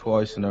done it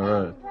twice in a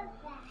row.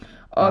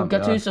 Oh, Can't be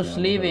Gattuso's asking,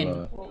 I'm leaving.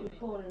 not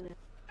gonna lie.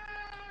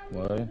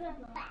 Why?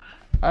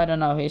 I don't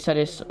know. He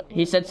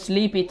said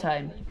sleepy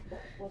time.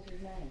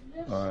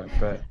 Alright,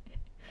 bet.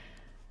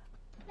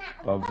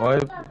 Our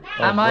vibe.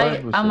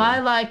 Am I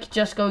like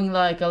just going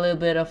like a little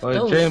bit of Oh,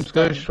 those? James,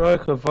 go then?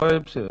 striker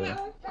vibes here.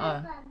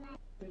 Oh.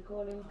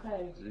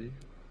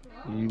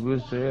 He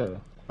was there.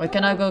 Wait,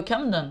 can I go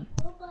cam then?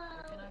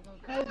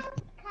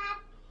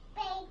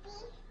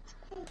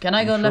 Can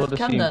I go I'm sure left the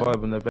cam same then?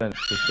 vibe on the bench.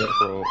 Just get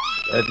for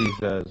Eddie's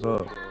there as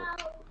well.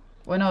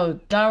 Wait, no,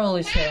 Daryl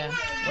is here.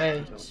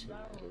 Wait.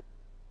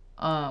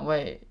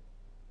 Wait.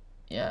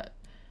 Yeah.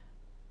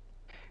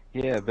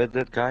 Yeah, but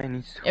that guy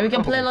needs to Yeah, we can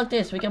go. play like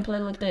this. We can play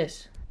like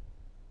this.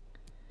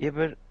 Yeah,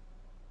 but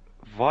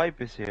Vibe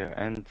is here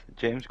and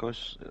James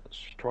goes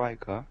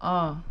striker.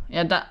 Oh,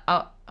 yeah. That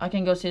I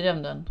can go see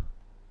them then.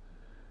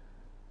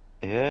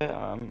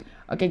 Yeah,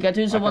 Okay, I can play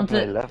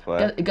Gattuso left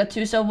back.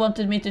 Gattuso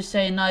wanted me to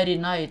say nighty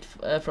night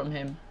from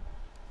him.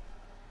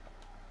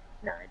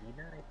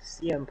 99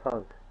 CM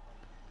Punk.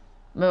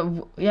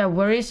 But yeah,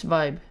 where is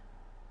Vibe?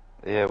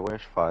 Yeah,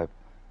 where's Vibe?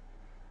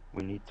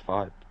 We need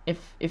Vibe.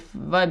 If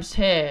Vibe's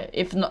here,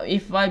 if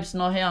Vibe's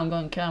not here, I'm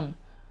going cam.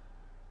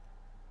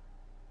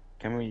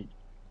 Can we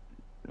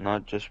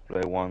not just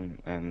play one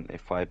and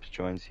if Vibe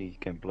joins he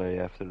can play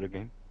after the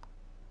game?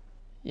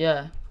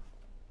 Yeah.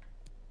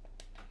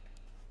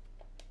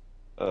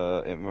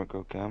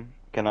 Emmergo Cam.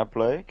 Can I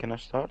play? Can I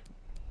start?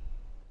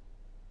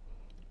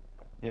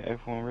 Yeah,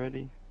 everyone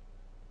ready?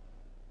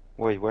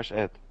 Wait, where's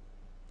Ed?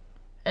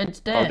 It's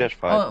there. there's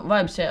Vibe. Oh,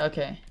 Vibe's here.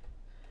 Okay.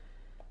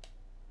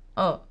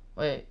 Oh,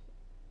 wait.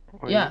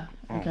 Where Yeah. you-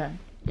 oh, Okay.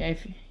 Yeah.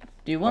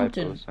 Do you want Vibe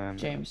to,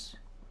 goes, James?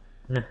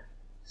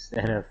 It's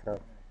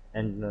NFL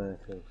and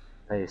NFL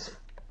place.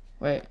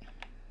 Wait.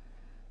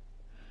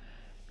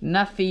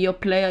 Nafi, your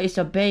player is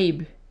a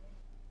babe.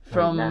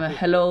 From Nafi.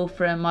 Hello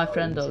Friend My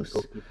Friendos.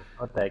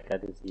 Not that guy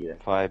is either.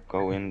 Vibe,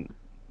 go in.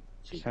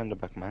 Center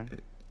back, man.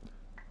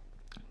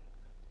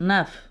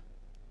 Naf.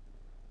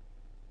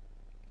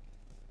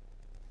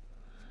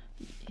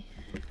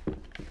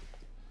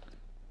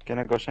 Can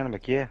I go center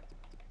back? Yeah.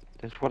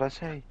 That's what I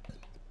say.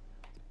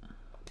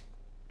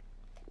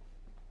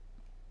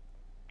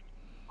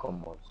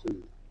 Come on,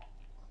 see.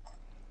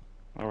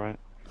 Alright.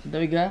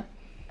 There we go.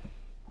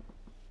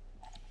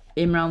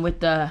 Imran with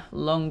the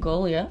long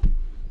goal, yeah?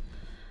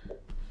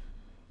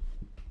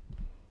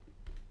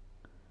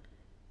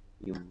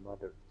 You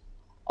mother.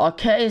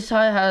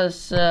 KSI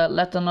has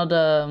let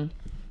another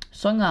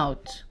song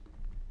out.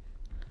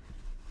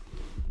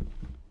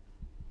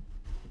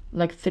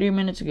 Like 3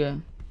 minutes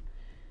ago.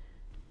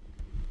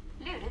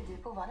 Lurer du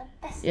på hva den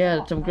beste Ja,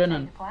 måten Tom å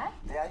Grennan. trene på er?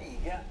 Det er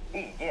IG.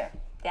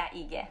 Det er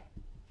IG.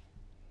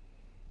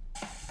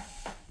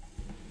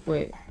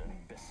 Wait.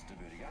 Den beste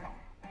burgeren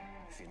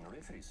finner du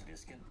i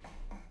frysedisken.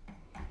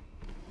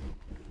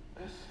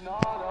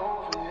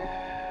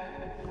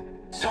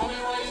 Tell me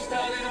why you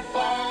started a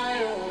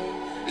fire.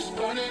 It's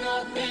burning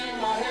up in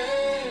my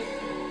head.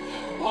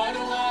 Why do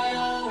I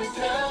always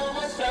tell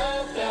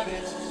myself that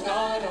it's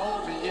not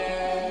over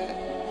yet?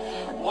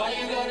 Why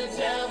you gotta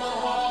tear my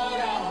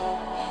heart out?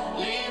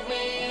 Leave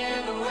me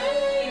in the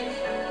rain.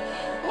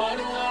 Why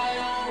do I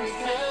always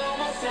tell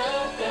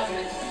myself that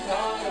it's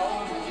not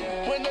over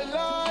yet? When the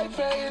light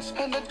fades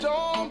and the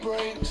dawn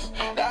breaks,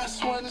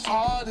 that's when it's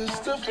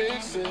hardest to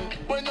fix it.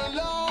 When you're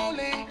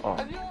lonely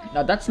and you're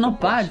No, that's not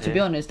bad, to be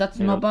honest. That's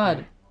not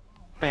bad.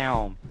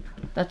 Bam!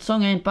 That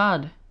song ain't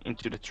bad.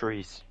 Into the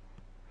trees.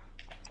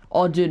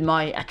 Oh, dude,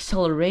 my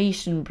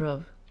acceleration,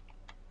 bro.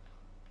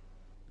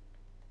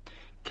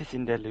 Get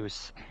in there,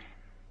 Lewis.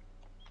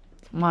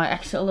 My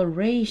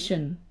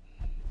acceleration.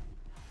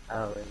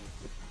 Oh,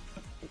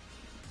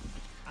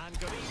 And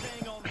good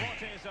evening on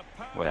what is a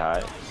perfect Wait,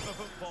 night for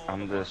football.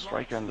 I'm the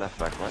striker and left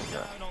back, right? Yeah.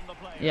 Down on the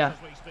players Yeah.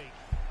 as we speak.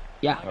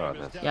 Yeah. Oh,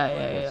 that's, Yeah.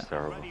 that's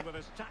terrible. Ready with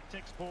his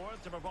tactics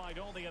board to provide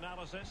all the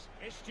analysis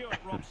is Stuart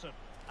Robson.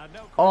 And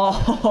no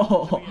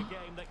Oh. to be a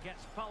game that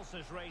gets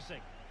pulses racing.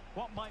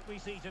 What might we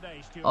see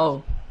today, Stuart?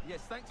 Oh.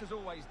 Yes, thanks as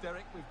always,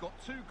 Derek. We've got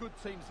two good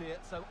teams here,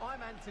 so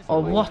I'm anticipating. Oh,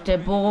 what a really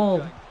good ball.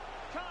 game.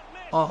 Can't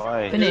miss. Oh,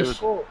 Oi, finish. shoot.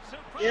 cool.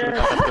 Shoot at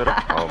that good.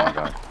 Oh my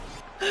god.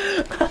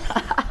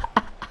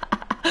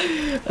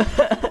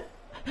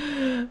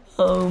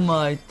 Oh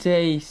my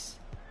days.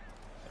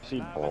 Is he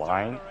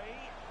blind?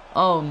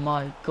 Oh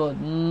my god,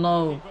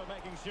 no.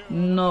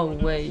 No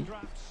way.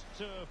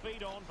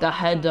 The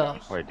header.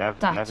 Wait,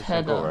 That never seen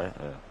goal, header. right?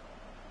 Yeah.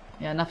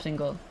 Yeah, nothing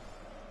goal.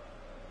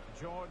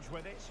 George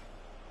with it.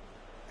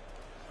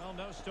 Well,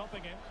 no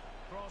stopping him.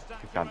 Crossed You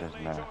can't just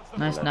accurately now. towards the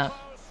Nice post. snap.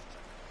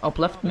 Up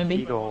left, maybe?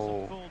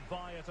 Fido. Pulled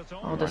by it at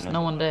all. Oh, there's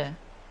no one there.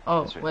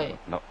 Oh, That's right. wait.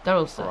 No.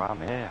 Daryl's Oh, there.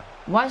 I'm here.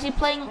 Why is he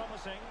playing?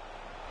 Promising.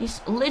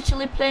 He's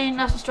literally playing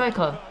as a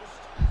striker.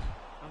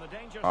 And the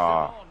danger's still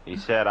Ah, on. he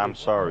said I'm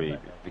sorry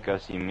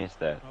because he missed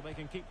that. Well, they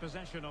can keep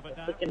possession of it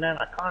now. Freaking man,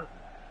 I can't.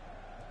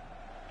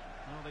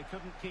 Well, they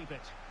couldn't keep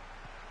it.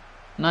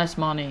 Nice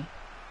money.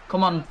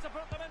 Come on. To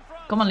put them in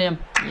front. Come on, Liam.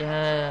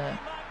 Yeah.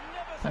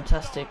 Magnificent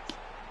Fantastic. goal.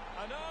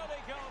 An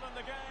early goal in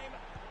the game.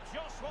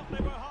 Just what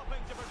they were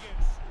hoping to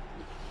produce.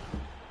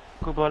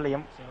 Good ball,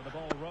 Liam. So the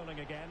ball rolling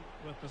again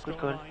with the Good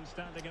goal. scoreline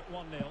standing at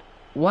 1-0.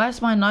 Why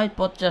is my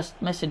Nightbot just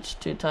messaged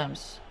 2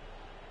 times?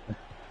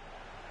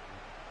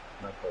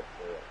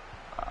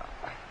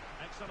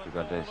 Excellent You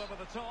got ball this. over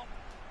the top.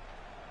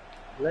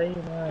 Play, Do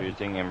your man.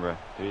 thing, Imra.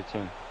 Do your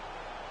thing.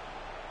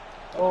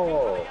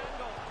 Oh,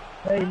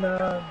 hey,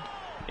 man.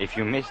 If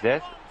you miss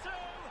that,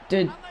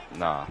 Dude,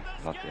 nah,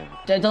 not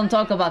in. don't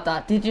talk about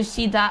that. Did you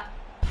see that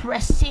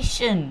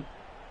precision?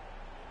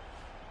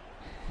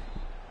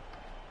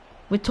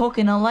 We're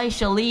talking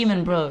Elisha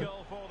Lehman, bro.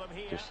 Goal for them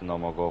here. Just a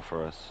normal goal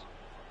for us.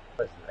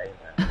 What's the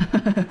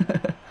name,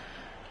 man?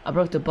 I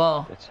broke the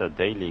ball. It's a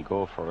daily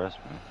goal for us,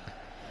 man.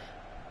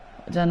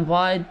 Then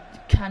why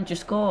can't you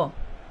score?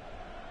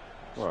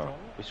 Well,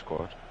 we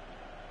scored.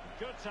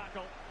 Good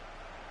tackle.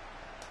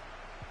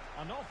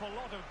 An awful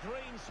lot of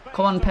green space.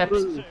 Come on, to Peps.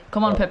 run to.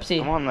 Come on, Pepsi.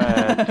 Come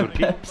on,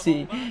 Turkey.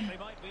 Pepsi. They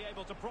might be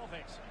able to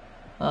profit.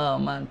 Oh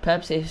man,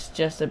 Pepsi is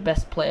just the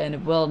best player in the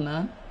world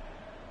now.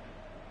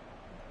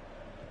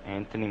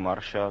 Anthony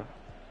Marshall.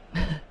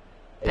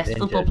 Best He's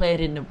football injured. player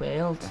in the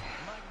world.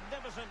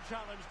 Magnificent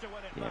challenge to win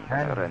it Yeah, back.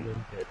 man. And Ren. he's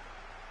injured.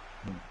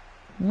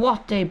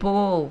 What a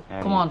ball!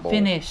 And Come on, ball.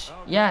 finish.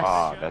 Yes.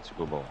 Ah, that's a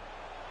good ball.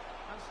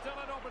 And still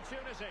an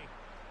opportunity.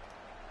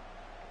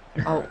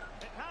 Oh,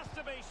 It has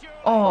to be surely.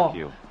 Fuck oh,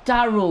 you.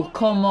 Daryl,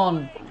 come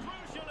on.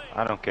 Crucially.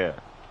 I don't care.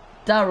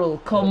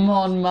 Daryl, come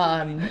on,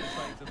 man.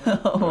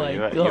 Oh my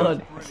You-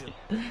 god.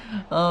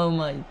 Oh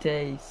my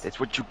days. That's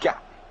what you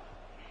got.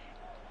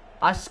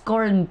 I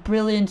scored a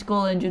brilliant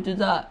goal and you do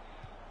that.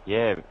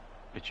 Yeah,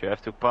 but you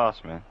have to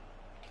pass, man.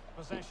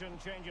 Possession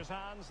changes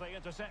hands. The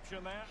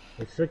interception there.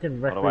 The freaking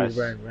referee Otherwise,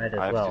 wearing red I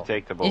as have well. to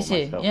take the ball Is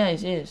he? myself. Yeah,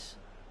 it is.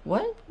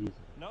 What?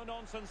 No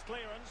nonsense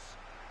clearance.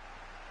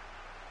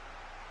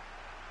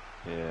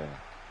 Yeah,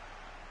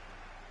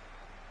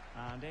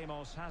 And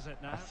Amos has it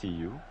now. I see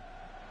you.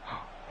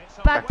 It's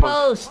a Back wonderful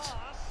post.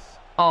 pass.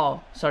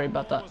 Oh, sorry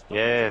about that.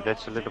 Yeah,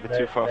 that's a little bit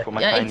too far for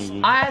my Yeah, it's,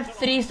 tiny. I have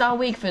 3-star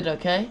weak foot,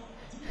 okay?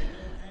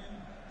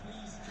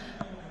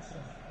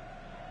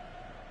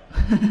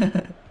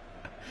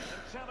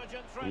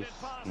 Intelligent threaded He's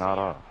pass not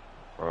here. off.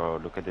 Bro,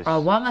 look at this. Oh,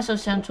 why am I so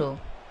central?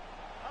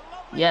 A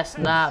lovely Yes,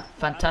 nah,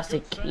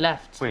 fantastic.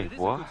 Left. Wait, It is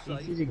a what? good save.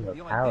 He's using the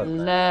The power, idea-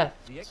 man.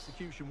 Left. The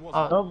execution was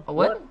Oh,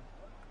 what?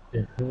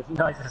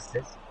 Nice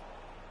assist.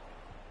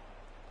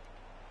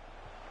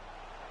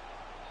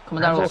 Come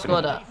on, Daryl, That's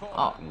score happening. that.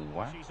 Oh,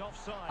 What? She's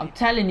offside. I'm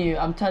telling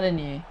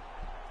you.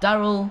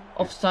 Daryl,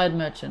 offside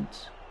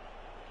merchant.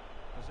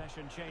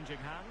 Possession changing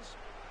hands.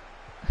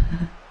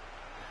 I'm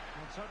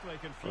totally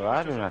confused. Well, I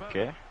as do a not vote.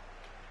 care.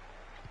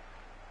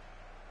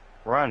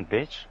 Run,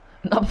 bitch.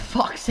 No,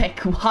 fuck's sake.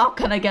 How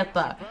can I get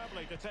that?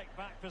 Superbly to take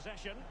back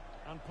possession,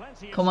 and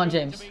plenty of Come on, scope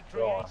James. to be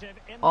creative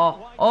in that Oh,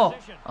 wide oh,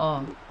 position. oh.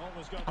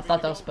 Always got I to be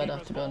thought the that was better,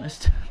 goalkeeper's to be ball.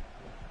 honest.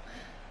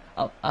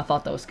 Oh, I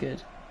thought that was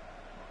good.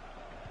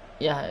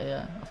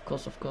 Yeah, of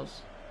course.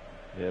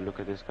 Yeah, look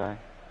at this guy.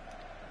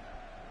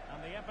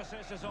 And the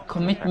emphasis is on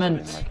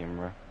Commitment. Like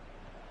Imra.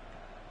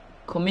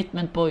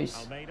 Commitment, boys.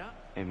 Almeida.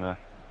 Imra,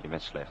 je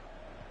bent slecht.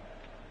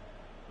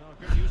 Oh,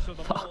 good use of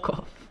the Fuck ball.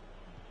 off.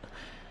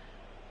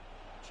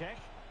 Check.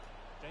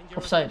 Dangerous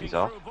Offside. looking He's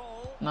off. through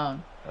ball. No.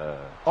 Uh,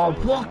 Oh,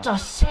 sorry, what Imra. a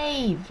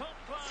save! Top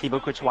class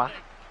Thibaut Courtois.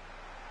 defending.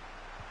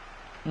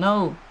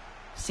 No.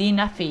 C.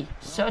 Naffy.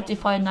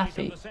 Certified In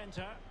Naffy. the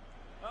centre.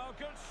 Oh,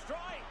 good strike.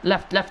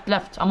 Left, left,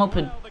 left. I'm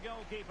open. Well, the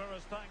goalkeeper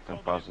is thankful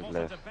Don't pass that it it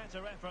wasn't left. a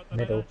better effort than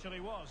it Middle. actually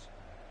was.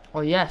 Oh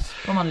yes.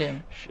 Come on,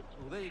 Liam.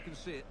 Well, there you can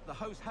see it. The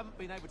hosts haven't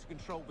been able to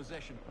control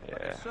possession, but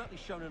Yeah. they've certainly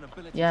shown an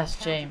ability Yes,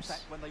 to James.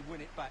 counter-attack when they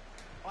win it back.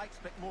 I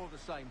expect more of the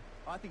same.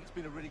 I think it's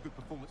been a really good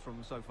performance from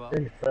them so far.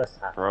 In the first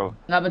half. Bro,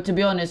 No, but to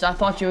be honest, I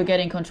thought you were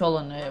getting control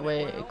on it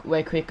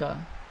way quicker.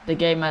 The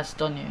game has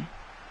done you.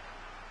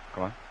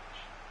 come on.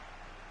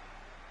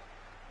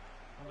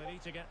 Well, they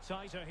need to get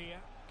tighter here.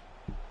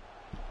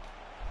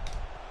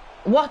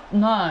 What?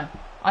 No.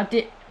 I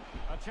did.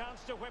 A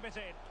chance to whip it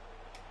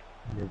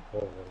in. New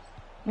forwards.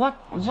 What?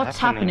 What's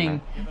happening?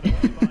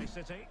 Given away by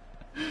City.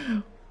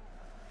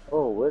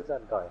 Oh, where's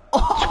that guy?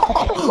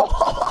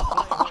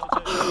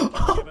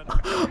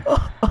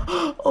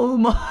 Oh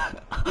my.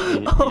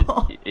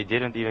 He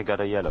didn't even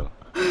got a yellow.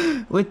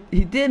 Wait,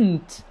 he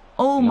didn't.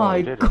 Oh No, my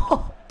he didn't.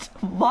 god.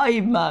 Why,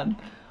 man?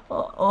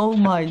 Oh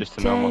my Just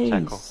a normal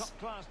tackle. days.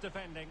 Top-class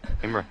defending.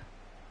 Imre.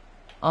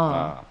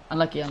 Oh,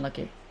 unlucky,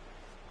 unlucky.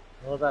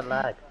 What was that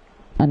lag?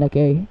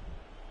 Unlucky.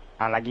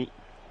 Alagi.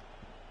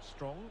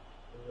 Strong.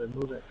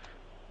 Move it.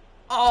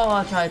 Oh,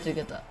 I tried to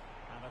get that.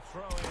 And a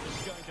throw-in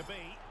is going to be.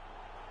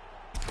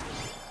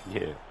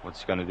 Yeah,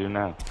 what's he gonna do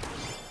now?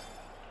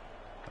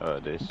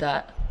 This.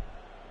 That.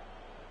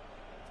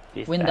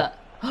 This, Win that.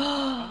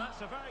 And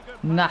that's a very good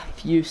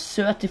Naff, you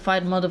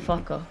certified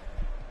motherfucker.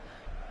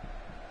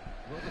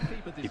 Well, the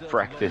keeper He deserves a lot of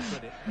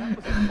practiced. credit. That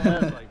was a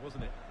fine save,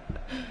 wasn't it?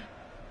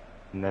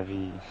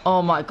 Nevi.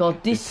 Oh my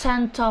god, this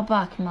centre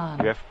back, You man.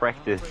 have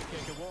practice. free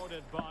kick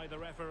awarded by the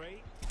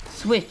referee.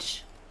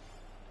 Switch.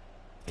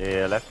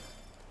 Yeah, left.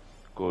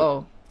 Good.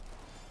 Oh.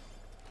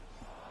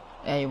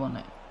 Yeah, you won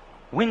it.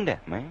 Win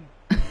that, man.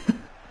 Read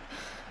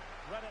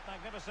it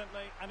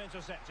magnificently and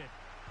intercepted.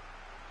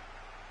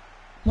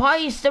 Why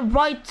is the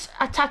right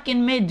attack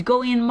in mid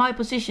going in my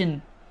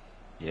position?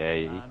 Yeah,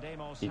 And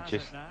Amos he has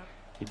just it now.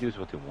 he does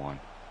what he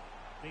wants.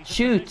 Decent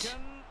Shoot. position.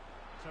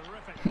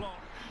 Terrific block.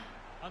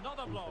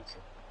 Another block.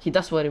 He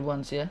does what he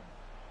wants, yeah?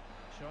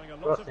 Showing a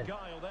lot of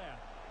guile there.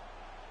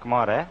 Come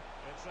on, eh?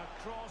 It's a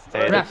cross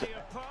Hey, to Ref. the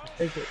approach.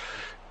 Take it.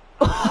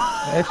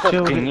 Let's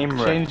chill. Fucking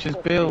Imre. Change his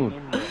build.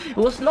 It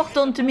was locked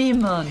onto me,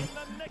 man.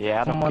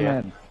 Yeah, I don't Come on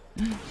care.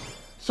 then.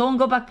 Someone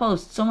go back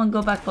post. Someone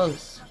go back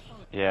post.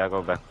 Yeah, I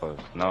go back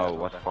post. No,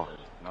 what fuck?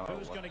 No,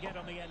 Who's what going to get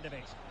on the end of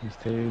it? He's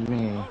telling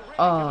me.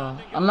 Oh,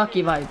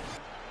 unlucky vibe.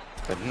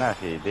 But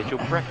Nafi, did you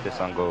practice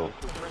on goal?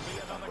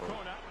 On the corner.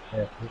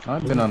 Yeah.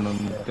 I've been on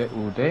them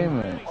all day,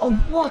 man. Oh,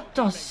 what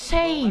a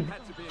save!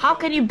 How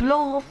can you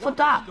blow off for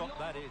that?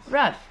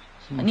 Ref,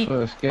 It's I my need.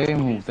 first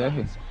game all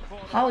day.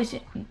 How is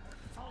it?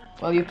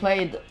 Well, you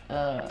played.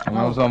 And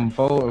I was on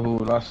Votable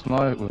last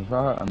night with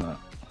that and that.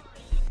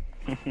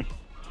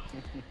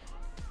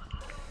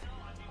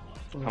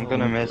 I'm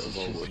gonna message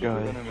this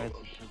guy.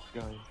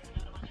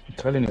 I'm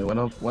telling you, when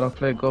I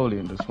play goalie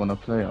and just when I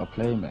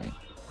play, mate.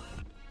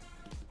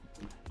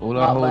 All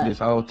I Oh, hold man. is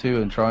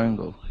L2 and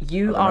triangle.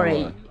 You I are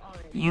don't know a.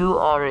 You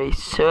are a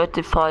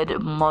certified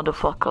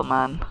motherfucker,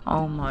 man.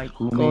 Oh my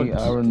Call me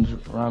god. Aaron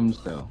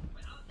Ramsdale.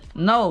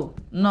 No,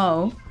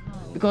 no,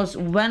 because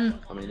when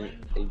I mean,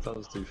 he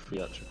does do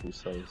theatrical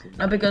saves.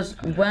 because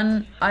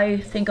when I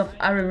think of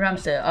Aaron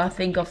Ramsey, I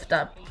think of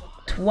that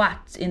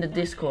twat in the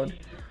Discord.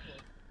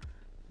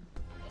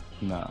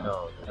 Nah,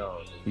 No, no.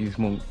 he's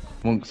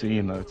Monk's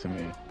Eno to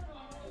me.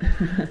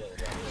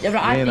 Yeah, but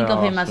I Me and think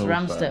of him as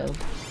Arsenal fan. Ramsdale.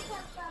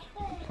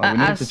 Oh, we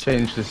need as- to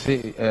change the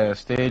city,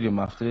 stadium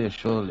after this,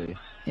 surely.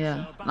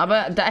 Yeah, no,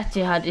 but the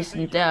Etihad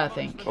isn't there, I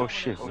think. Oh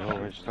shit, we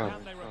already started.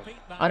 Can they repeat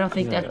that? I don't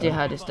think the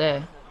Etihad is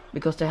there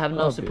because they have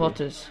no Okay.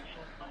 supporters.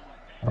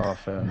 Oh,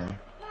 fair enough.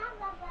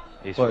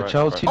 He's What, right,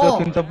 Chelsea Oh.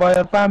 looking to buy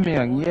a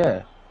Aubameyang?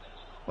 Yeah.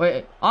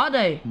 Wait, are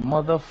they?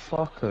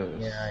 Motherfuckers.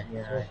 Yeah,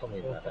 yeah.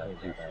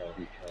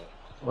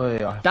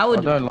 Wait, I, That would-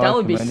 I don't that like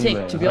would be him sick,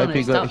 anyway. to be I hope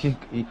he honest,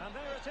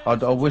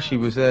 got- I wish he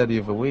was there the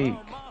other week.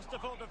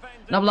 Masterful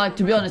defending. No, but like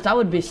to be honest, that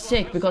would be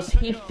sick because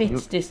he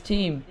fits this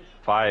team.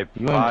 Five.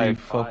 You ain't doing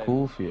Five. fuck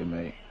all for you,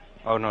 mate.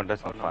 Oh no,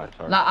 that's not five.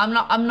 Sorry. Like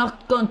I'm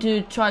not going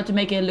to try to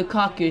make a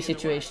Lukaku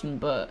situation,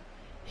 but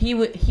he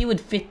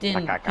would fit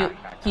in.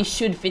 He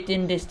should fit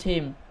in this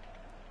team.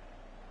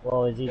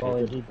 Well, is he?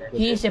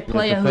 He's a You have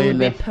player to who play would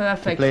be left, to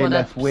perfect play for that.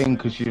 left wing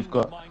because you've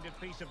got Minded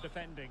piece of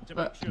defending to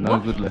But- make sure no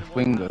What? good left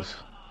wingers.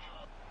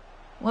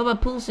 What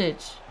about Pulisic?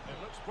 it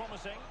looks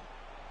promising.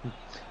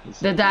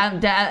 The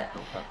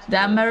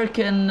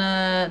American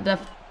the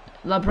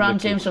LeBron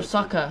James of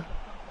soccer.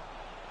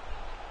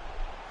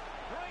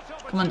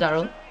 Great Come on, Daryl.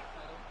 opportunity.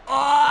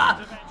 Ah!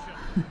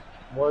 Intervention.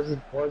 Was it?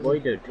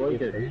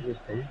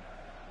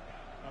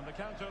 And the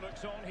counter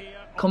looks on here.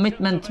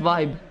 Commitment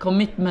vibe.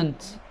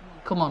 Commitment.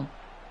 Come on.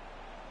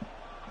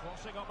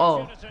 Crossing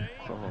Oh.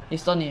 opportunity.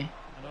 He's done you. And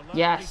a lovely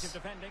Yes. piece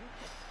of defending.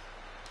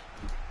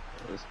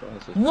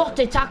 What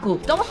a tackle!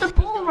 That was the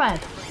ball,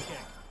 ref.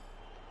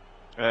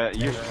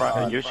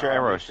 Use your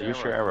arrows.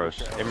 Use your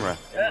arrows. Imre.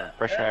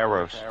 Press your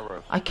arrows.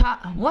 I can't.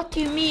 What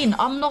do you mean?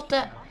 I'm not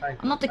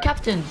the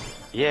captain.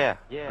 Yeah.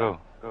 Go.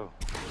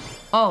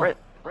 Oh.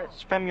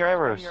 Spam your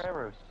arrows.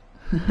 Well,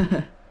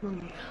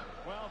 very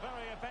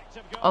effective.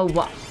 Oh,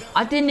 what?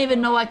 I didn't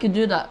even know I could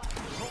do that.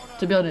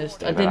 To be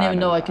honest, I didn't even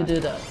know I could do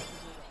that.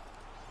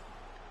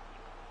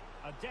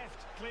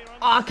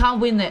 Oh, I can't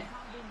win it.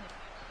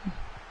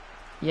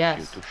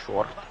 Yes. Too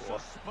short.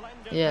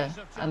 Yeah,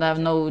 and I have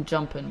no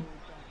jumping.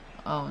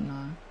 Oh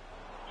no.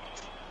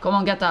 Come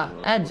on, get that.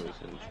 Ed,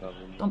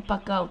 don't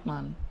back out,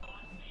 man.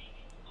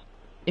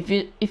 If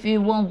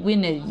you won't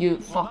win it, you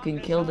fucking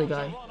kill the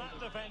guy.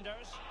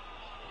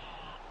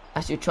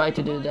 As you try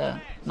to do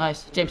there.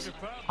 Nice, James.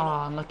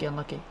 Ah, unlucky,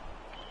 unlucky.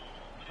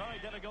 Very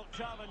difficult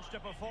challenge to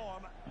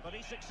perform, but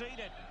he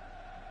succeeded.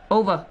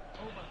 Over.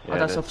 Yeah, Oh,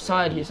 that's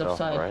offside. He's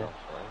offside. Right?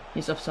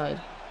 He's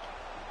offside.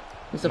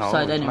 He's No,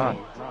 offside he's anyway.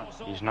 not.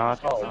 He's not.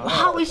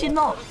 How is he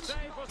not?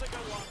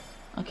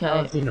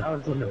 Okay.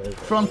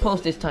 Front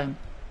post this time.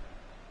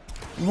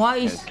 Why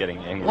is He's getting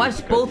angry why is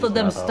because both of he's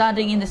them not up.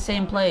 standing in the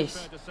same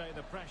place? To say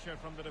the pressure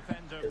from the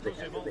defender puts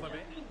him off a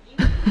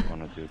bit.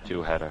 Wanna do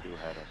two header.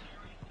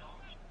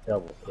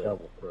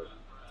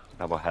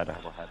 Double header.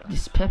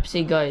 This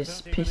Pepsi guy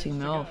is pissing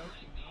me off.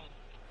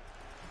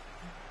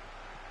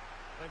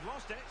 They've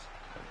lost it.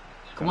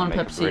 Come on, Make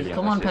a Pepsi. brilliant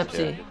Come on, assist,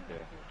 Pepsi.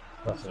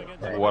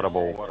 yeah. What a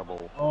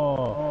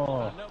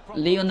ball.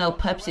 Lionel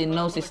Pepsi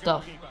knows his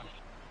stuff.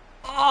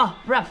 Oh,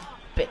 ref,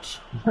 bitch.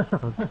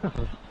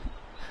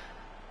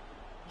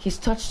 He's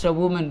touched a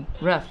woman,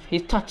 ref. He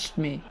touched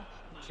me.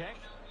 Check.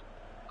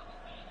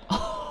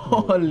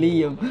 Oh,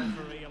 Liam.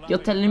 You're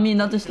telling me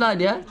not to slide,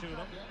 yeah?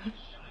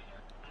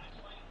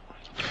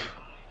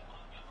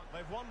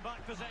 They've won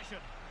back possession.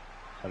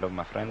 Hello,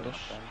 my friends.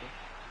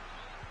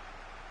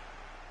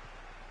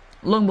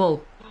 Long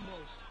ball.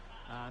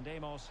 And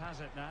Amos has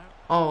it now.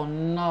 Oh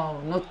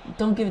no,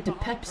 don't give it to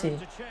Pepsi.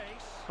 To chase.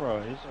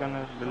 Bro, he's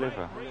gonna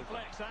deliver.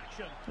 Reflex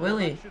action. Will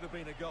he? Should have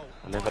been a goal.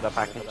 Deliver the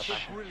package.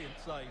 Brilliant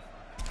save.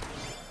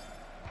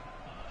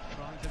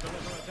 Trying to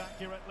deliver it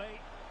accurately.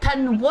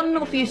 Can one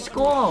of you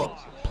score,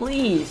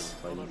 please?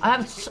 I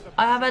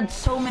have had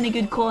so many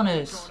good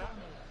corners.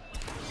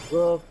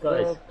 Well,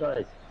 guys. Now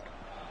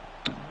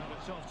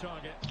it's off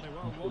target. They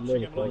were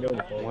watching him like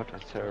a ball. What a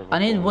terrible. I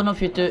need ball. one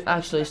of you to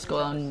actually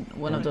score on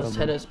one of those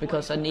headers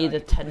because I need a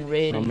 10 I'll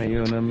rating. meet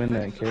you in a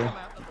minute, okay? Come out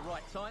at the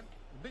right time.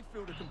 The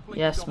midfielder completely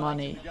Yes, dominated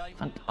money.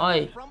 the game.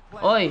 Oi, Front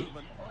play oi,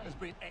 movement has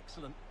been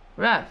excellent.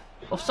 ref,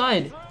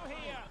 offside. Throw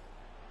here.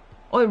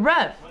 Oi,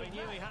 ref. But he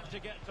knew he had to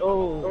get to the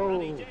ball,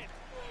 and he did.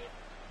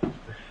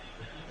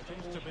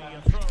 It is to be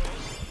a throw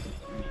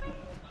in.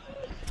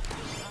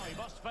 Now he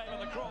must favour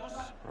the cross.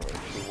 Bro,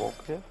 if you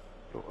walk here,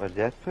 you are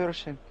that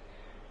person.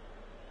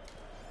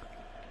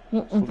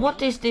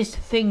 What is this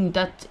thing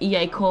that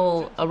EA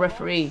call a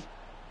referee?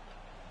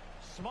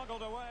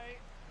 Smuggled away.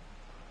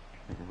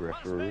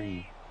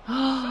 Referee.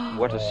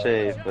 What a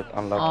save, but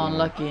unlucky. Oh, man.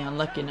 unlucky,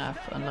 unlucky, Naf,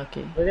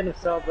 unlucky. We're gonna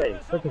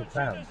celebrate. Fucking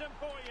fam.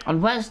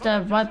 And where's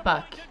the right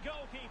back?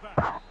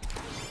 Goalkeeper.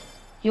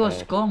 He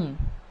was gone.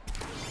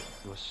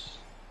 Was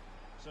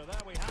So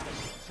there we have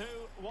it.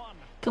 2-1.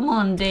 Come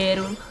on,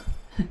 Daryl.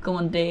 Come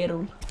on,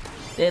 Daryl.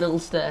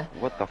 Daryl's there.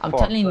 what the I'm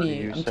fuck? telling did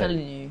you, I'm say?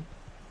 telling you.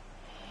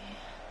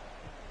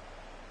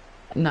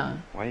 No,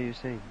 Why you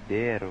say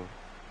Daryl?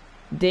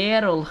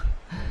 Daryl.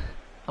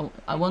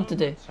 I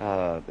wanted it.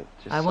 That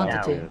just I wanted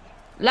sounds to. weird.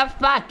 Left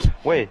back.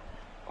 Wait,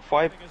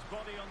 5. His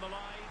body on the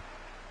line.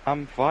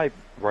 I'm 5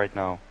 right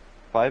now.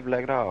 5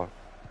 legged out.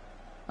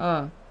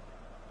 Oh,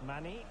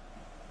 Manny.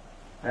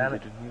 I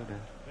didn't hear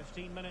that.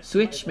 15 minutes.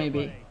 switch left to maybe.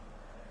 play.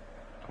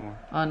 Come on,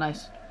 Oh,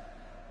 nice.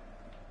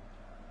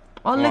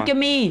 Oh, Come look on. at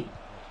me.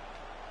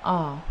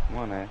 Oh, come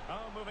on, Ed. Oh,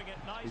 moving it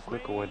nicely. Be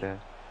quicker with that.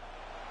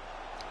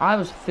 I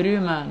was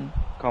through, man.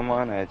 Come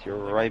on, Ed. You're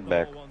right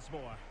back. Ball once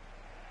more.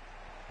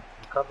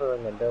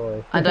 Covering the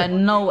door. And I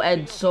know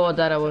Ed saw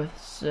that I was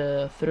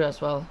through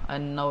as well. I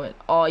know it.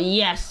 Oh,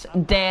 yes,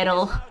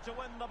 Daryl. How to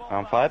win the ball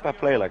I'm back. 5. I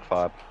play like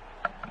 5.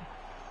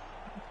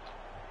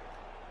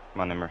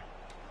 Come on, Nimmer.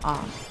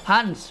 Ah,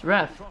 hands,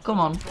 ref. Come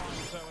on. So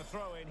a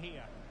throw in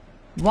here.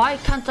 Why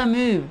can't I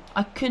move?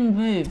 I couldn't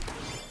move.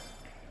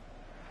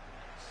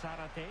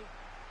 Sarate.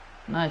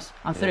 Nice,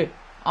 I'm through.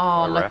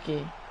 Oh, Ref. lucky.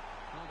 Well,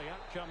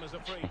 the outcome is a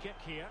free kick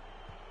here.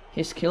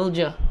 He's killed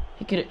you.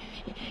 He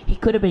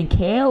could have been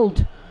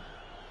killed.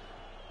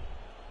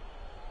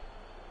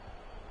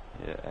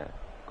 Yeah,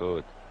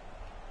 good.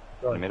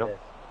 Go In the middle.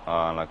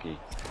 Ah, unlucky.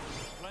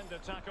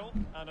 Splendid tackle.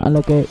 And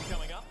Unlucky. throw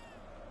coming up.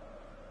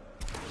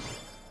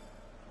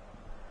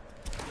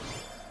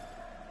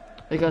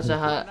 Because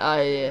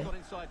I Got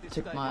inside this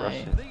took stage.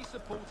 my These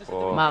supporters are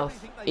doing mouth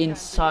everything they can to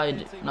inside.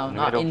 get the team No, to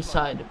not Middle.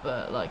 inside,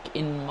 but like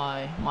in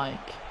my mic.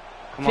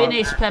 Come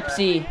Finish, on.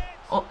 Pepsi.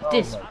 Oh,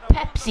 this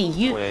Pepsi,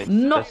 you Wait,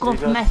 knock off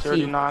that's Messi.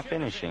 39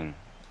 finishing.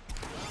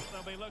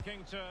 They'll be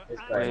looking to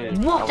Wait,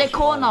 What I a was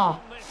corner!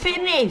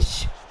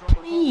 Finish,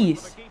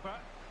 please. the keeper.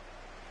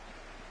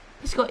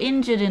 He's got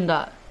injured in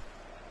that.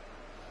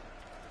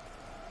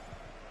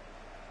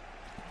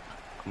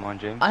 Come on,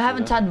 James. I do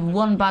haven't that. had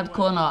one bad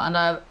corner, and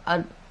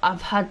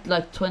I've had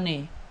like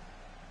 20.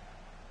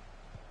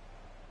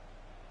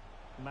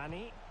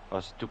 Manny.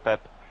 Was to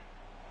Pep.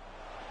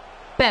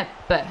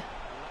 Pepe.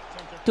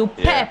 To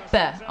Yeah.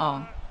 Pepe.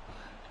 Oh,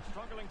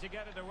 to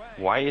get it away.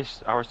 Why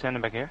is our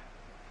standing back here?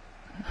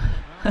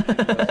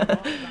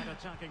 That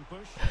attacking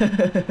push.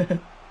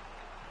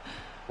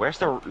 Where's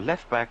the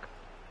left back?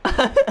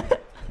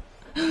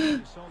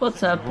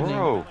 What's happening?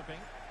 Bro.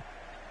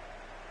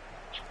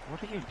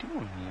 What are you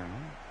doing here,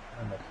 man?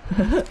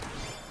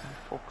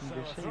 Fucking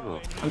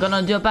disabled. I'm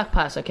gonna do a back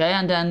pass, okay?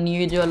 And then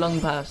you do a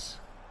long pass.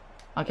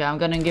 Okay, I'm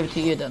gonna give it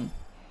to you then.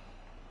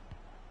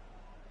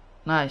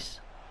 Nice.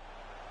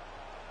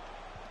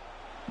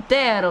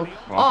 There.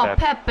 Oh,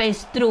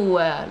 Pepe's through.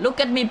 Look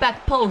at me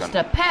back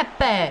poster.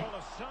 Pepe.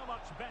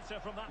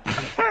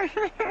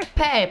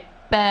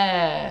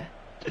 Pepe.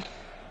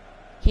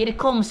 Here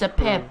comes a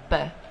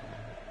Pepe.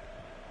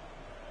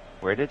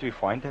 Where did we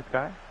find that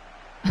guy?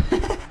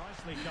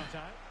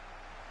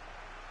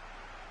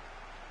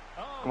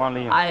 Come on,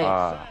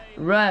 Liam.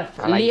 Ref,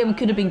 Liam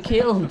could have been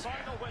killed.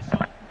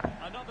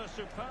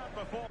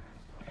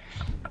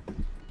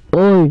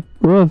 Oi,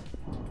 ref.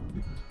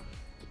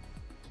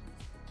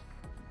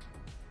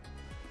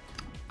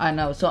 I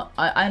know, so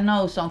I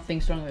know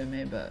something's wrong with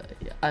me, but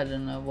I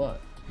don't know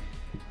what.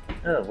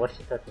 Oh, what's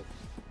she talking?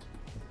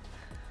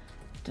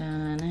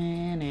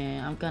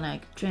 I'm gonna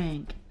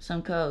drink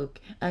some Coke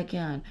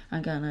again.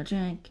 I'm gonna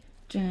drink,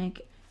 and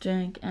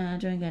drink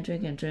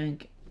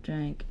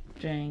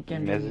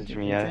and Message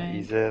me, yeah.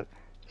 He said,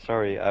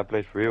 sorry, I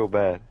played real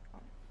bad.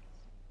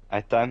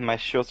 I timed my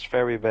shots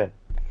very bad.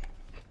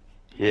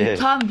 Yeah. You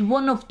timed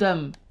one of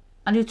them,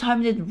 and you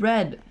timed it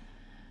red.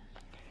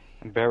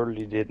 I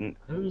barely did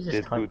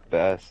good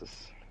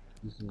passes.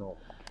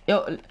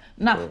 Yo,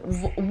 now,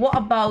 what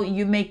about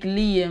you make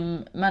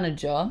Liam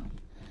manager,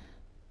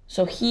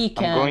 so he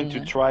can... I'm going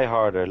to try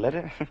harder, let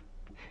it...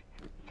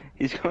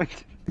 He's going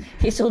to...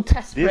 He's so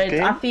desperate,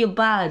 I feel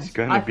bad. He's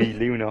gonna be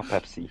Luna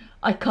Pepsi.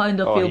 I kind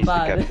of feel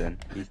bad.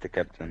 He's the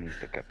captain, he's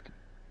the captain.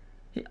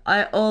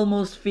 I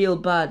almost feel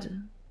bad.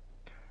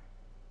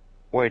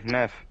 Wait,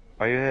 Nev,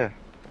 are you here?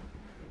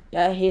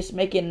 Yeah, he's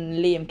making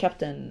Liam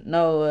captain.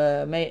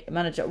 No,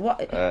 manager.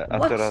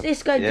 What's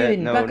this guy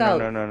doing? No, back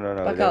out.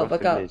 No.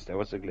 Back out. That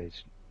was a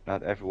glitch.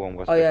 Not everyone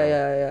was. Oh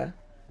yeah.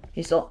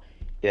 He's all.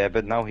 Yeah,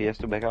 but now he has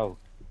to back out.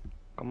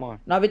 Come on.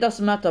 No, it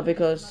doesn't matter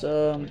because.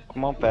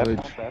 Come on, Pep.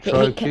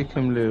 Try to kick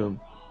him, Liam.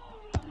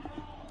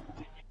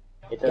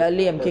 Yeah,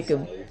 Liam, kick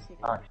him.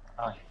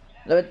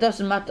 No, it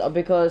doesn't matter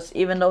because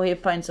even though he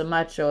finds a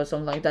match or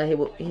something like that, he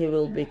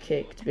will be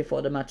kicked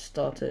before the match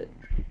started.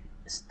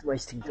 It's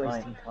wasting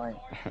time.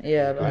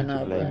 Yeah, but I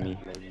know. But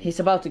he's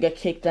about to get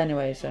kicked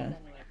anyway, so.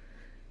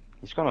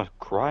 He's gonna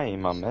cry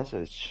in my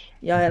message.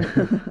 Yeah, I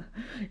know.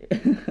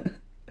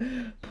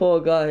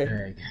 Poor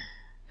guy.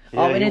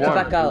 Yeah, we need to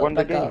back out.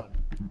 Back out.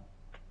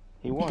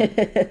 He won.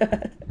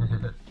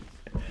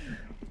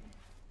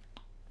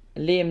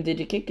 Liam, did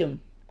you kick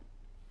him?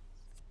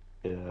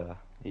 Yeah,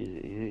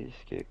 he's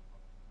kicked.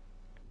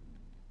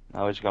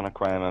 Now he's gonna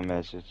cry in my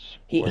message.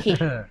 He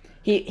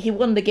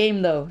won the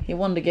game though. He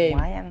won the game.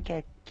 Why am I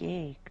get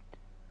kicked?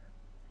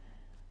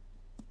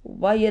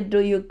 Why do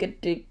you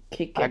get to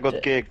kick? I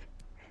got kicked.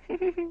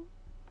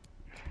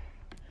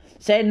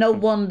 Say no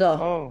wonder.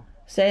 Oh.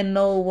 Say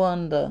no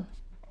wonder.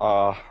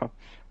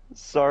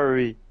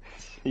 Sorry.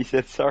 He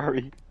said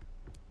sorry.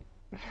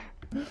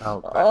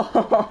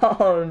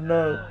 Oh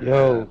no.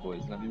 Yo,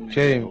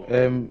 James,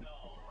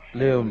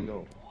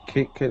 Liam,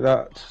 kick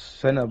that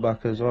centre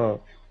back as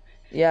well.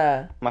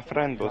 Yeah. My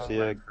friend was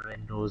here.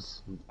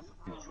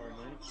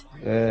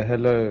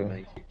 Hello.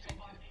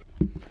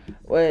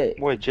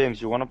 Wait, James,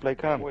 you wanna play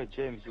cam?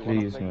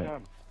 Please, mate.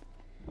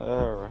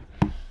 Alright.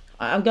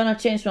 I'm gonna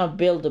change my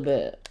build a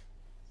bit.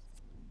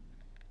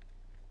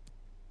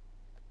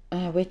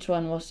 Which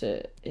one was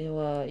it?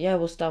 Yeah, it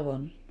was that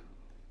one.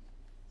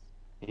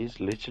 He's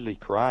literally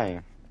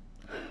crying.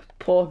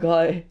 Poor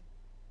guy.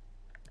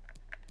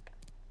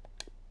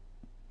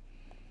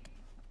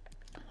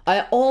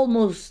 I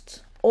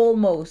almost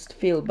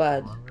feel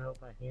bad.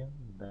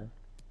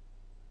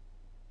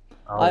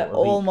 I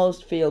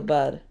almost feel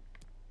bad.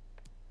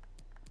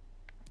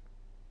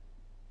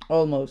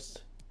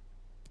 Almost.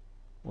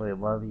 Wait,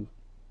 we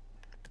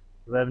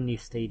have a new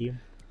stadium?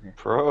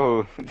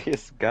 Bro,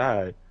 this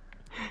guy.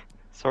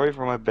 Sorry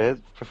for my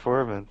bad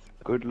performance.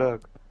 Good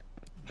luck.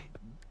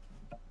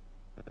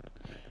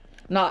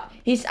 Nah,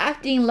 he's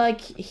acting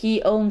like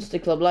he owns the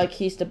club, like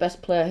he's the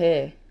best player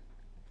here.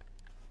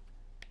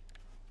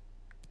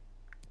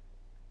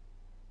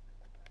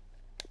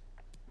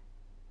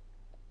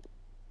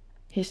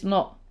 He's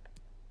not.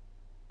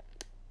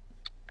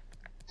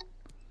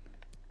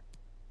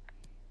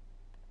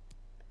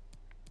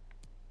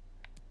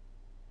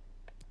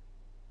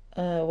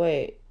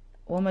 Wait.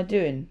 What am I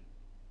doing?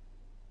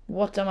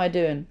 What am I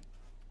doing?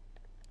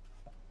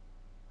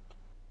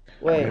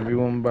 Wait.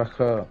 Everyone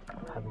back up.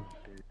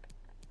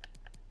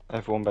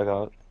 Everyone back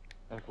out.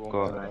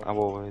 Go out. I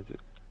will wait.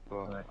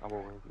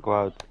 Go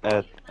out.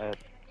 Ed.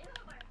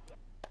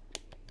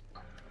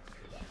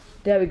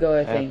 There we go,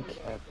 I think.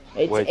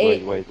 Wait.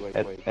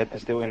 Ed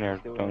is still in here.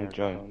 Don't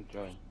join.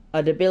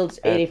 The build's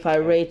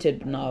 85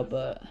 rated now,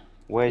 but...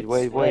 Wait.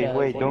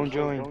 Don't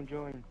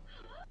join.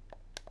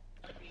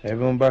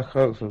 Everyone back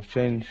out, so I've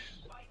changed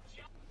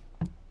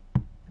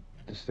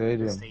the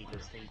stadium.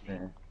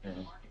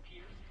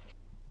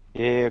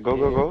 Yeah,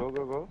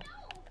 go.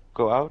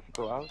 Go out.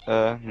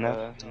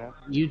 No.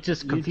 You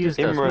just confused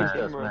us,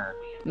 man.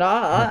 No,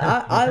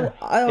 I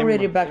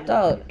already backed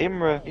out.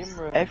 Imre,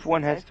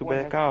 everyone has to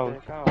back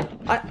out.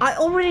 I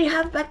already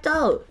have backed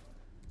out.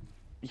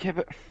 Yeah,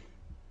 but...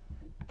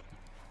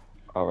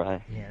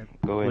 Alright, Yeah,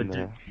 go in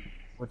there.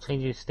 We're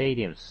changing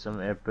stadiums.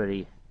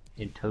 Everybody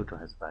in total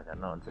has back. I'm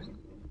not interested.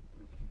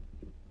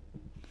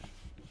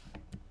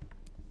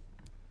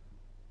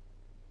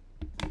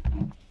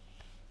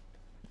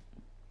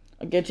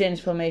 Okay,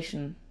 change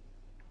formation.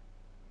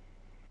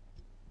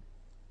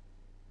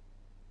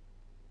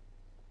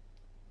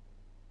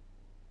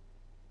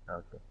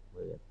 Okay,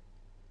 wait.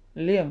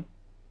 Liam?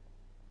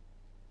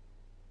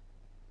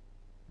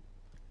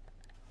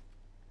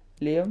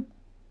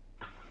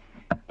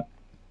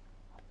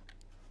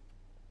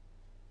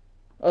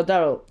 Oh,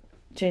 Daryl,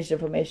 change the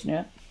formation,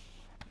 yeah?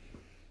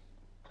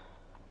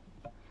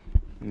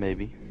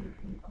 Maybe.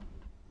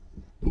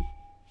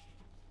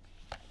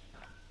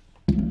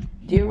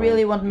 Do you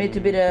really want me to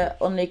be the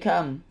only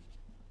cam?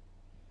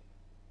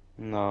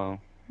 No.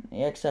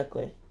 Yeah,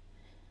 exactly.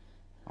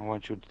 I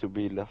want you to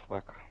be left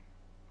back.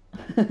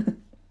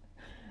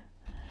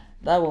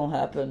 That won't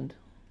happen.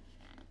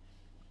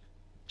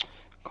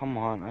 Come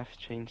on, I've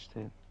changed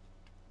it.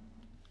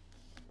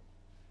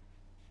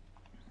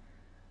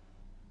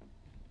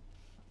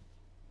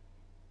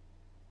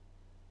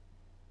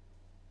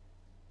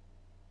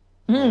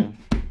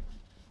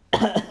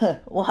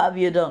 What have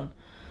you done?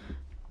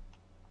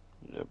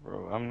 Yeah,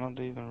 bro, I'm not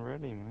even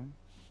ready, man.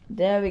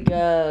 There we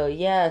go.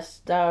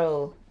 Yes,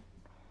 Daryl.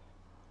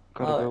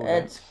 Gotta go,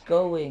 Ed's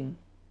going.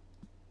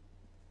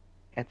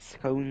 Ed's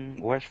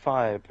going. Where's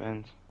 5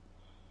 and...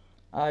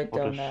 I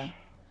don't know.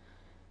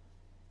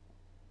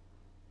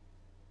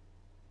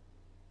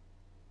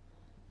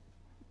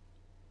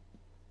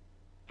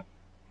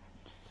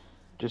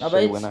 Just No,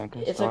 say but when I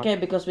can it's start. okay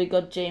because we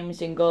got James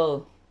in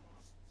goal.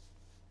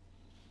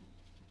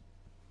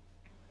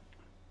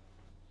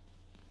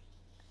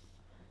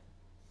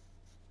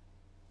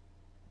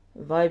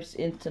 Vibes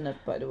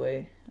internet, by the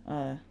way.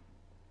 No,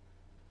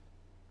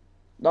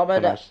 but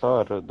Can I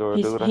start or do I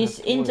have his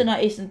to wait?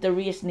 internet isn't the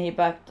reason he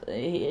backed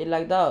he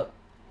lagged out.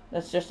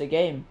 That's just a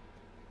game.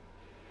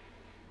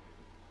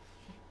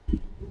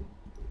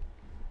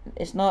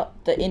 It's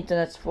not the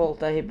internet's fault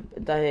that he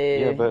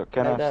Yeah, but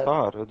can I lagged out.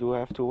 start or do I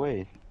have to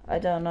wait? I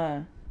don't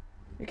know.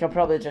 You can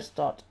probably just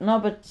start. No,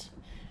 but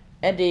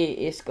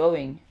Eddie is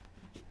going.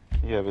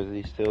 Yeah, but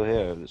he's still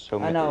here.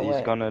 So I know, he's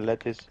wait. gonna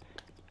let his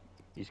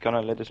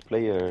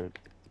player.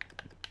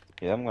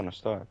 Yeah, I'm gonna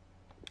start.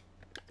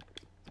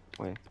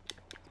 Wait.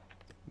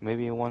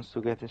 Maybe he wants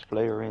to get his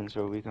player in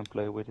so we can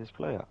play with his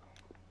player.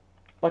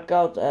 Back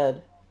out,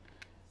 Ed.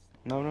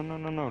 No.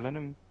 Let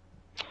him.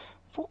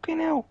 Fucking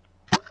hell.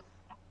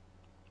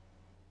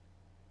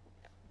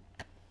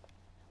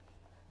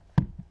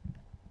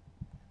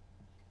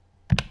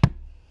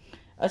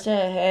 I say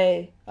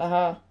hey,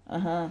 wait,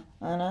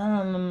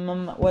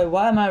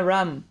 why am I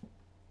ram?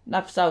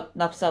 Naps out.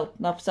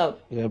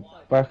 Yeah,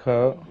 back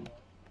out.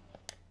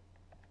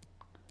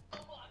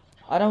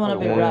 I don't wanna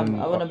be ram,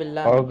 I wanna be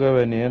lamb. I'll go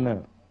any,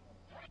 innit?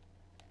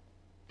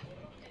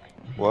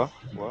 What?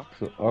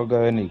 So I'll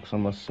go any because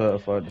I'm a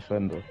certified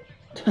defender.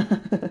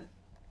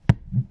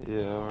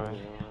 Yeah, alright.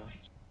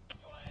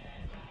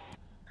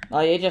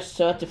 Oh, you're just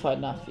certified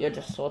now. You're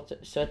just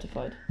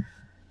certified.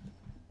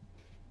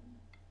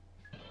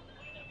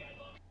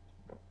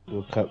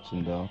 Your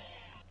captain down.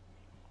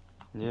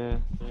 Yeah,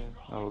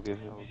 I will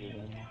give you.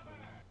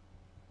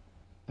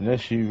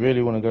 Unless you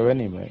really want to go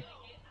any, mate.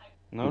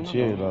 No. I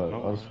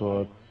just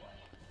thought.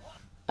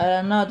 I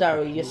don't know,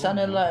 Daryl. You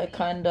sounded like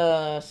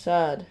kinda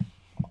sad.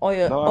 Oh,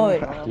 yeah. No, Oh,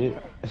 I'm yeah.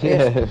 not.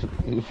 Yeah,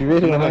 if you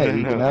really want it,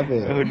 you can have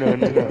it. No,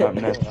 I'm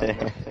not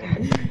there.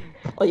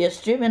 Oh, you're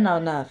streaming now,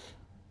 Naf.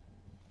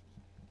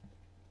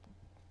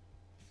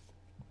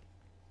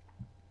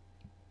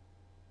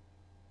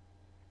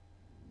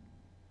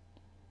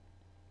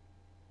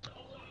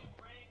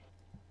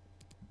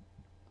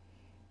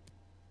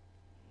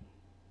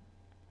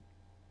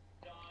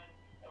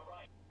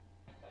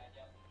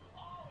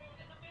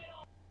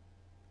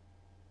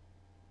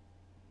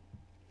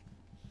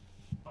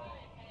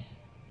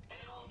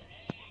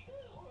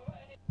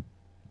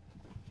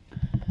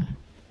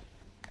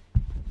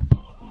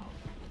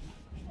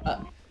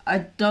 I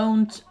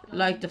don't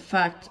like the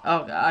fact.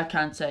 Oh, I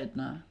can't say it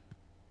now.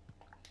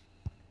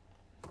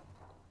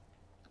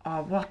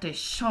 Oh, what a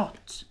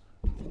shot!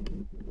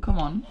 Come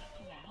on.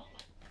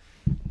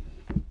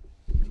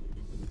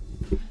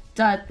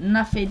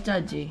 Nafi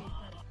Daji.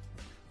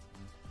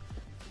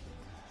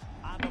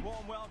 And a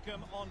warm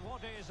welcome on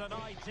what is an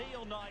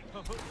ideal night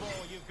for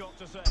football, you've got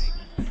to say.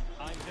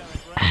 I'm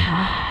Derek Ray.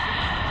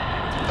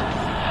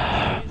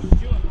 Here's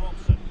Stuart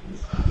Robson.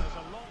 There's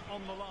a lot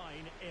on the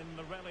line in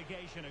the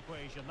relegation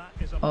equation. That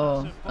is a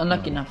Oh, massive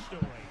unlucky part of enough. the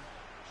story.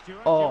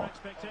 Stuart, Oh, your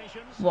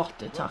expectations?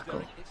 what a Well, tackle.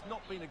 Derek, it's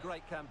not been a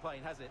great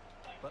campaign, has it?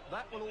 But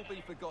that will all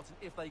be forgotten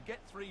if they get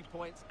 3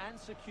 points and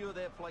secure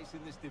their place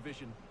in this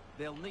division.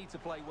 They'll need to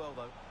play well,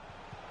 though.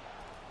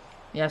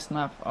 Yes,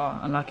 Nav. Oh,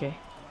 unlucky.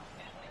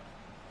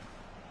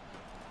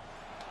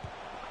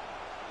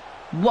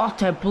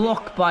 What a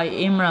block by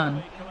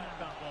Imran. Collect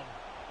that one.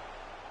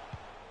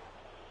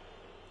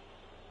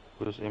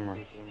 Who's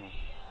Imran?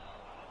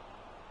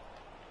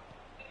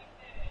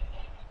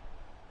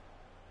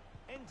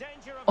 In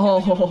danger of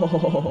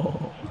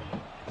Oh,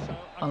 So,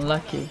 a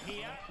unlucky.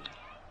 here.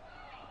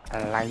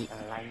 Align.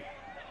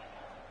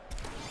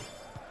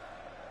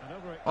 And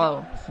over it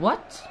Oh, comes.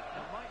 what?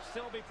 There might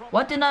still be problems.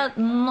 What did I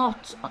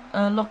not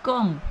lock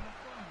on?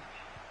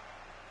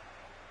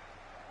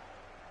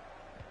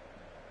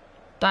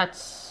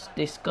 That's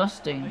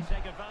disgusting. They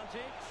take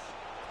advantage.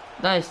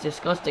 That is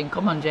disgusting.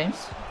 Come on,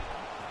 James.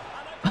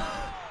 I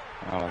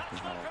like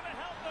it.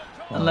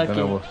 I Unlucky. don't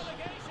know what's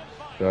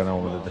going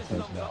on with the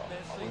defense now. Their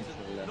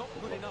season not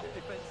good enough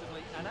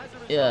defensively, and as a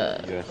result,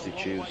 Yeah. You have to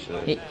choose.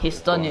 He's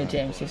done you,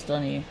 James. He's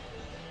done you.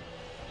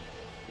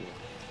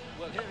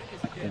 well, here it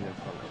is again.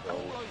 All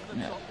over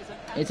the top is an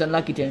It's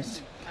unlucky,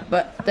 James.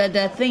 But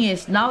the thing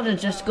is, now they're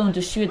just going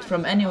to shoot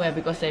from anywhere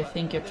because they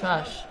think you're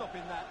trash.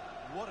 stopping that.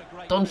 What a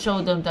great Don't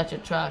show them that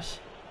you're trash.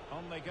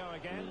 On they go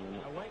again.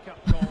 A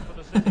wake-up call for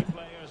the City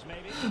players,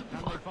 maybe. Can they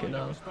Fucking find a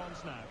hell.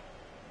 response now?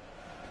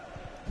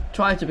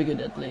 Try to be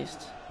good at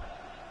least.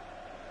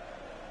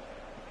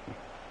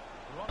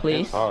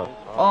 Please. Hard.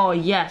 Oh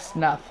yes,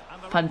 Nav.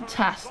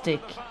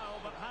 Fantastic.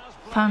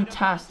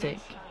 Fantastic.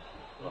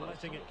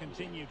 Letting it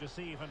continue to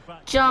see if in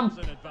fact Jump.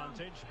 there's an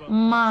advantage, but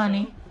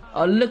Money.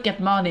 Oh, look at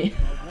money.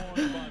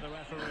 warned by the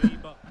referee,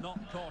 but not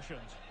cautioned.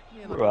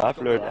 Bro, I've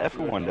learned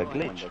everyone the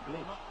glitch. Not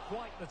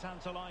quite the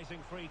tantalising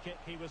free kick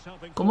he was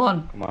hoping Come for.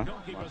 on. Come on.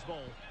 Goalkeeper's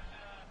ball.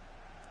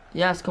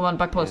 Yes, come on,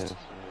 back post. Yes.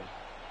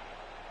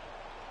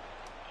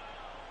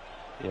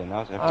 Yeah,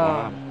 now it's Oh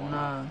everyone.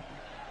 no.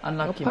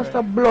 Unlucky. Pass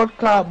Bro. the blood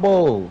clot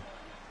ball.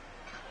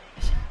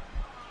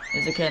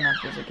 It's okay, Nav.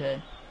 It's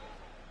okay.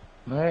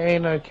 No, it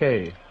ain't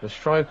okay. The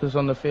striker's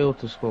on the field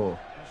to score.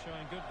 They're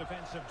showing good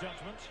defensive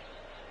judgment.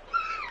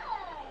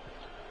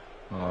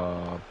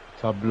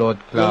 It's a blood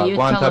clot. you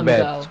One tell to him,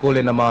 bed. girl. School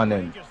in the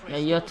morning. Yeah,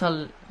 you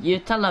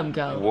tell him,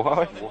 girl.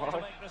 What? To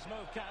make this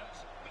move count.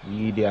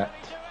 You idiot.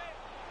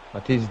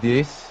 What is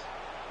this?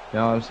 You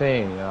know what I'm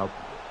saying? Yeah.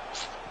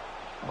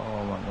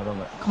 Oh my god,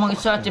 I'm Come on,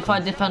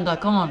 certified defender.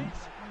 Come on.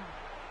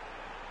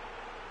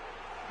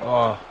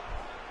 Oh,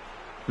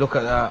 look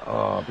at that.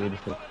 Oh,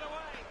 beautiful.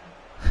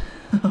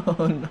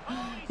 Oh, no.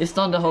 It's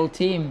not the whole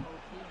team.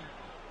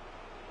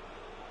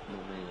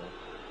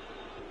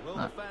 Well,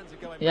 the fans are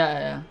going Yeah,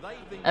 yeah. They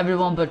think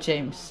Everyone but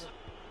James.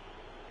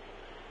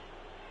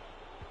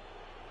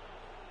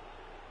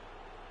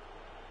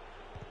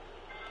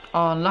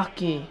 Oh,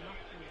 lucky.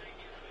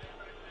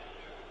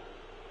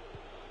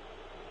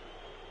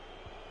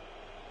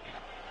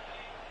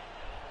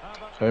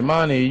 So,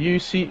 Manny, you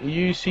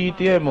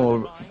CDM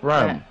or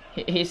Ram?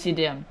 Yeah, he's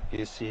CDM.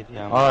 You see,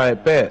 yeah.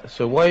 Alright, bet.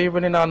 So, why are you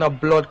running on a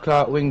blood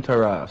clot wing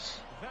terrace?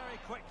 Very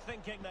quick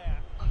thinking there.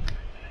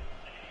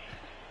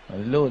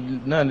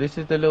 No, this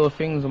is the little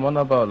things I'm on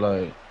about,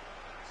 like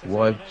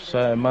why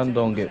certain man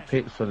don't get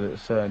picked for the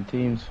certain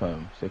teams,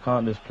 fam. They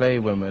can't just play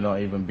when we're not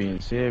even being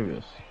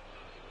serious.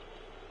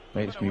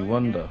 Makes me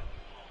wonder.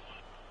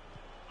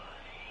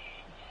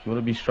 If you want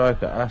to be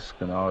striker, ask,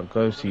 and I'll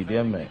go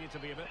CDM, mate. Needed to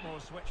be a bit more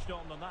switched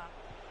on than that.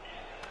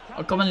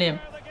 Oh, come on, Liam.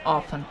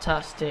 Oh,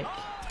 fantastic.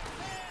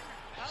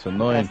 It's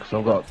annoying because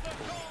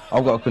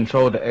I've got to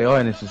control the AI,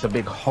 and it's just a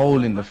big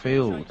hole in the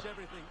field. change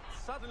everything.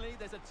 Suddenly,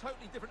 there's a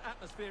totally different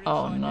atmosphere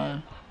Oh inside no.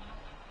 there.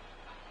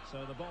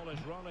 So the ball is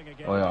rolling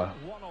again. Oh, yeah.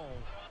 1-1.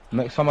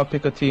 Next time I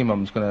pick a team,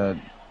 I'm just gonna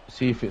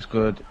see if it's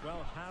good. Well,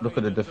 Look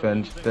at the Harry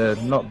defense. losing They're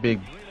the not ball. big,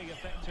 Really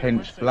effective hench,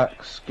 pressing.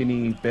 black,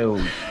 skinny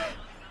builds.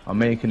 I'm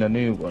making a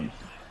new one.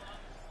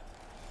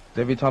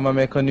 Every time I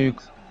make a new,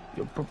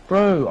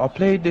 bro, I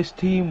played this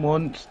team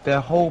once. Their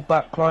whole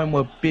back line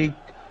were big,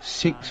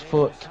 6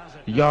 foot,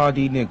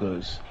 yardy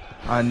niggas,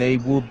 and they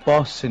were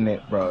bossing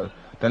it, bro.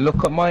 Then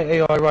look at my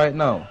AI right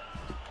now.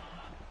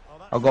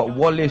 I got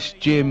Wallace,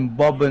 Jim,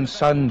 Bob, and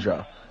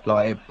Sandra.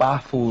 Like, it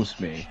baffles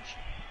me.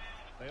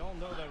 They all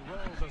know their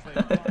roles as they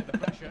apply the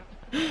pressure.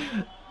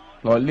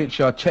 Like,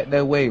 literally, I checked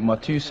their weight. My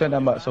 2 centre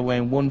backs are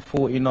weighing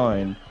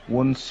 149,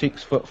 one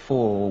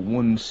 6'4",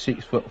 one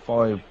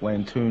 6'5",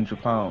 weighing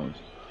 200 pounds.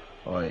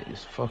 Like,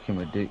 it's fucking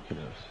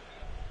ridiculous.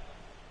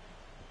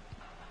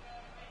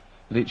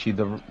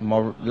 Literally,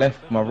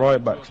 my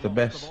right back's the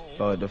best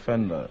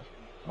defender,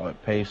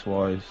 like pace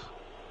wise.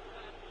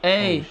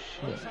 Hey.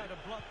 Oh, shit. Try to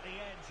blunt the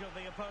edge of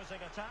the opposing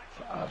attack.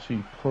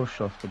 Actually,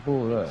 push off the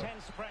ball there.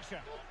 Intense pressure.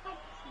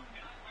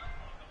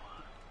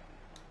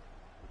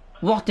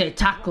 What a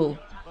tackle.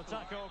 The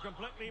tackle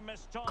completely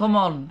mistimed. Come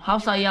on.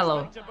 How's that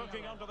yellow? To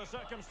booking under the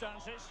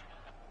circumstances.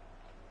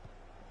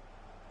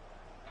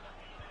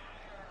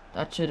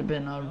 That should have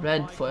been a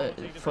red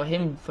for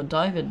him for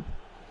diving.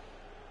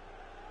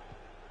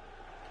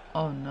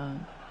 Oh no.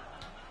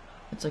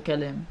 It's okay,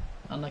 Liam.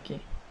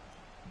 Unlucky.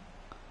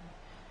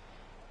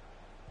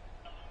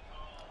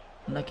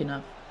 Unlucky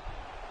enough.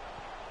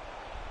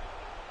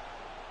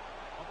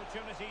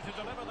 Opportunity to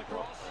deliver the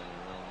cross.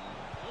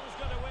 Who's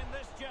going to win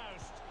this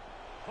joust?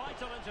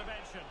 Vital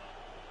intervention.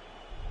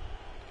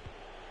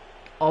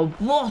 Oh,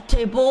 what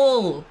a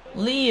ball!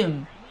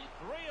 Liam!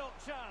 Real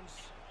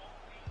chance.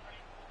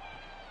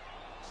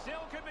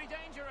 Still could be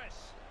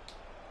dangerous.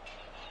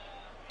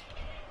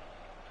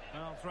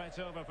 Well, threat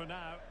over for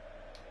now.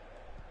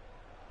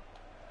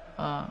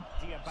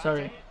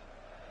 Sorry.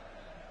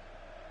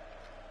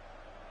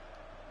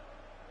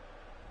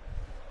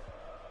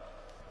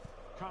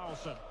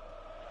 Carlson.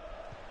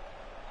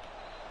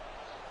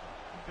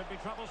 Could be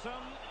troublesome.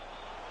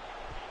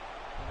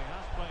 Well, he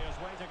has players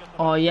waiting in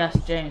the Oh back yes,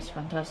 post. James,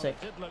 fantastic.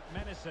 Did look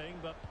menacing,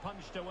 but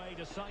punched away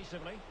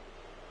decisively.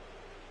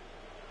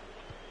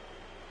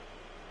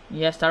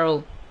 Yes,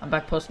 Darryl, I'm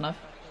back post enough.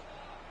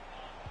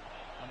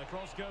 And the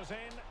cross goes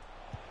in.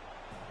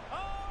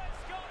 Oh,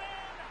 it's gone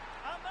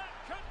in! And that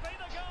could be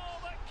the goal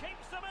that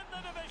keeps them in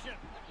the division.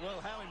 Well,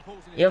 how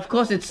important Yeah, of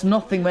course it's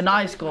nothing when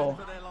I score.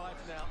 for their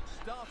lives now,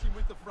 starting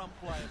with the front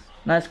players.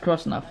 Nice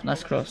cross enough,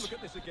 nice cross. Look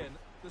at this again.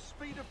 The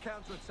speed of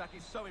counter-attack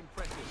is so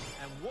impressive.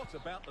 And what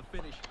about the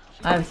finish?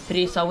 I have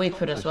 3-star weak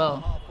foot as well.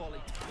 Half volley.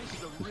 This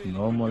is a It's really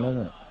normal, good goal.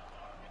 isn't it?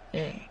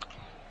 Yeah.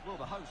 Well,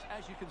 the hosts,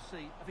 as you can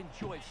see, have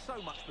enjoyed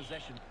so much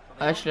possession.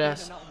 but I they actually aren't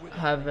getting enough with it.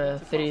 have a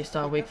It's a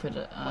 3-star must. weak foot,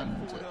 Break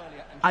and forward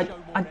earlier and show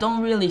I more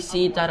don't really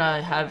see that I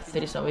Otherwise, have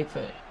 3-star weak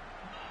foot.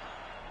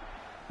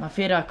 My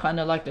feet are kind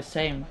of like the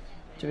same,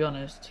 to be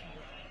honest.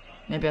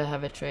 Maybe I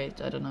have a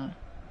trait, I don't know.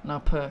 No,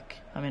 perk.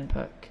 I'm in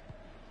perk.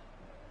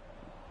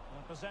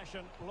 And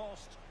possession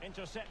lost,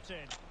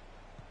 intercepted.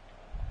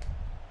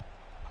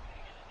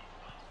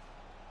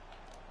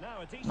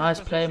 Now a decent Nice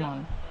play, position.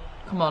 man.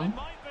 Come on. It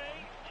might be.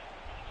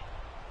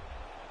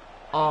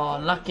 Oh,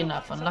 unlucky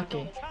enough,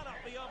 unlucky. Cannot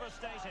be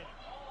overstated.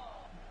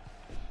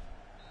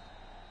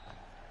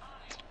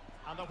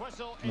 And the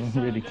whistle is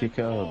Don't really sounded kick it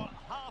for out.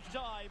 half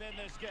time in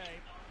this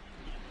game.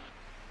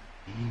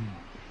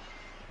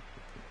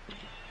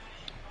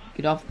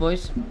 Get off,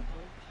 boys.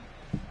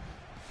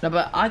 No,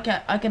 but I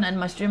can end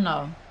my stream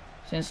now,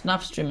 since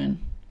Snap's streaming.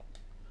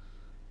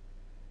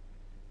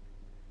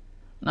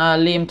 Nah,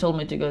 Liam told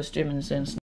me to go streaming since